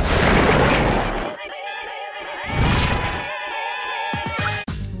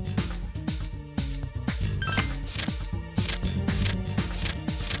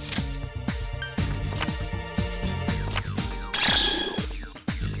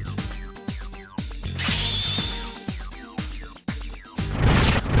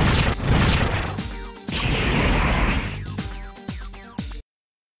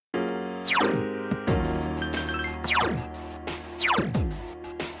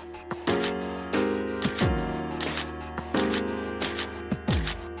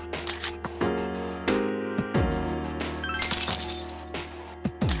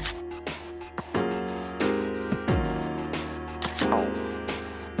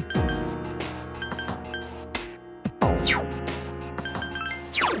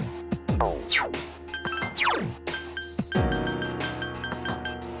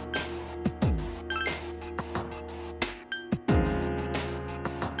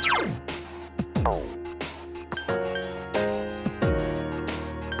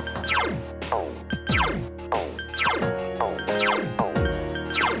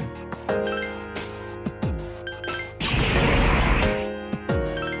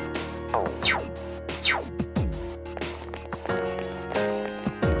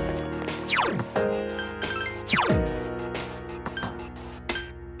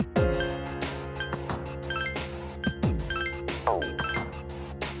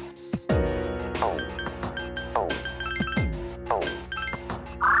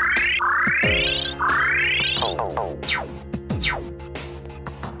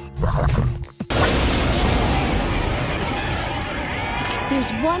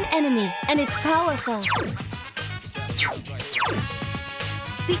 There's 1 enemy, and it's powerful.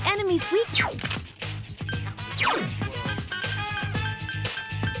 The enemy's weak.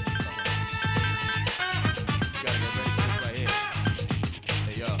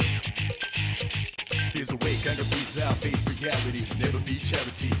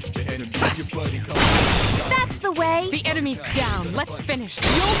 That's the way! The enemy's down. Let's finish.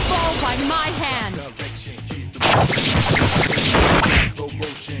 You'll fall by my hand.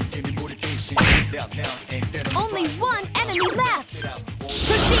 Only one enemy left!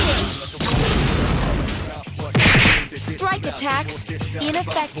 Proceeding! Strike attacks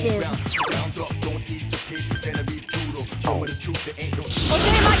ineffective.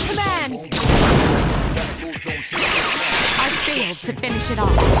 Obey my command! I failed to finish it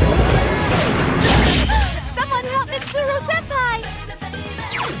off. Someone help Mitsuru-senpai!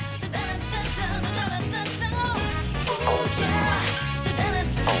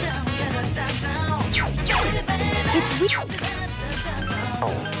 It's weak.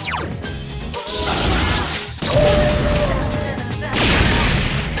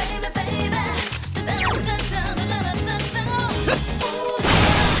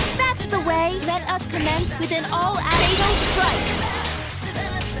 That's the way. Let us commence with an all-out fatal strike.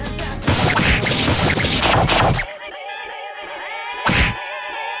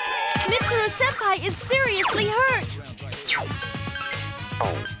 Mitsuru-senpai is seriously hurt.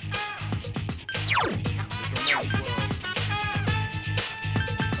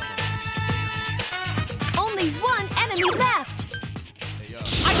 Only one enemy left.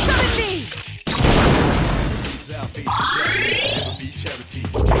 I summon thee!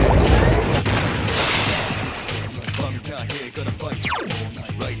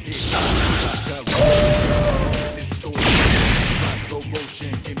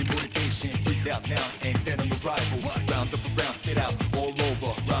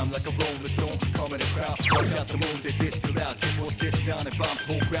 Watch out the moon, they diss till out. This was this sound and bombs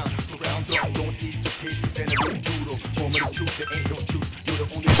whole ground. Surround up, don't ease your peace, cause enemies brutal. Moment of truth, there ain't no truth. You're the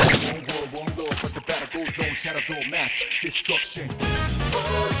only one world, but the battle goes on. Shadows all mass destruction.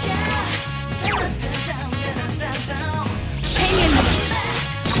 Hang in there!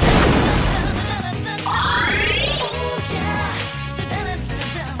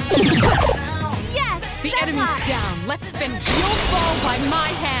 Yes! The senpai! enemy's down. Let's finish. You'll fall by my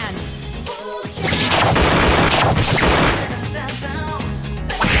hand.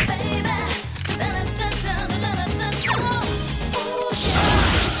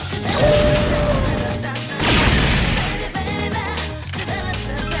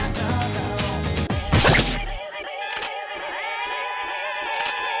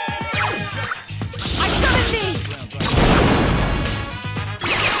 I summon thee!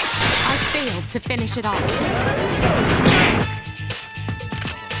 I failed to finish it off.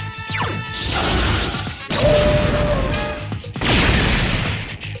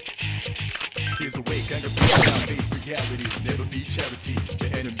 Here's a wake, anger, face reality. Never be charity. The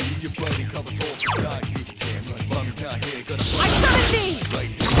enemy, your buddy, covers all society. Damn, right, mom is not here, gonna fight. I summon thee!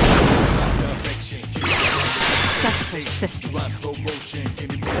 Right direction. Such persistence. Slow motion, give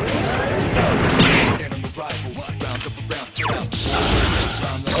me more. Enemy rival, round up around, sit out.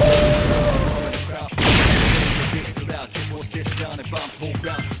 Round up, crowd. This till out, this was this sound and bombs whole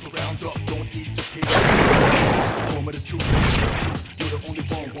ground. Surround up, don't ease your peace. Moment of truth, you're the only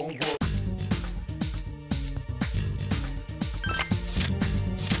one world.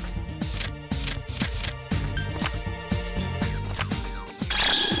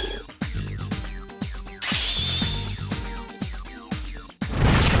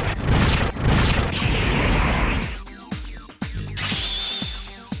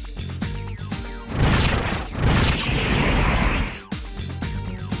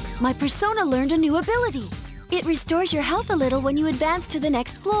 My persona learned a new ability. It restores your health a little when you advance to the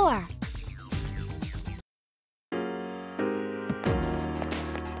next floor.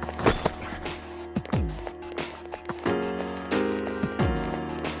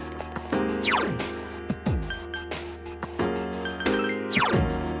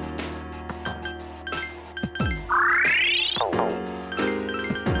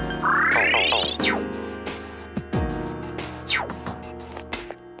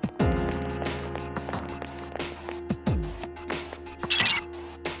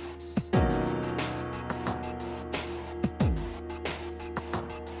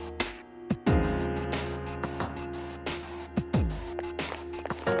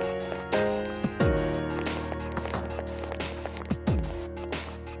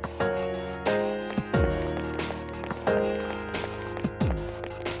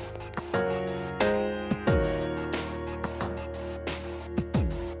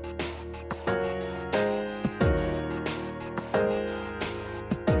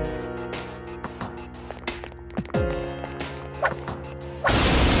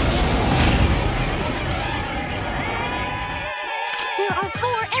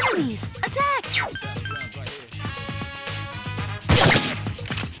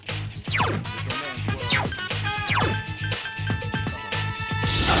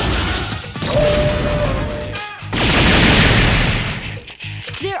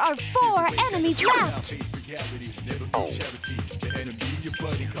 are 4 enemies left.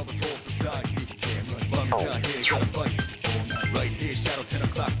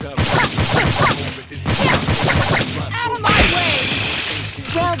 Out of my way!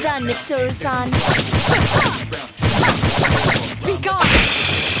 Well done, Mitsuru-san. Be gone!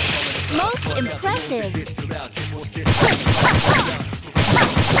 Most impressive.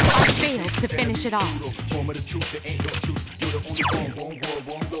 I failed to finish it off.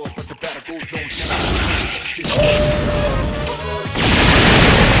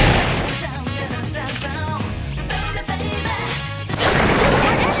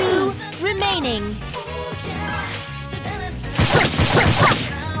 Two remaining.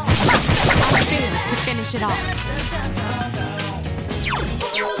 I failed to finish it off.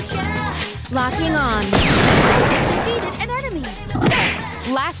 Locking on. He's defeated an enemy.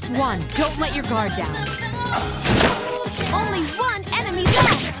 Last one. Don't let your guard down. Only 1 enemy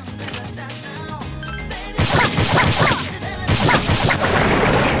left.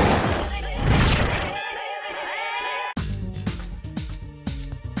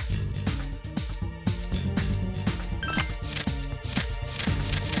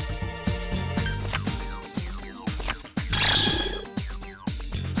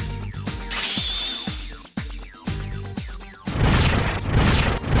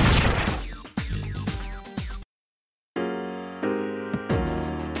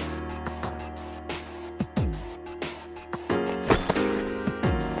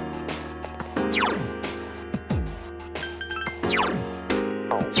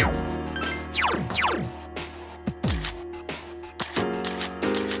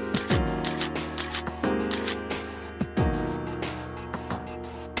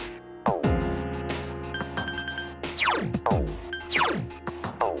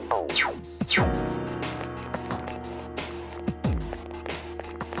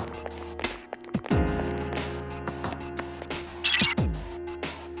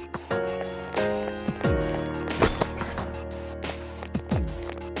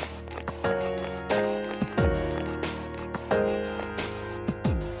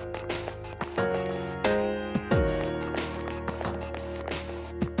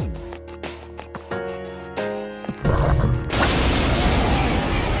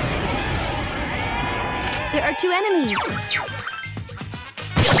 There are 2 enemies.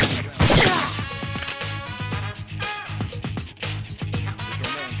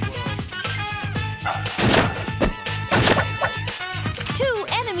 Two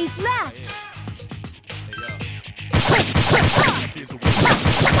enemies left.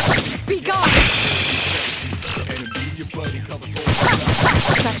 Be gone!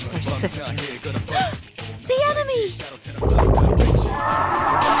 Such persistence. The enemy!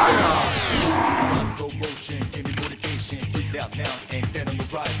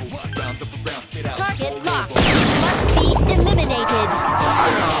 Target locked. Must be eliminated.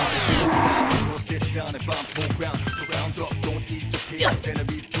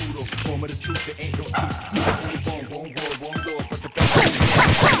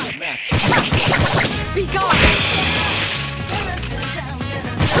 Be gone!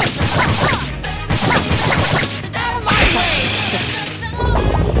 Out of my way!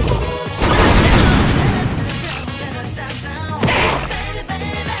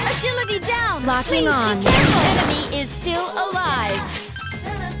 Agility down. Locking on. Enemy is still alive.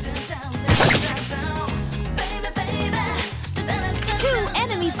 Two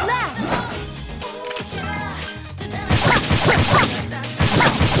enemies left.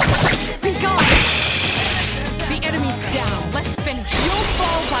 Be gone! The enemy's down. Let's finish. You'll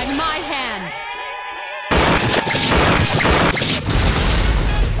fall by my hand.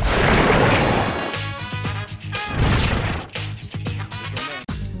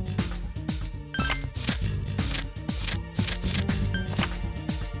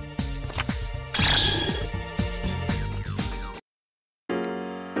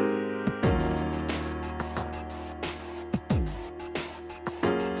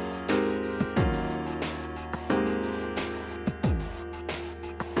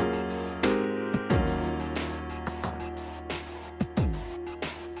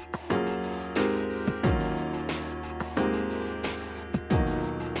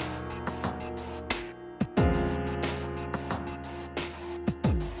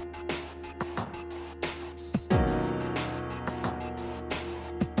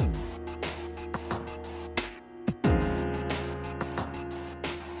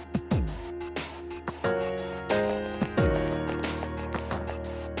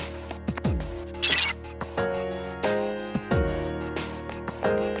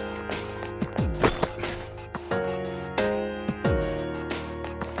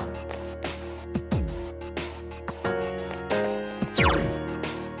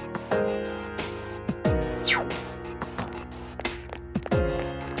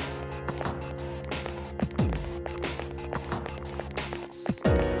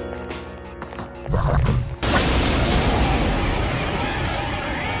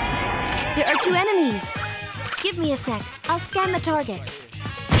 Give me a sec. I'll scan the target.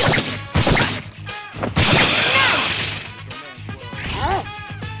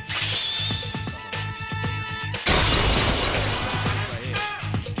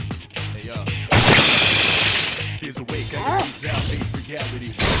 There's a way, got these now face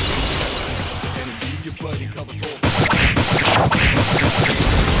reality. Enemy, your buddy covers all.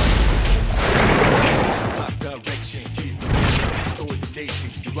 Block direction, seize the destroy the nation.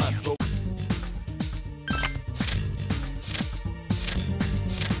 You run slow.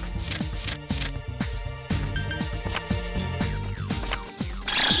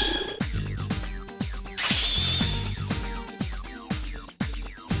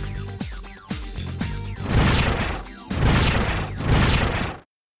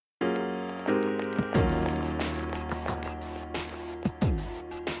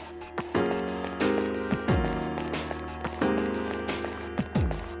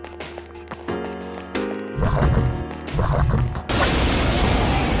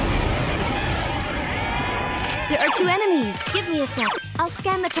 There are 2 enemies. Give me a sec. I'll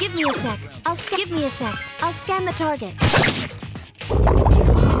scan the. Give me a sec. Give me a sec. I'll scan the target.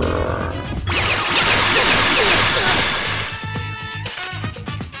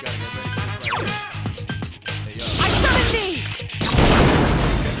 I summon thee!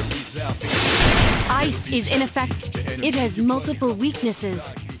 Ice is ineffective. It has multiple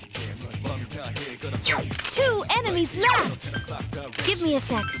weaknesses. 2 enemies left! Give me a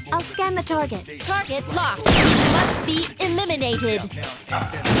sec. I'll scan the target. Target locked. You must be eliminated.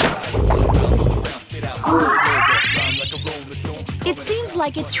 It seems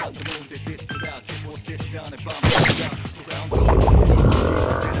like it's...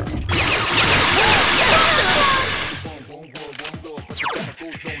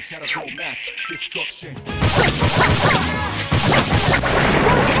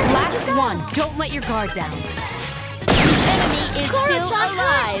 Last one. Don't let your guard down. The enemy is still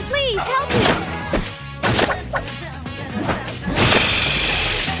alive. Please help me!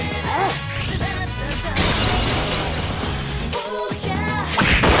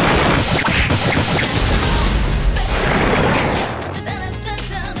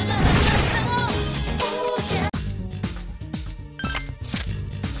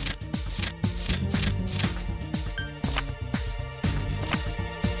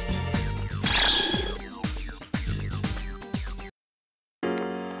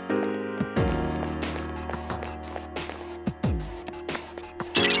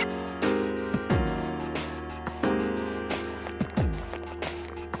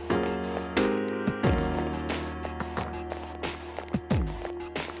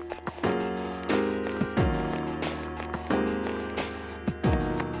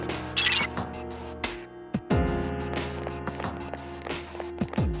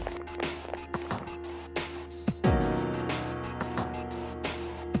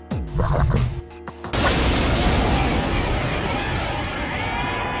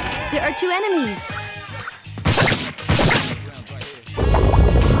 There are 2 enemies.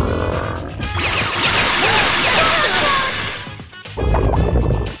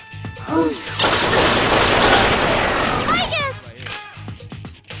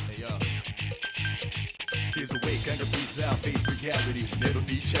 There's a way, kind of breathe out, face reality. Never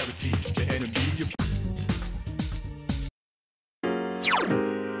be charity. The enemy, you.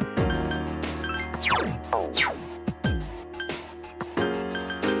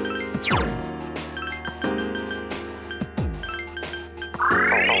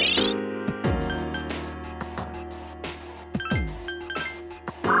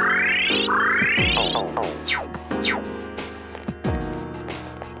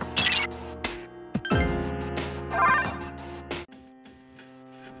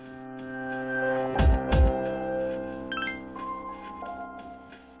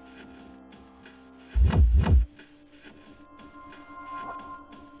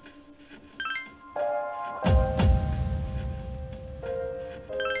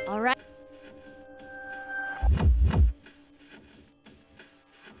 All right.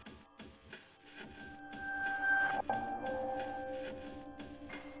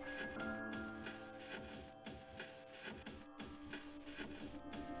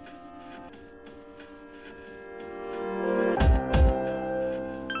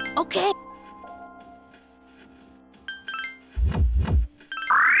 Okay.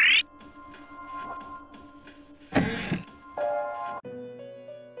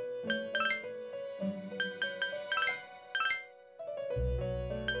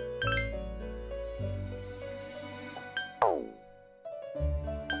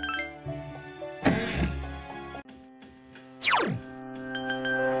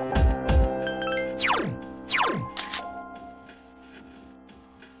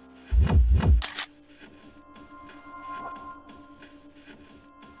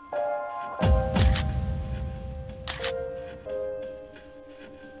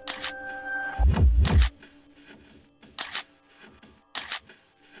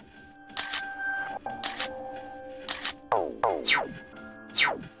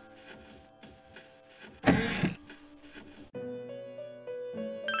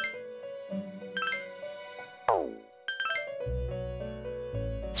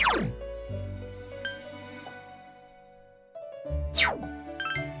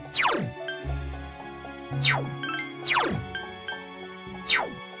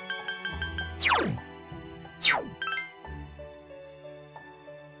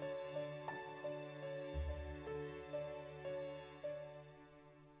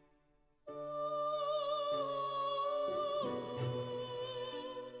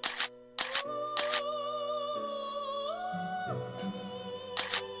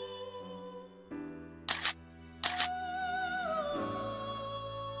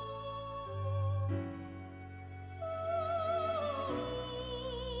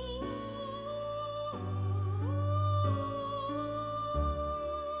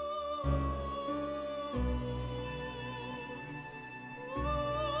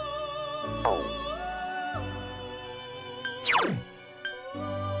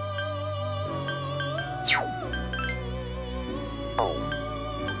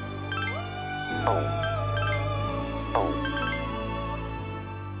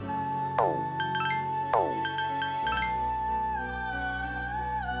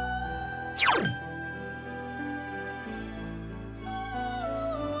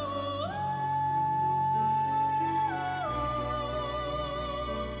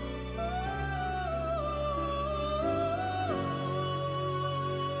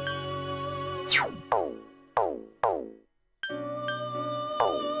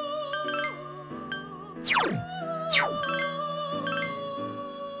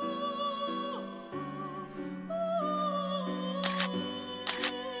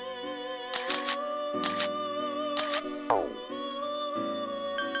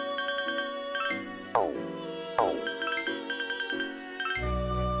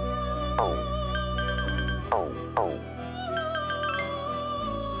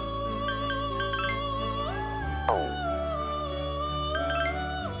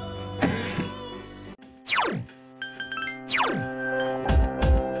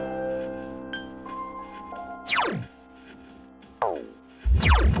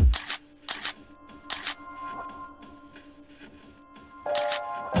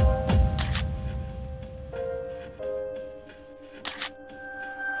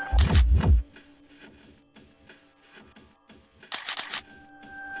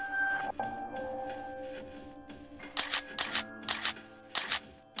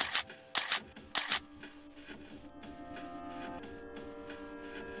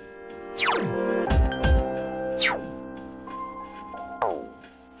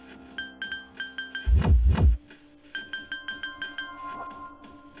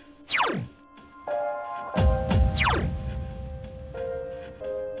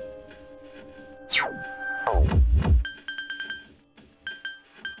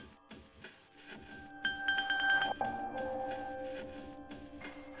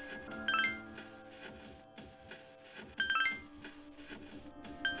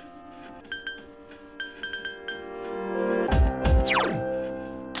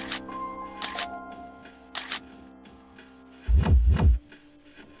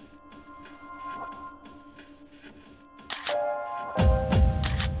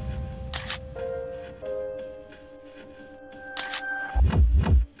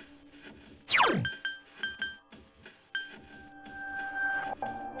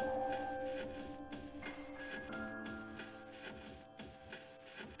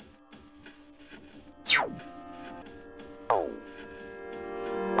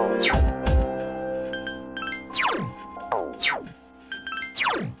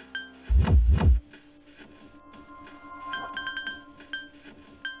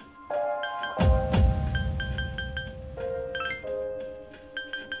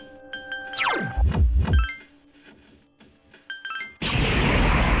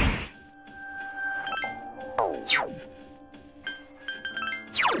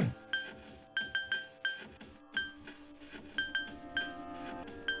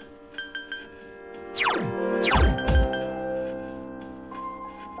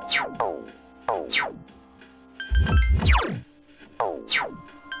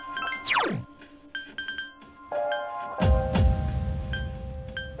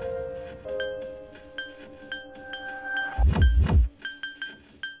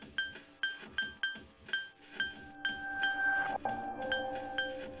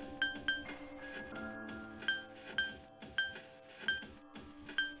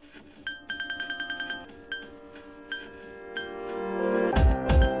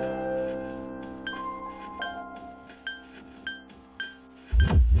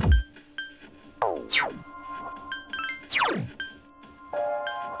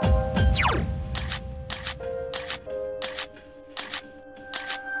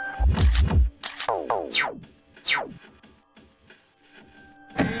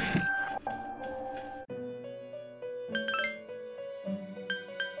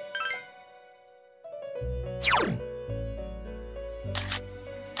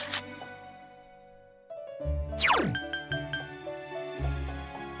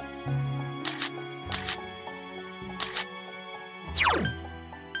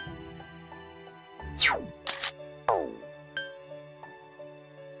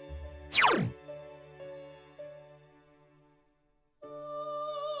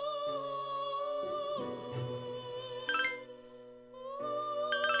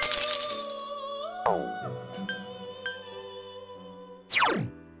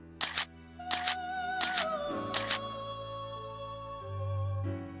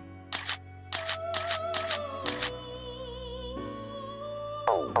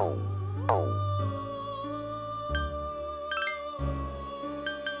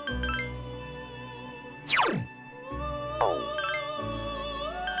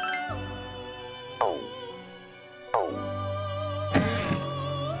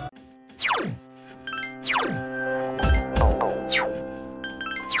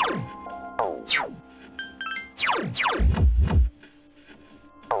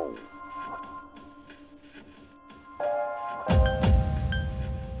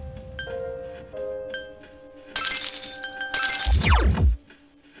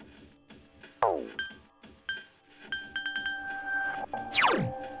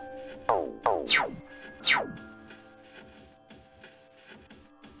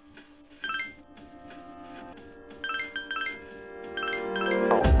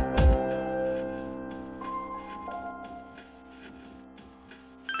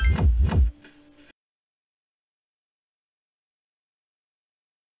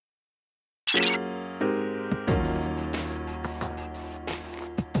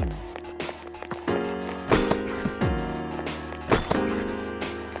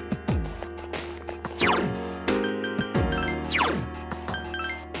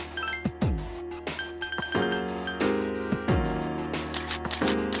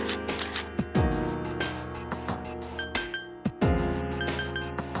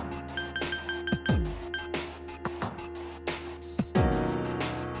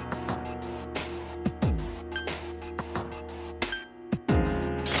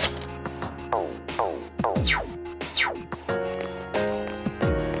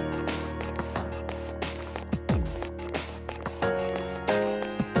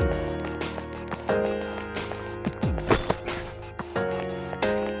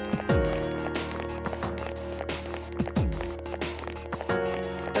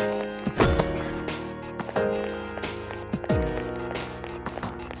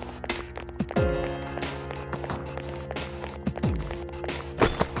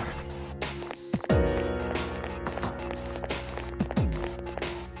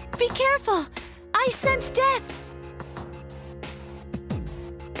 Be careful! I sense death!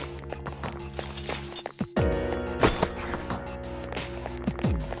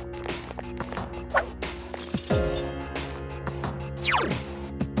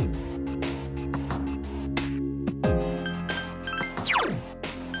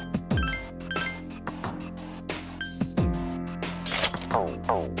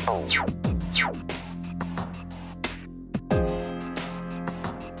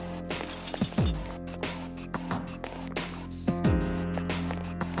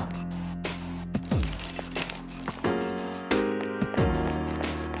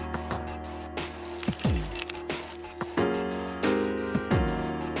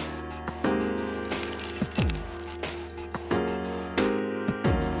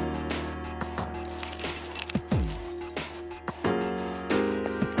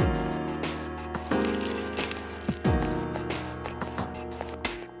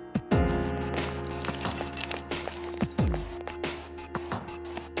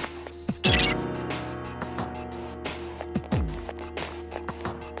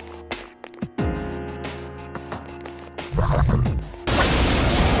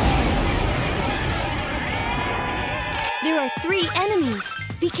 There are 3 enemies.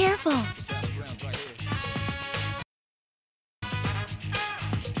 Be careful.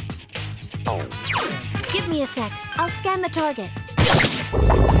 Give me a sec. I'll scan the target.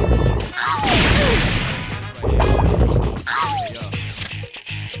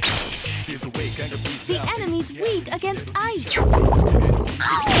 The enemy's weak against ice.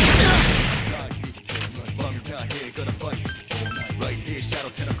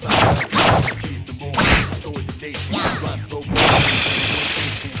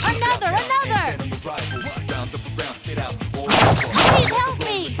 Another! Please help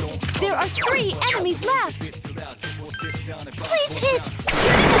me! There are 3 enemies enemies left. Please hit.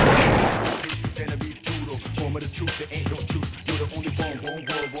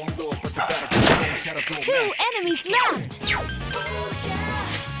 Two enemies left.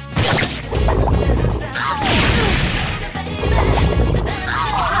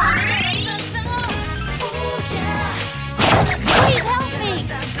 Please help me.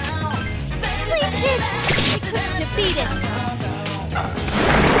 Please hit. I couldn't defeat it.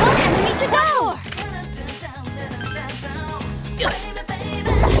 One enemy to go.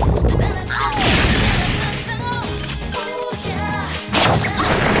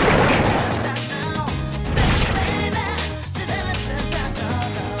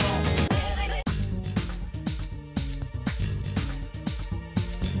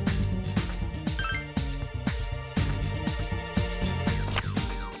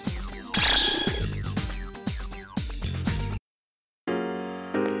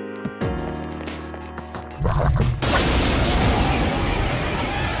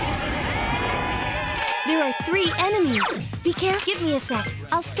 There are 3 enemies. Be careful. Give me a sec.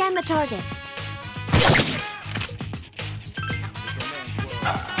 I'll scan the target.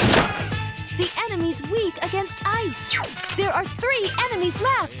 The enemy's weak against ice. There are 3 enemies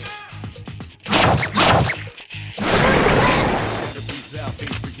left.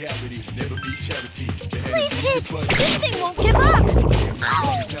 Please hit. This thing won't give up.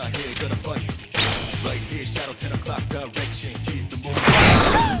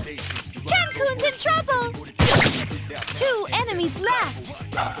 Cancun's in trouble! 2 enemies left!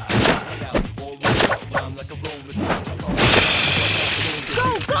 Go,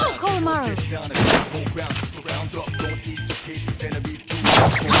 go, Koromaru!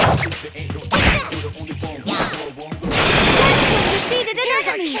 Cancun defeated an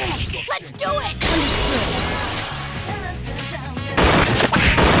enemy! Let's do it!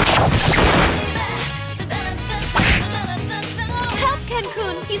 Help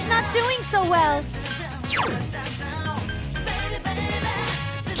Cancun! He's not doing so well!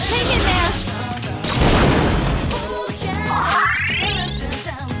 Hang in there!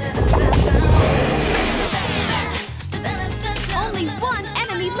 Only 1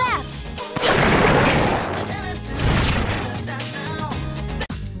 enemy left!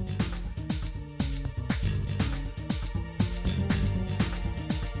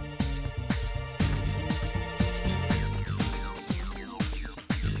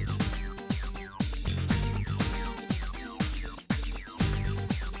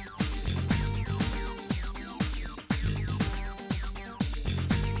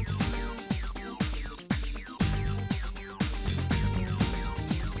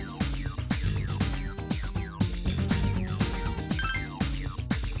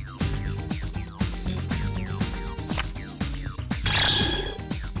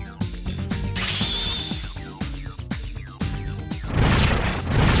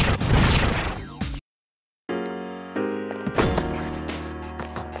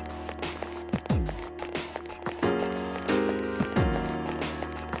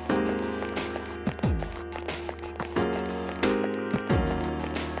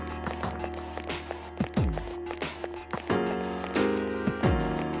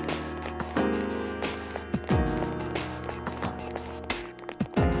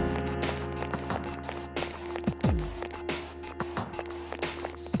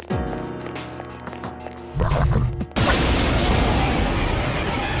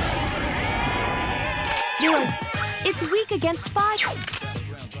 It's weak against fire.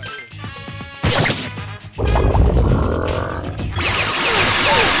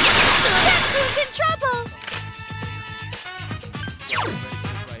 Cancun's in trouble!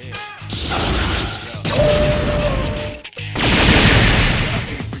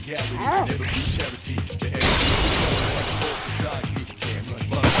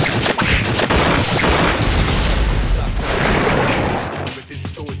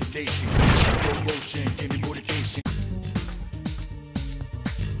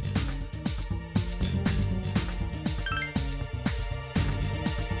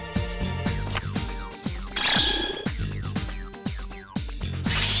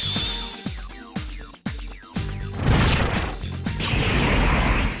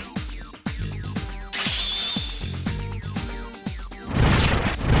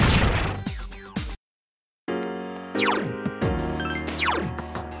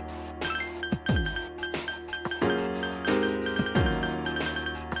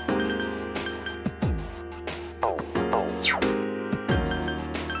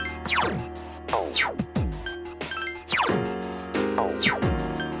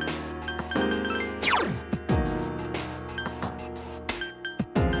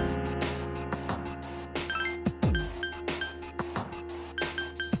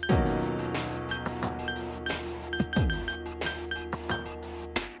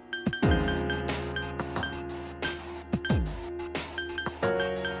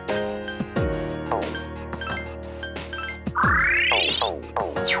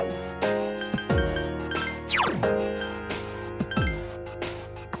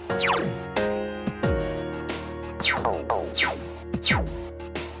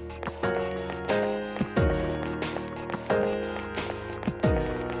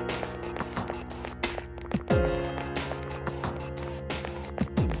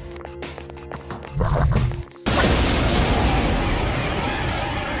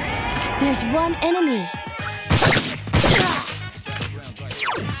 There's one enemy.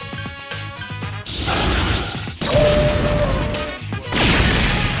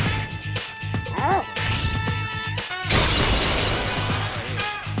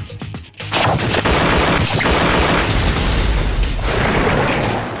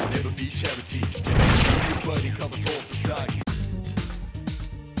 Never be charity. Everybody covers all society.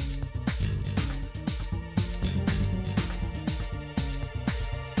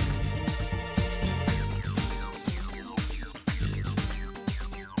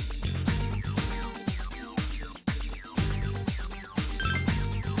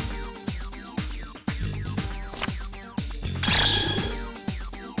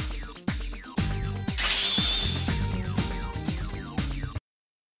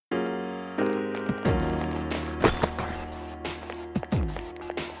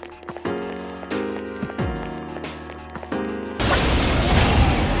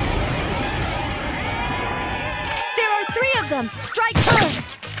 Them. Strike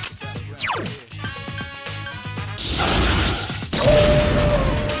first!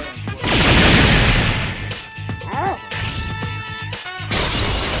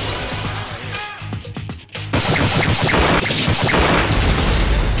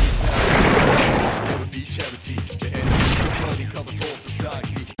 Never be charity. The enemy bloody covers all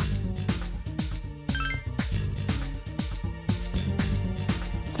society.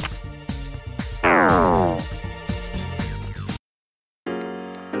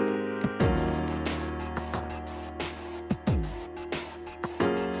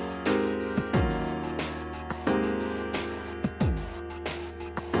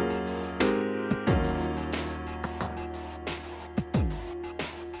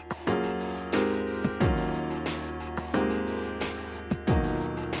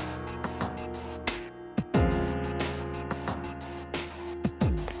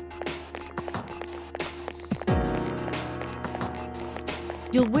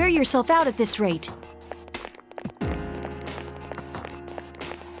 You'll wear yourself out at this rate.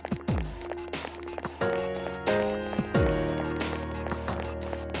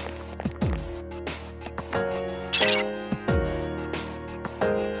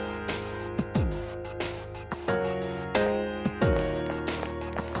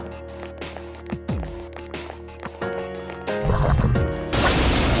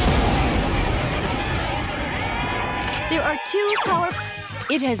 There are two power...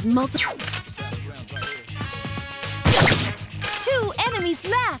 It has multiple... 2 enemies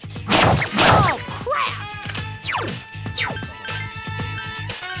left! Oh, crap!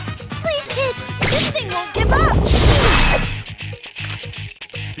 Please hit! This thing won't give up!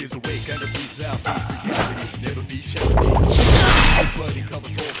 Here's a way, kind of breathe out, face reality. Never be charity. Everybody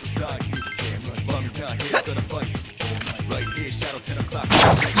covers all society. Damn right, mommy's not here, gonna fight all night. Right here, shadow 10 o'clock.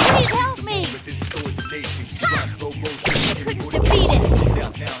 Please help me! Ha! I couldn't defeat it!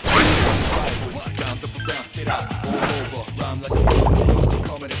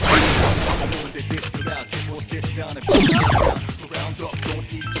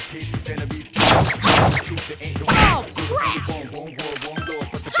 Oh, crap!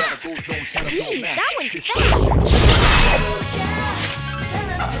 Jeez, that one's fast!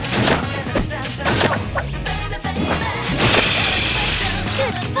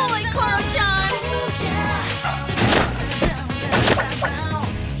 Good boy, Koro-chan!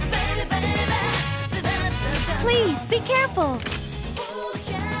 Please, be careful!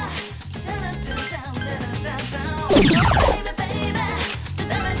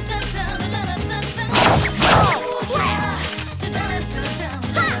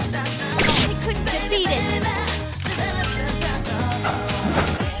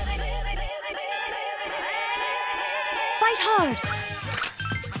 Hard.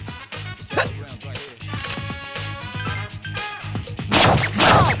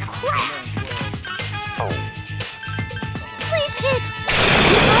 Oh, crap! Please hit!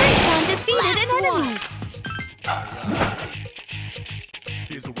 Koro-chan defeated an enemy!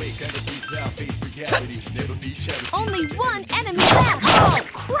 Here's a way, kind of breathe out, face reality. Never be charity. Only one enemy left! Oh,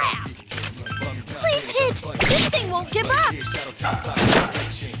 crap! Please hit! This thing won't give up!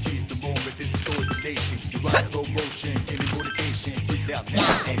 Seize the moment, this is the nation. You rise slow motion, give me motivation. Breathe out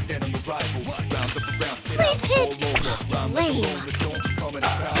now, and then on the rival. Round up around, please hit! Lame. Coming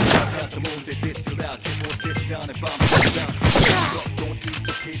around, the moon that this too loud. Give more this sound and bomb down. Don't eat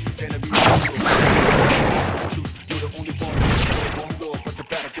the case, cause enemies you're the only one Lord, but the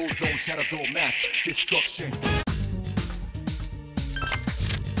battle goes on. Shadows on mass destruction.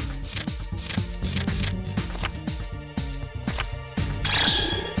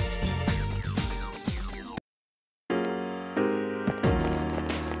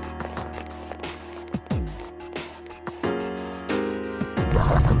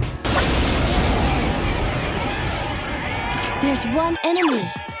 There's one enemy.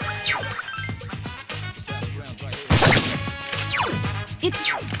 It's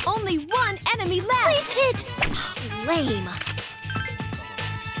only one enemy left. Please hit. Lame.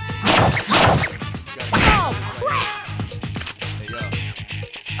 Oh, crap!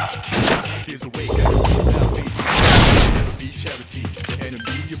 Here's a way, never be charity. The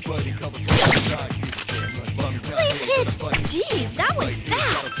enemy, your buddy, covers all society. Please hit! Jeez, that one's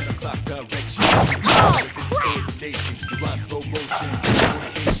fast! Oh, crap!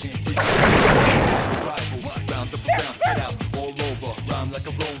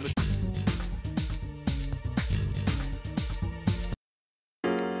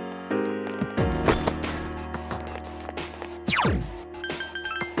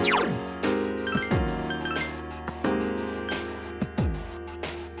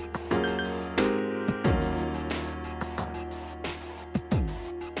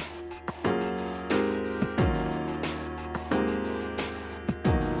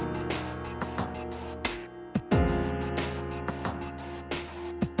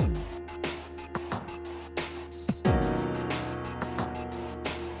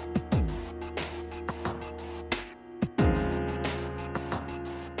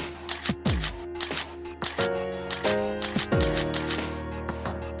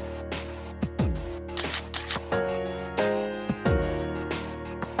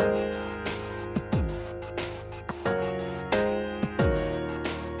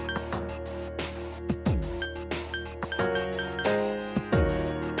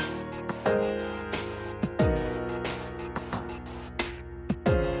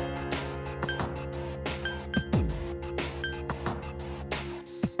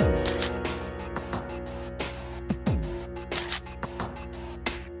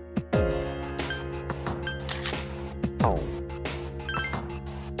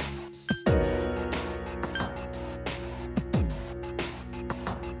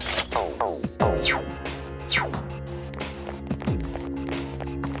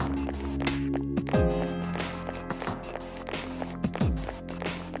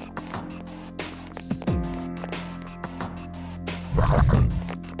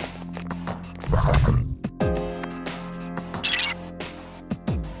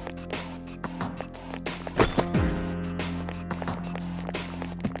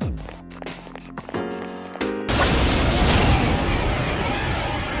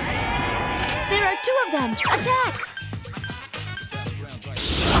 Them. Attack!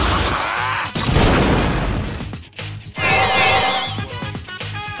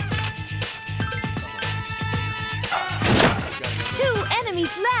 Two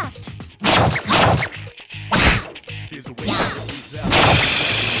enemies left!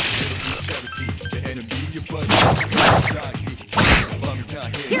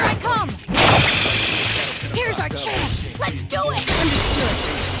 Here I come! Here's our chance! Let's do it! Understood!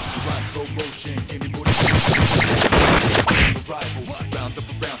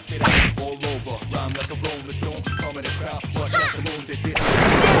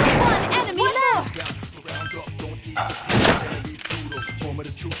 There's one enemy left!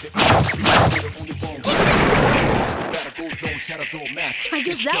 I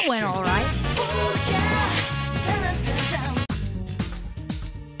guess that went all right.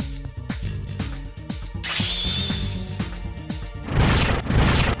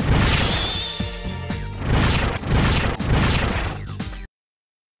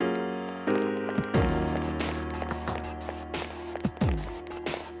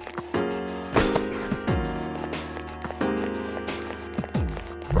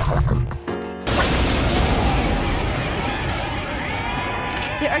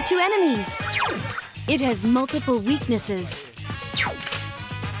 There are two enemies. It has multiple weaknesses.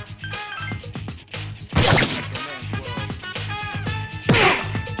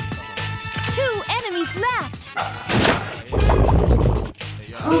 Two enemies left.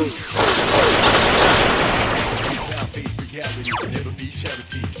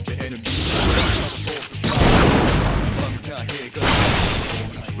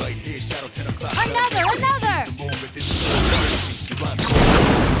 Another!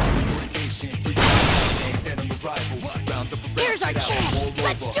 Here's our chance!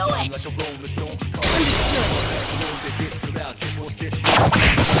 Let's do it!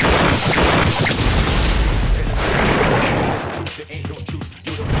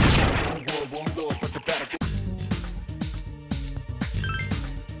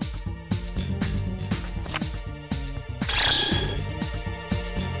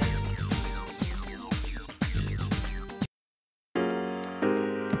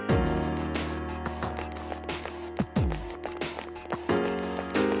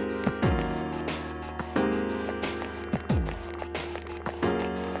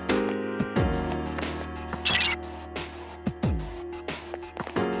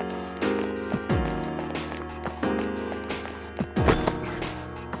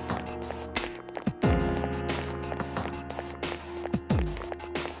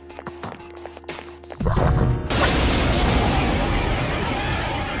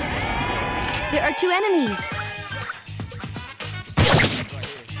 There are 2 enemies.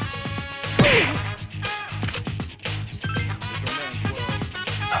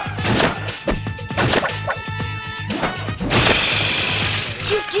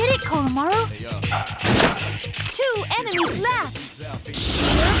 You did it, Koromaru! 2 enemies left!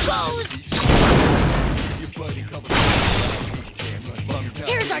 There goes!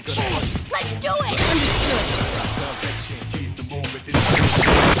 Here's our chance! Let's do it! Understood!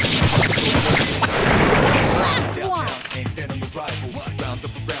 Last one!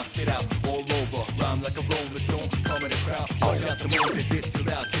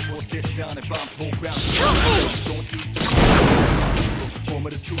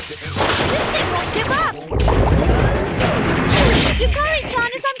 This thing won't give up! Yukari-chan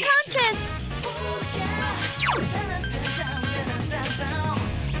is unconscious!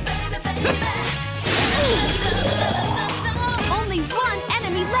 Only 1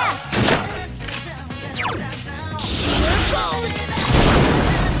 enemy left! Here goes!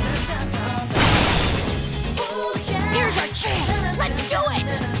 Here's our chance! Let's do it!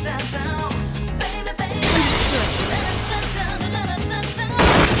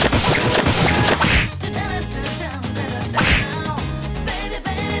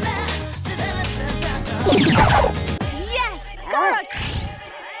 Yes! Got it!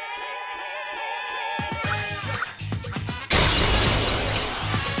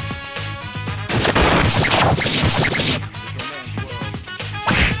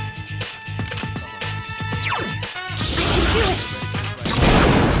 I can do it!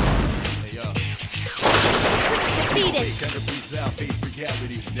 Defeated!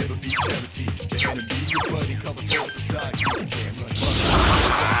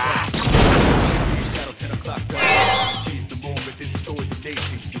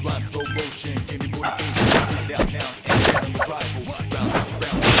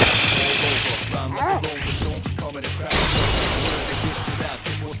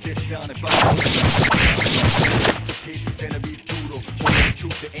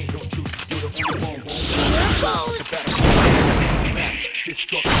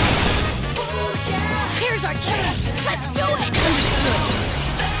 Here's our chance! Let's do it!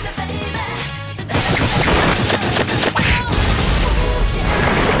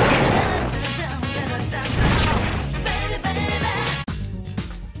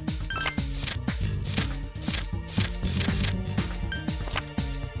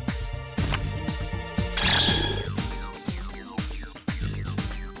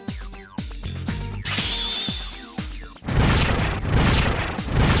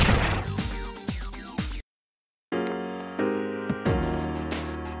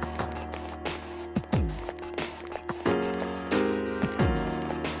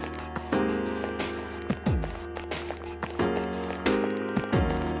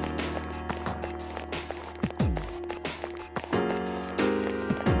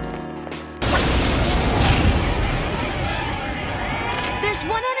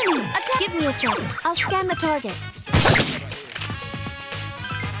 Give me a second. I'll scan the target.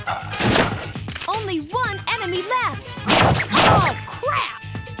 Only 1 enemy left! Oh, crap!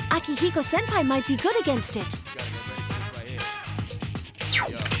 Akihiko-senpai might be good against it.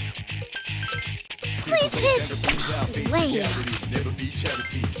 Please hit! Lame.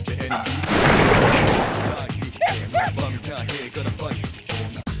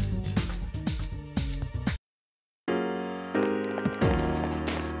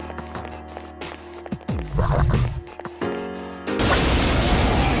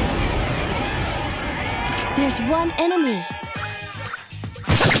 There's 1 enemy.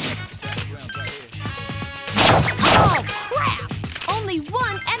 Oh, crap! Only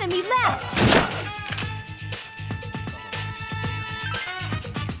 1 enemy left!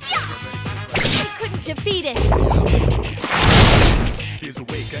 Yeah! I couldn't defeat it!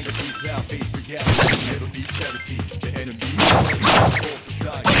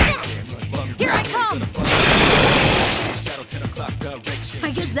 Here I come!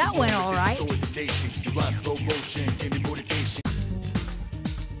 I guess that went all right.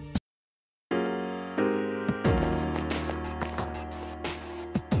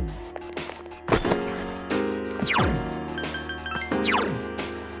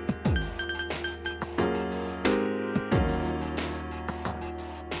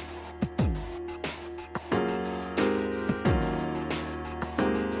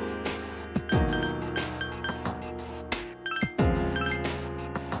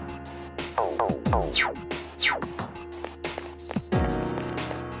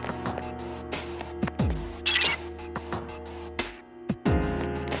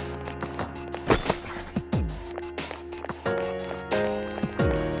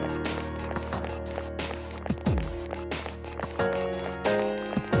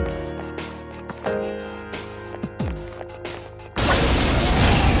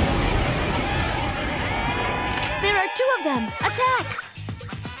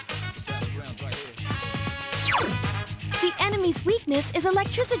 The enemy's weakness is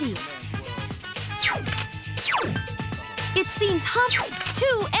electricity. It seems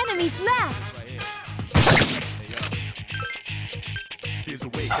two enemies left. There's a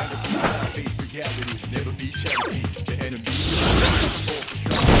way kind of face reality, never be charity. The enemy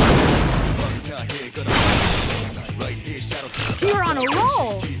right here, shadow. You're on a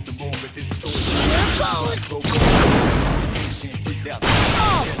roll. Seize the moment, destroy. Here goes.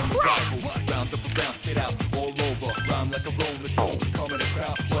 Oh, crap. Round up around, spit out all over. Rhyme like a rolling stone. Come in the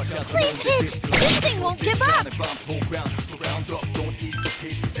crowd, watch out. Please hit. This thing won't give up. Bombs hold ground, surround up. Don't eat the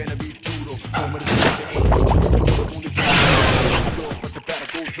pace, cause enemies brutal. Home of the only but the battle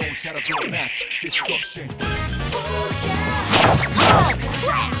goes on. Shadows of mass destruction. Oh,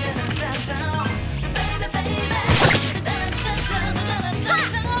 crap.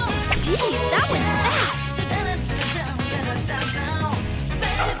 Jeez, that was fast!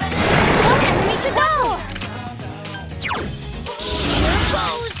 One enemy to go! Here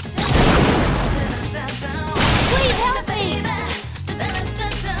goes! Please help me!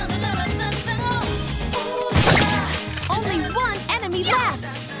 Only one enemy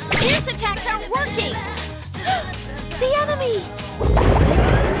left! Fierce attacks aren't working! The enemy!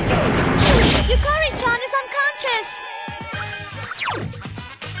 Yukari-chan is unconscious!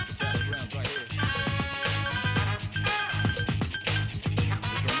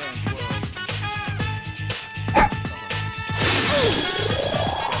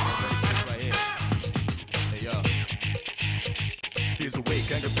 Here's a way,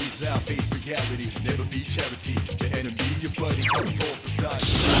 kind of breathe out, face reality, never be charity. The enemy, your buddy, covers all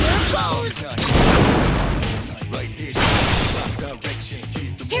society. Here goes! Right here, direction,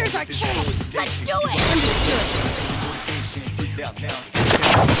 seize the Here's our chance! Let's do it! Breathe out now.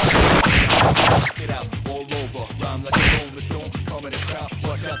 Get out all over, rhyme like a rolling stone. Come in the crowd,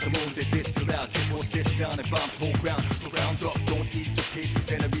 watch out the moon, they this too loud. This was this sound and bombs hold ground. Surround up, don't ease the case,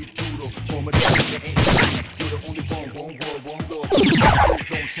 cause enemies brutal. Home of the ain't you're the only one world, one Lord.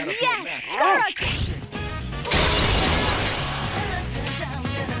 Yes!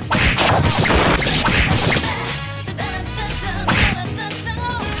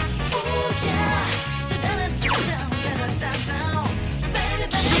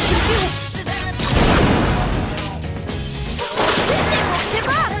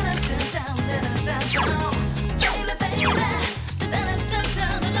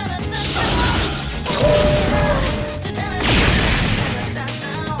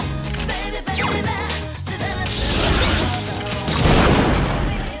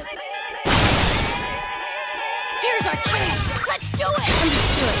 Here's our chance! Let's do it!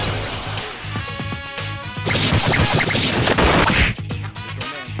 Understood.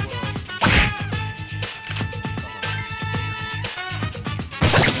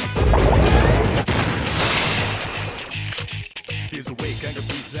 Here's a way, kind of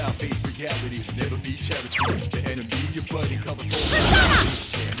breathe out, face reality, never be charity. The enemy, your buddy, covers all.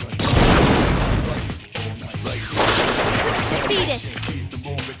 Defeat it! Seize the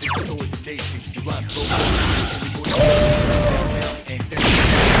moment, destroy the nation. You rhyme so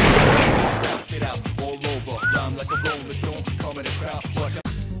spit out all over, rhyme like a rolling stone. Come in the crowd, watch out.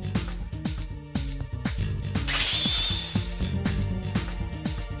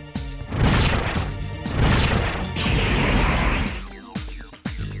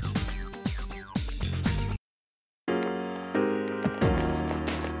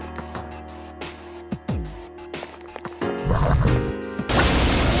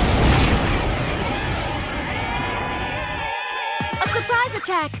 A surprise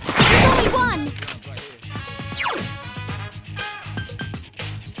attack! There's only one!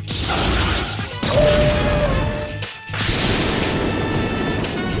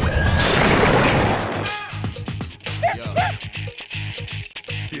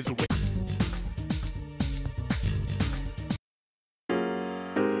 Here's a way.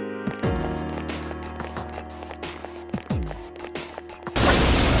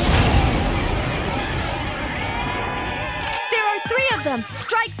 There are three of them!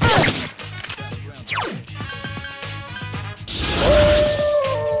 Strike first!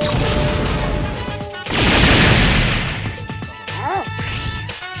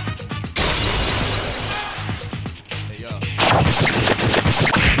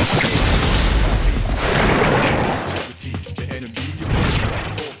 The enemy, your buddy,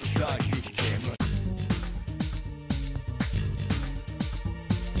 all society. Damn right.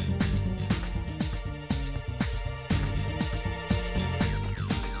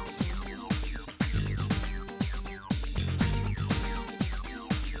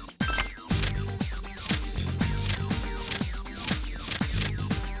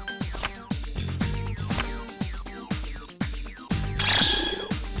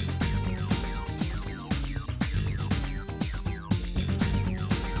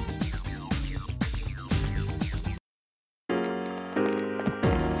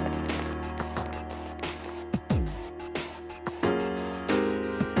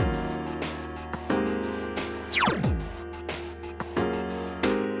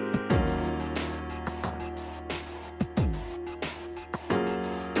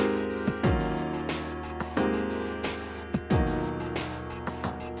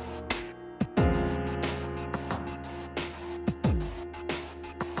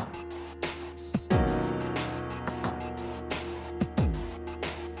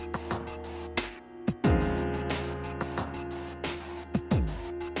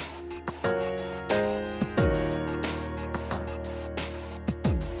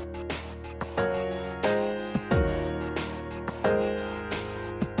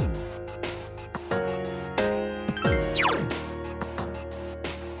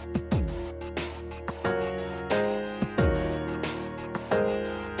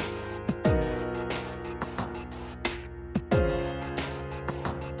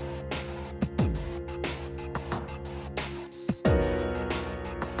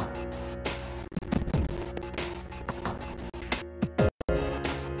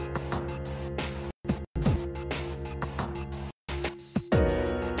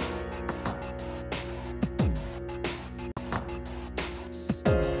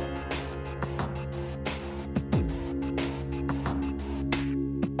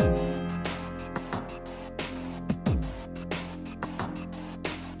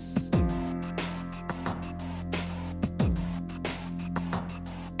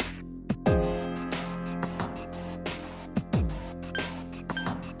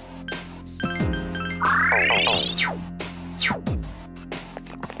 There's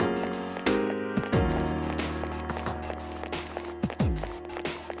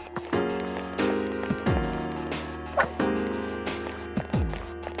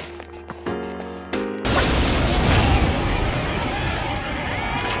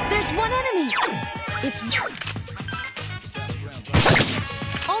one enemy! It's...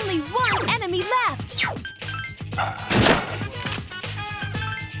 Only one enemy left!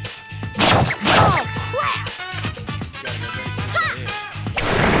 Oh, crap! Ha!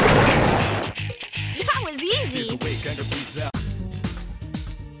 That was easy!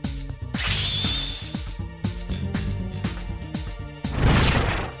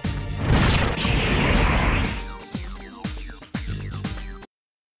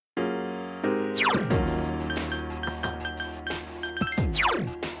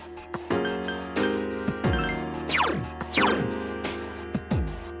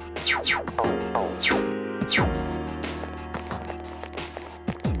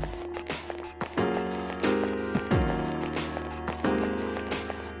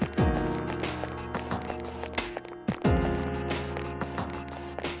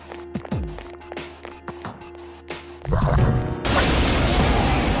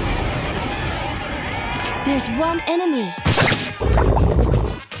 There's one enemy.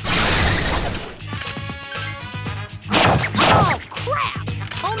 Oh, crap!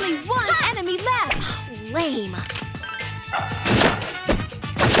 Only one enemy left! Lame.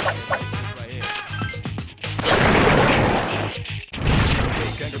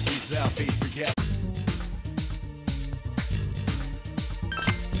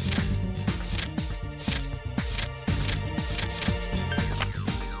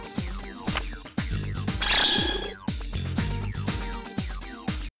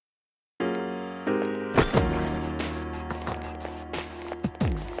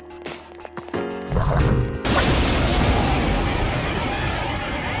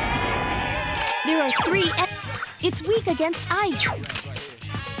 There are three. It's weak against ice.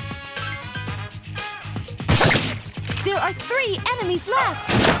 There are 3 enemies left.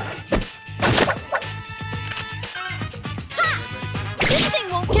 Ha! This thing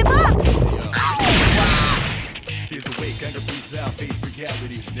won't give up. There's a way, kind of breathe out, face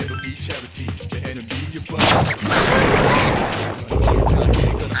reality. Never be charity. The enemy, your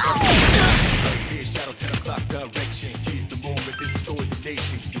shadow 10 o'clock direction. Seize the moment, destroy the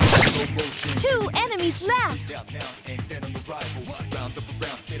nation. 2 enemies left. And then on the rival, round up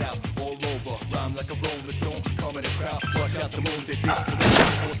around, spit out all over. Rhyme like a rolling stone, come in the crowd. Watch out the moon, they surround.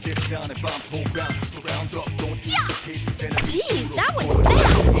 This sound and bombs hold ground. Surround up, don't eat the case. Jeez, that was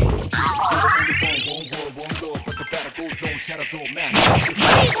fast. One war, but the battle goes on. Shadows all mass.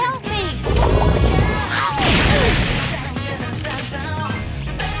 Please help